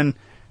caught him, and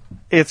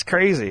it's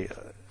crazy.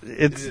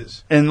 It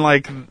is. And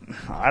like,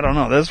 I don't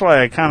know, that's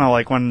why I kind of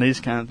like when these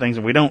kind of things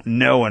we don't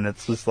know, and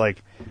it's just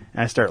like,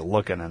 I start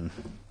looking and,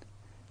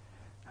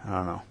 I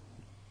don't know.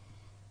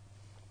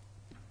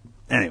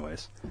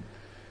 Anyways.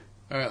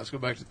 All right, let's go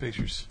back to the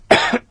pictures.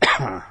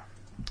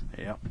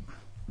 Yep.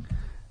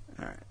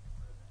 Alright.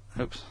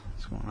 Oops.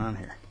 What's going on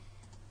here?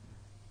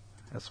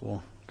 Guess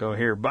we'll go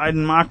here.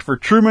 Biden mocked for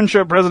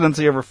Trumanship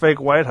presidency over fake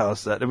White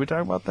House set. Did we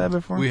talk about that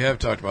before? We have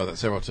talked about that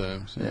several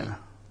times. Yeah.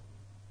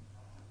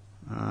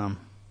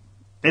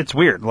 It's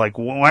weird. Like,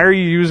 why are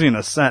you using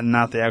a set and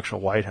not the actual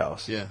White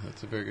House? Yeah,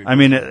 that's a very good I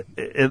mean,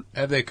 it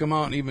Have they come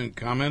out and even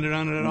commented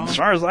on it at all? as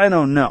far as I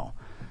know, no.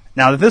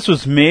 Now, if this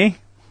was me,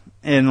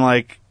 and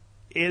like,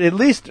 it at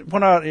least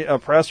put out a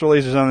press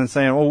release or something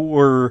saying, well,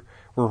 we're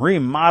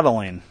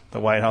remodeling the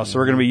White House, so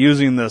we're going to be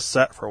using this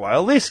set for a while.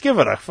 At least give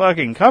it a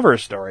fucking cover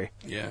story.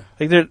 Yeah,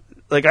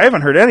 Like I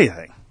haven't heard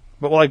anything.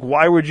 But like,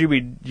 why would you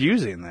be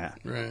using that?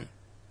 right.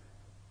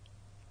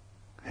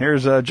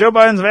 Here's Joe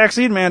Biden's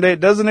vaccine mandate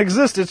doesn't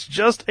exist. It's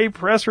just a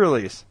press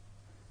release.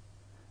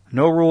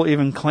 No rule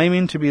even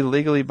claiming to be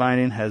legally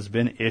binding has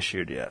been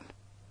issued yet.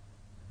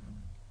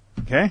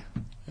 Okay?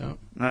 Yep.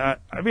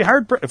 I'd be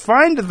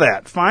find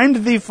that.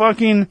 Find the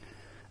fucking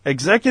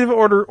executive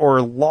order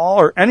or law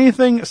or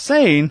anything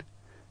saying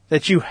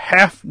that you're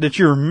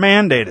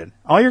mandated.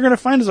 All you're going to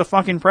find is a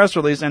fucking press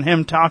release and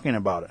him talking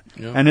about it.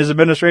 Yep. And his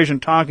administration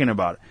talking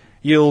about it.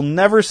 You'll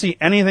never see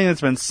anything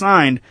that's been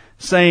signed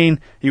saying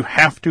you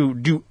have to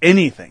do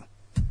anything.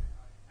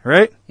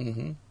 Right?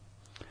 Mm-hmm.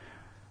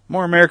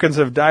 More Americans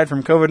have died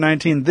from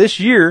COVID-19 this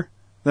year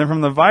than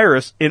from the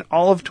virus in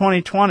all of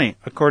 2020,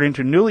 according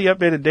to newly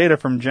updated data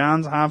from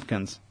Johns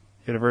Hopkins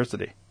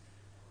University.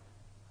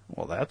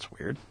 Well, that's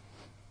weird.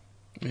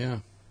 Yeah.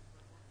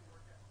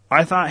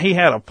 I thought he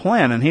had a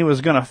plan and he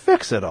was going to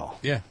fix it all.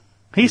 Yeah.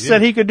 He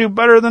said he could do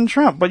better than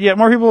Trump, but yet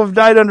more people have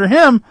died under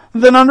him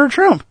than under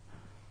Trump.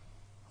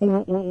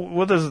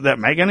 What does that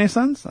make any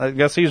sense? I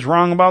guess he's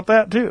wrong about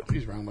that too.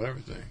 He's wrong with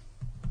everything.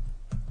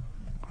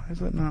 Why is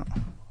it not?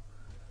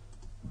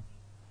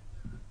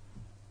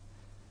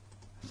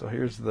 So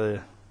here's I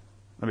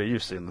mean,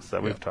 you've seen this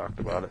stuff. We've talked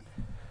about it.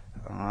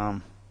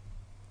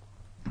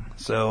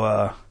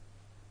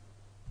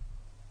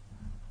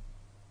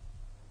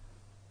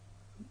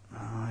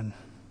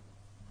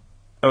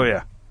 Oh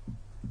yeah.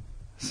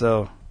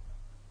 So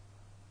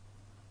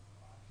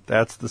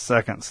that's the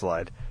second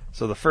slide.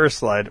 So the first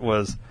slide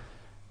was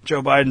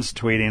Joe Biden's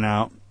tweeting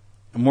out,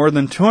 more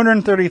than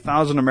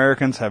 230,000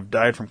 Americans have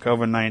died from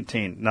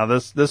COVID-19. Now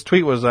this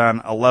tweet was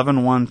on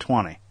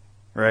 11/1/20,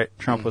 right?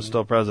 Trump was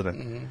still president.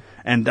 Mm-hmm.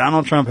 And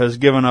Donald Trump has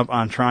given up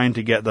on trying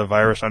to get the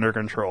virus under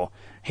control.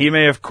 He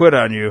may have quit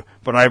on you,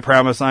 but I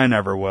promise I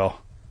never will.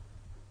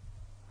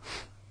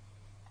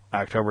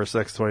 October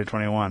 6,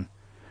 2021.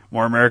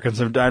 More Americans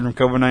have died from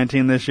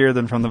COVID-19 this year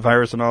than from the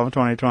virus in all of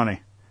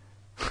 2020.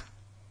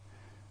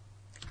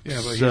 Yeah,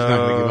 but he's not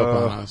going to give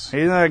up on us.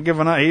 He's not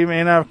giving up. He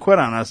may not have quit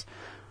on us.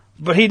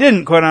 But he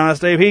didn't quit on us,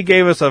 Dave. He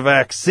gave us a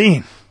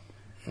vaccine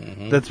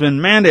that's been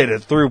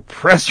mandated through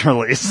press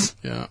release.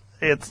 Yeah.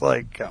 It's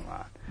like, come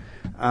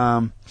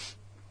on.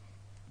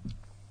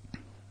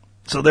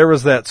 So there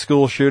was that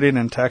school shooting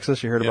in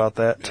Texas. You heard about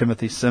that? Yep.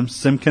 Timothy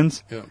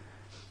Simpkins. Yeah.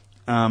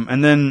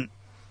 And then,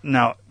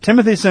 now,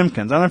 Timothy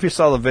Simpkins, I don't know if you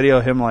saw the video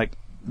of him, like,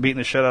 beating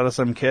the shit out of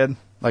some kid,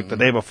 like, the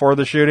day before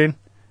the shooting.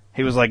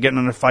 He was, like, getting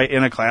in a fight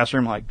in a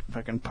classroom, like,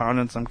 fucking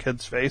pounding some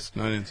kid's face.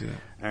 No, I didn't see that.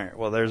 All right,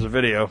 well, there's a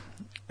video.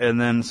 And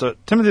then, so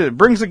Timothy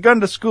brings a gun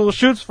to school,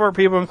 shoots 4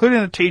 people, including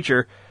a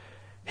teacher.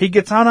 He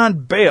gets out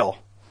on bail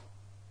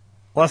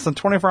less than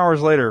 24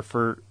 hours later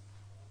for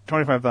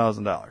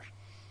 $25,000.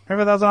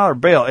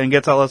 $25,000 bail, and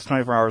gets out less than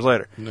 24 hours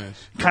later.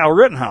 Nice. Kyle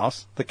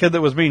Rittenhouse, the kid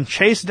that was being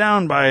chased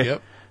down by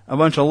a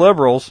bunch of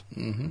liberals,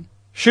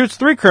 shoots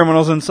 3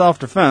 criminals in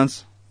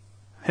self-defense.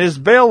 His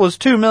bail was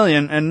 $2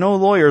 million, and no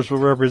lawyers will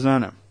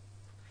represent him.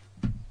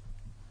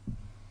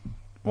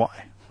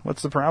 Why?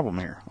 What's the problem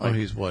here? Oh,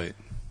 he's white.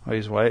 Oh,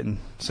 he's white and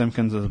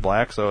Simpkins is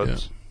black, so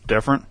it's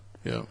different?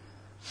 Yeah.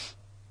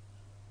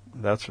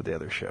 That's for the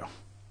other show.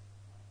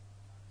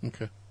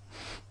 Okay.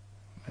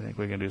 I think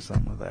we can do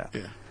something with that.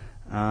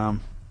 Yeah.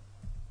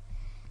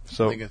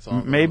 So I think it's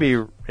all maybe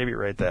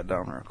write that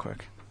down real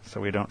quick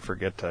so we don't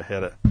forget to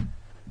hit it.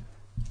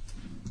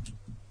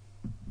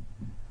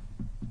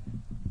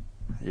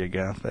 You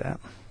got that?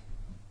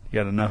 You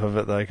got enough of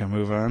it that I can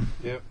move on?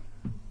 Yep.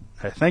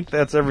 I think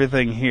that's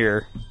everything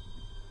here.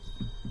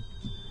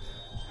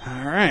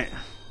 All right.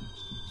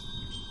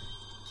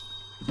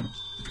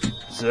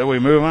 So we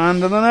move on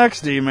to the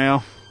next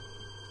email.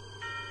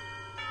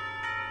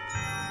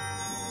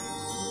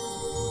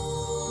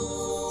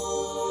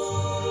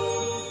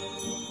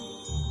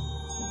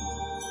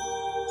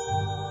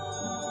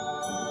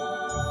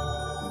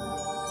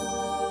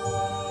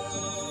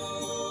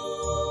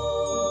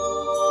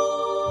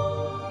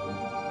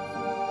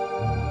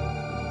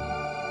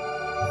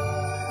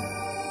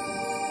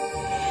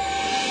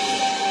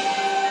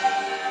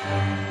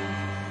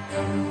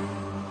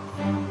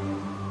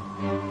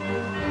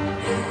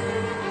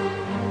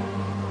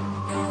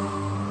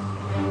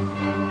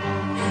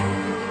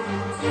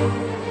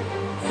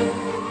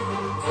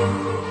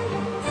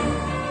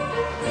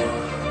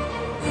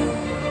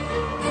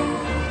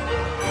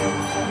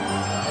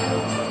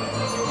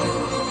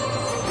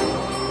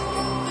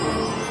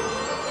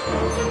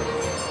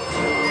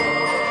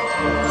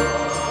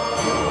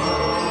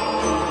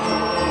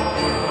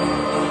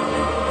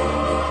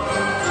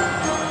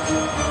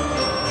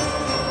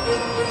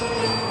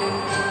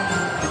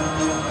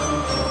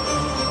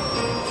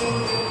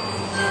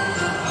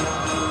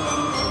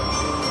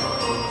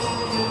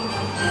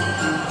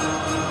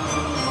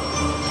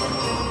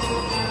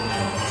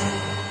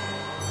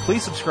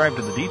 Please subscribe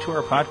to the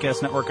D2R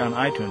Podcast Network on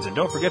iTunes, and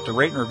don't forget to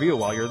rate and review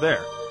while you're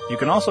there. You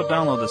can also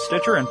download the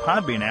Stitcher and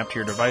Podbean app to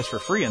your device for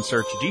free and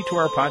search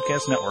D2R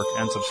Podcast Network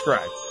and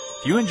subscribe.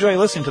 If you enjoy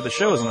listening to the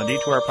shows on the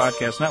D2R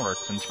Podcast Network,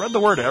 then spread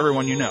the word to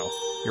everyone you know.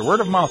 Your word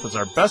of mouth is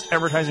our best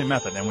advertising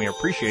method, and we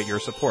appreciate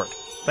your support.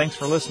 Thanks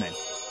for listening.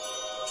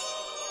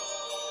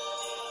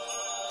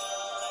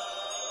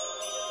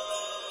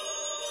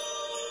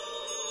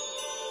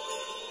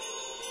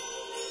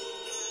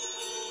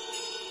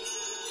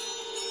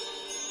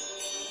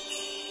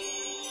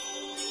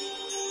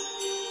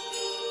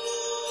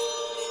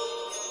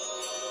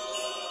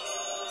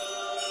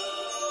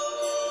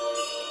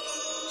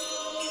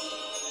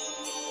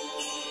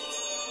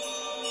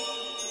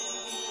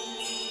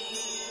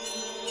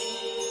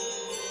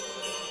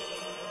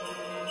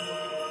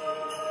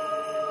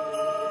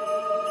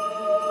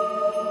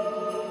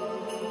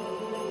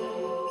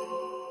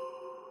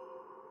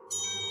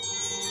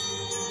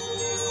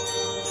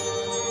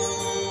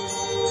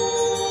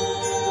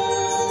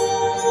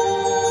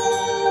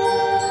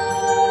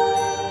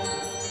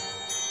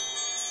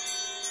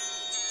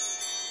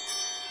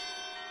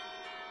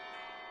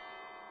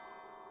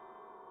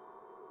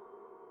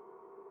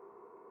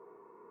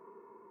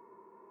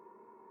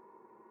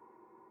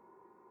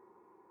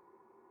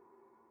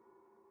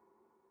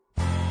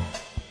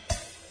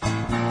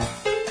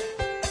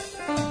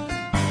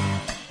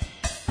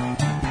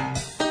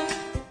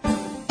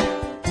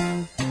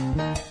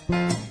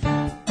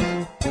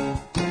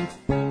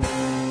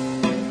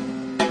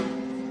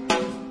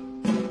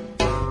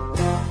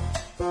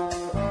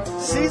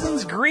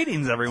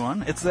 Greetings,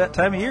 everyone. It's that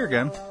time of year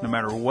again. No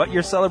matter what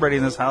you're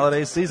celebrating this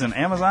holiday season,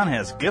 Amazon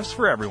has gifts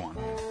for everyone.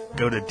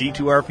 Go to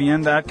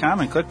D2RPN.com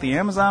and click the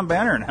Amazon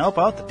banner and help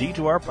out the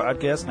D2R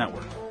Podcast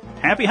Network.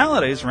 Happy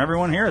holidays from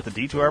everyone here at the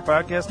D2R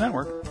Podcast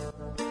Network.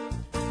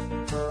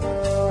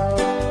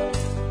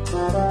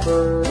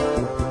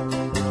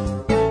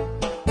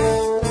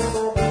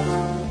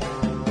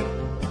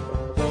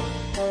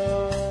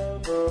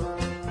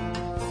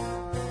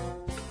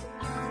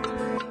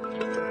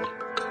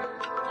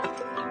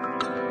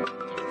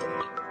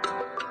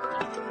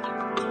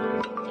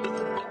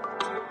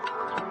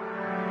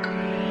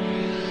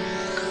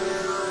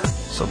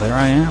 So there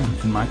I am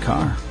in my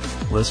car,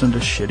 listening to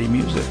shitty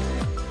music.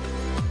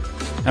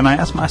 And I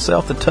ask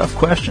myself the tough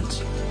questions.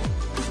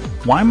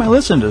 Why am I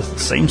listening to the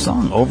same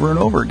song over and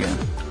over again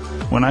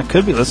when I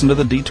could be listening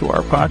to the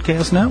D2R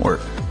Podcast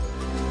Network?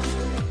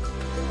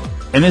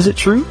 And is it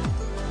true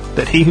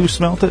that he who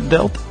smelt it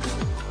dealt it?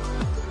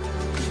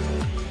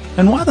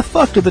 And why the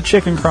fuck did the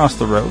chicken cross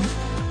the road?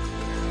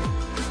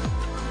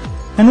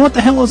 And what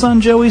the hell is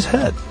on Joey's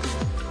head?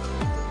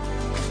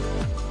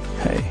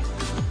 Hey.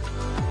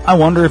 I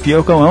wonder if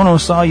Yoko Ono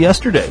saw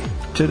yesterday,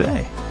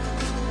 today.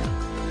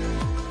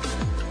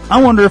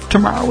 I wonder if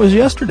tomorrow was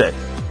yesterday.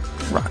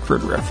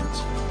 Rockford reference.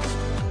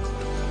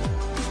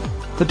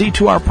 The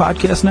D2R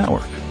Podcast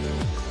Network.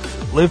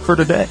 Live for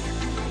today.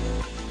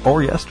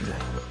 Or yesterday.